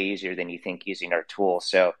it's way easier than you think using our tool.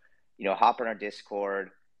 So, hop on our Discord,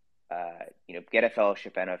 get a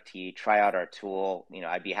Fellowship NFT, try out our tool.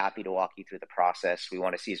 I'd be happy to walk you through the process. We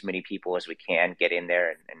want to see as many people as we can get in there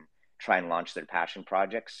and try and launch their passion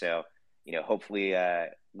projects. So, hopefully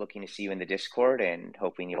looking to see you in the Discord and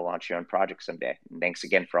hoping you'll launch your own project someday. And thanks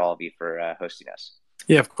again for all of you for hosting us.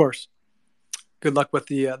 Yeah, of course. Good luck with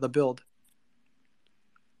the build.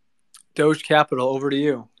 Doge Capital, over to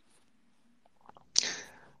you.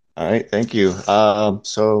 All right, thank you.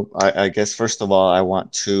 So I guess first of all, I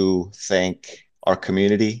want to thank our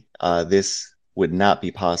community. This would not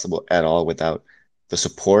be possible at all without the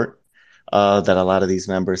support that a lot of these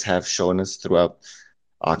members have shown us throughout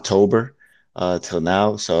October till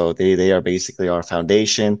now. So they are basically our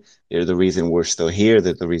foundation. They're the reason we're still here.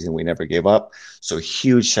 They're the reason we never give up. So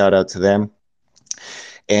huge shout out to them.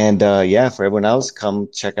 And yeah, for everyone else, come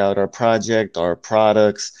check out our project, our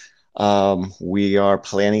products. We are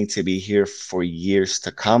planning to be here for years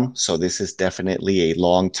to come. So this is definitely a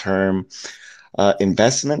long-term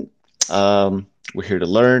investment. We're here to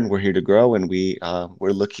learn, we're here to grow, and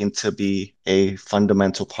we're looking to be a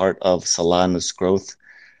fundamental part of Solana's growth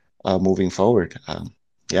moving forward.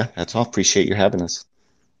 Yeah, that's all. Appreciate you having us.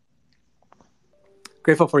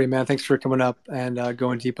 Grateful for you, man. Thanks for coming up and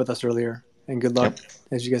going deep with us earlier. And good luck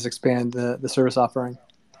as you guys expand the service offering.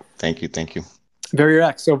 Thank you. Thank you.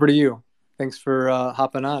 VerrieX, over to you. Thanks for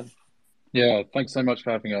hopping on. Yeah, thanks so much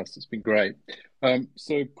for having us. It's been great.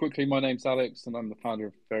 So quickly, my name's Alex, and I'm the founder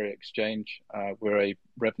of VerrieX. We're a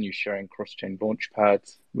revenue sharing cross-chain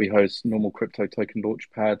launchpad. We host normal crypto token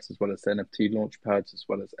launchpads as well as NFT launchpads as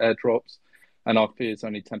well as airdrops. And our fee is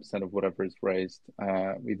only 10% of whatever is raised.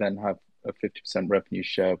 We then have a 50% revenue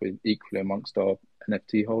share with equally amongst our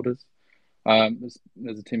NFT holders.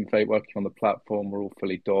 There's a team of 8 working on the platform. We're all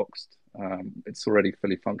fully doxed. It's already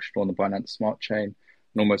fully functional on the Binance Smart Chain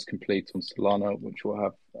and almost complete on Solana, which we'll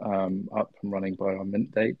have up and running by our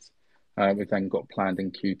mint date. We've then got planned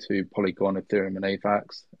in Q2 Polygon, Ethereum, and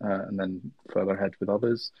AVAX, and then further ahead with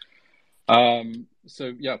others.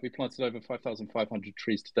 So yeah, we planted over 5,500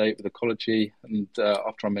 trees to date with Ecology, and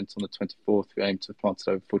after our mint on the 24th, we aim to plant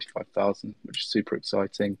over 45,000, which is super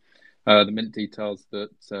exciting. The mint details that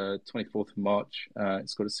 24th of March,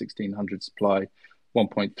 it's got a 1,600 supply,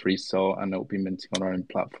 1.3 SOL, and it will be minting on our own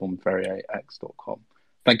platform, VerrieX.com.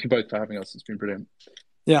 Thank you both for having us. It's been brilliant.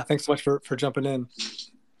 Yeah, thanks so much for jumping in.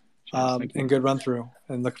 And good run through,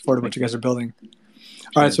 and looking forward to what you guys are building.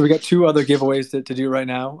 All right, so we got 2 other giveaways to do right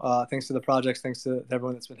now. Thanks to the projects, thanks to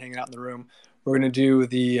everyone that's been hanging out in the room. We're going to do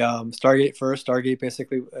the Stargate first. Stargate,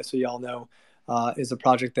 basically, so you all know, is a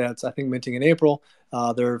project that's, I think, minting in April.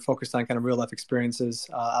 They're focused on kind of real life experiences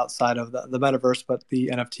outside of the metaverse, but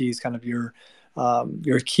the NFT is kind of your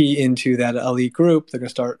key into that elite group. They're going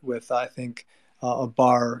to start with, I think, a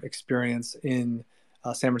bar experience in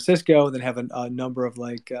San Francisco, then have a number of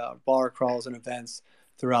like bar crawls and events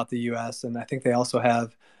throughout the U.S. And I think they also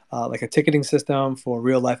have like a ticketing system for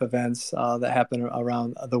real life events that happen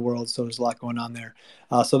around the world. So there's a lot going on there.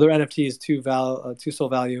 So their NFT is 2 SOL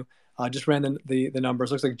value. Just ran the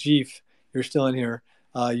numbers. Looks like Jeef, you're still in here.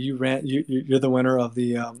 You're the winner of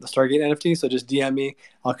the Stargate NFT. So just DM me.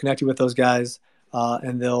 I'll connect you with those guys,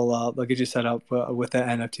 and they'll get you set up with that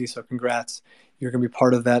NFT. So congrats. You're going to be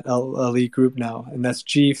part of that elite group now. And that's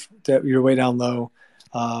Jeef. You're way down low.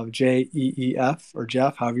 JEEF or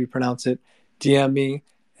Jeff, however you pronounce it. DM me.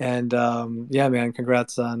 And yeah, man,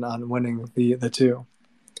 congrats on winning the 2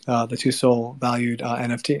 SOL valued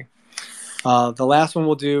NFT. The last one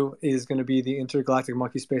we'll do is going to be the Intergalactic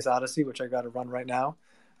Monkey Space Odyssey, which I got to run right now.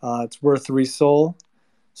 It's worth 3 SOL.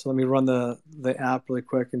 So let me run the app really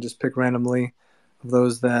quick and just pick randomly of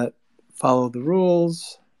those that follow the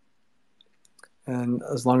rules. And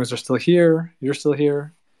as long as they're still here, you're still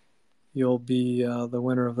here, you'll be the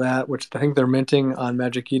winner of that, which I think they're minting on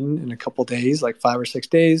Magic Eden in a couple days, like 5 or 6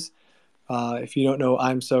 days. If you don't know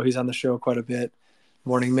he's on the show quite a bit.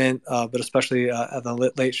 Morning Mint, but especially at the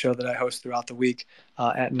late show that I host throughout the week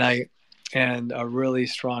at night, and a really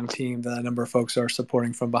strong team that a number of folks are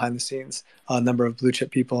supporting from behind the scenes, a number of blue chip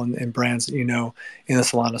people and brands that you know in the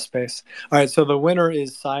Solana space. All right, so the winner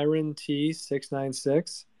is Siren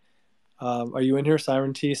T696. Are you in here,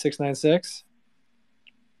 Siren T696?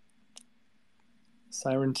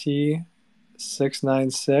 Siren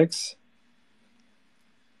T696.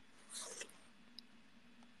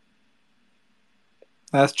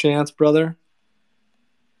 Last chance, brother.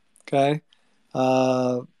 Okay.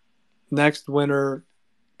 Next winner,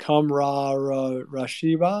 Kamra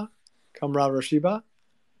Rashiba.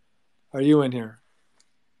 Are you in here?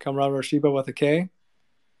 Kamra Rashiba with a K.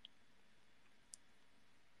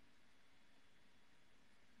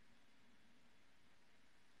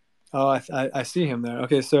 Oh, I see him there.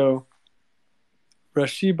 Okay, so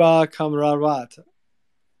Rashiba Kamrawat.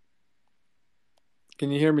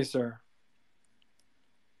 Can you hear me, sir?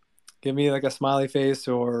 Give me like a smiley face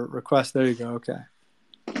or request. There you go. Okay.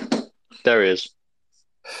 There he is.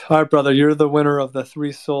 All right, brother. You're the winner of the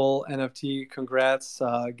 3 SOL NFT. Congrats.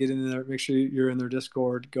 Get in there. Make sure you're in their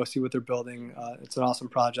Discord. Go see what they're building. It's an awesome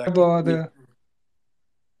project.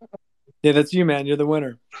 Yeah, that's you, man. You're the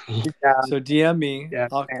winner. Yeah, So DM me. yeah.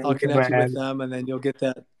 I'll Thank you, connect you with man. them, and then you'll get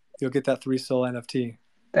that 3 Sol NFT.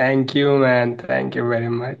 Thank you, man. Thank you very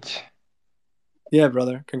much. Yeah,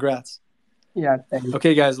 brother. Congrats. Yeah, thank you.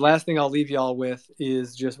 Okay, guys. Last thing I'll leave y'all with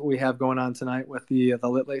is just what we have going on tonight with the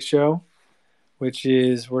Lit Late Show, which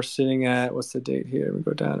is we're sitting at, what's the date here? Let me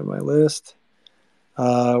go down to my list.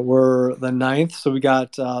 We're the 9th, so we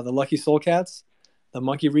got the Lucky Soul Cats, the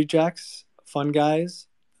Monkey Rejects, Fun Guys,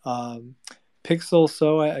 Pixel.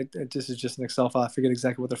 So this is just an Excel file. I forget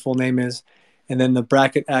exactly what their full name is, and then the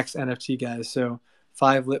Bracket X NFT guys. So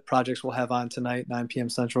 5 lit projects we'll have on tonight, 9 p.m.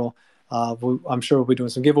 Central. I'm sure we'll be doing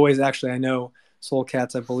some giveaways. Actually, I know Soul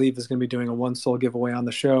Cats, I believe, is going to be doing a 1 Soul giveaway on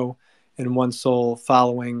the show and 1 Soul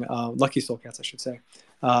following Lucky Soul Cats, I should say.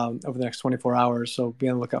 Over the next 24 hours. So be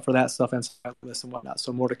on the lookout for that stuff and lists and whatnot.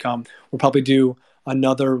 So more to come. We'll probably do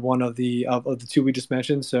another one of the 2 we just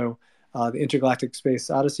mentioned. So the Intergalactic Space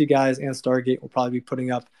Odyssey guys and Stargate will probably be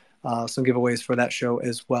putting up some giveaways for that show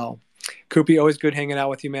as well. Koopy, always good hanging out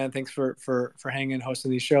with you, man. Thanks for hanging and hosting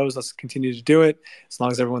these shows. Let's continue to do it as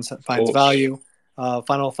long as everyone finds value.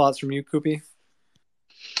 Final thoughts from you, Koopy?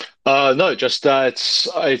 No, just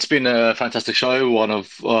it's been a fantastic show. One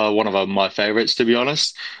of my favorites, to be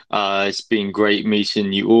honest. It's been great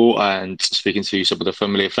meeting you all and speaking to some of the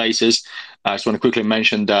familiar faces. I just want to quickly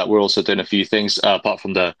mention that we're also doing a few things apart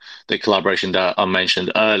from the collaboration that I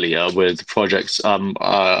mentioned earlier with projects.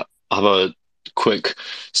 I have a quick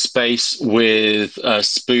space with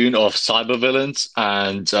Spoon of Cybervillains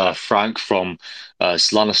and Frank from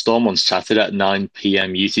Solana Storm on Saturday at 9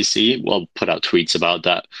 p.m. UTC. We'll put out tweets about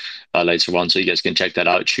that later on, so you guys can check that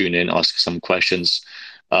out, tune in, ask some questions.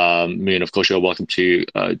 Me and of course, you're welcome to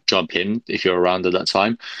jump in if you're around at that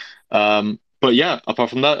time. But yeah,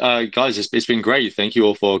 apart from that, guys, it's been great. Thank you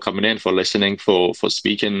all for coming in, for listening, for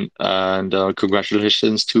speaking, and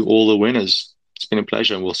congratulations to all the winners. It's been a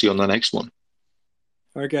pleasure, and we'll see you on the next one.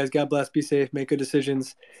 All right, guys. God bless. Be safe. Make good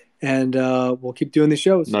decisions, and we'll keep doing these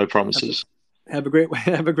shows. No promises. Have a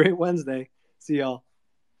great Wednesday. See y'all.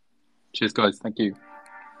 Cheers, guys. Thank you.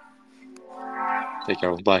 Take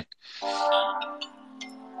care. Bye.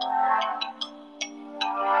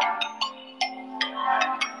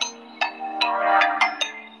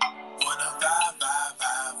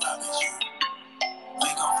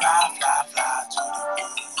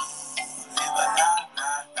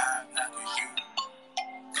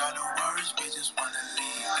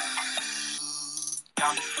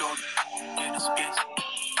 Down the floor, in the space.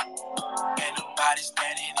 Ain't nobody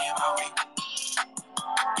standing in my way.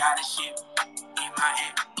 Got a shit in my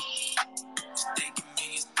head. It's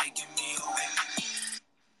taking me away.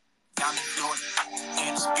 Down the floor,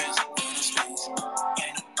 in the space.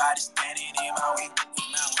 Ain't nobody standing in my way.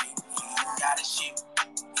 Got a shit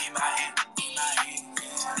in my head.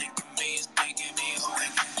 It's taking me away.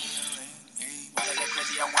 Wanna get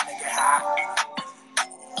crazy, I wanna get high.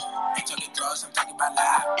 Ain't talking drugs, I'm talking about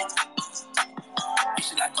life. You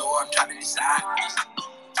should let go, I'm trying to decide.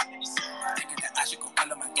 Thinking that I should go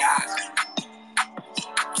all of my guys.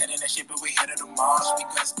 Getting that shit, but we headed to Mars. We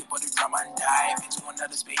got skip all the drama and dive into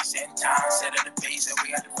another space and time. Set at the base and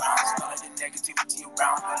we had the bounce. None of the negativity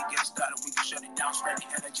around. When it gets started, we can shut it down. Spread the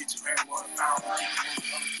energy to everyone around. We keep it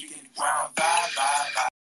moving, keep it ground. Vibe.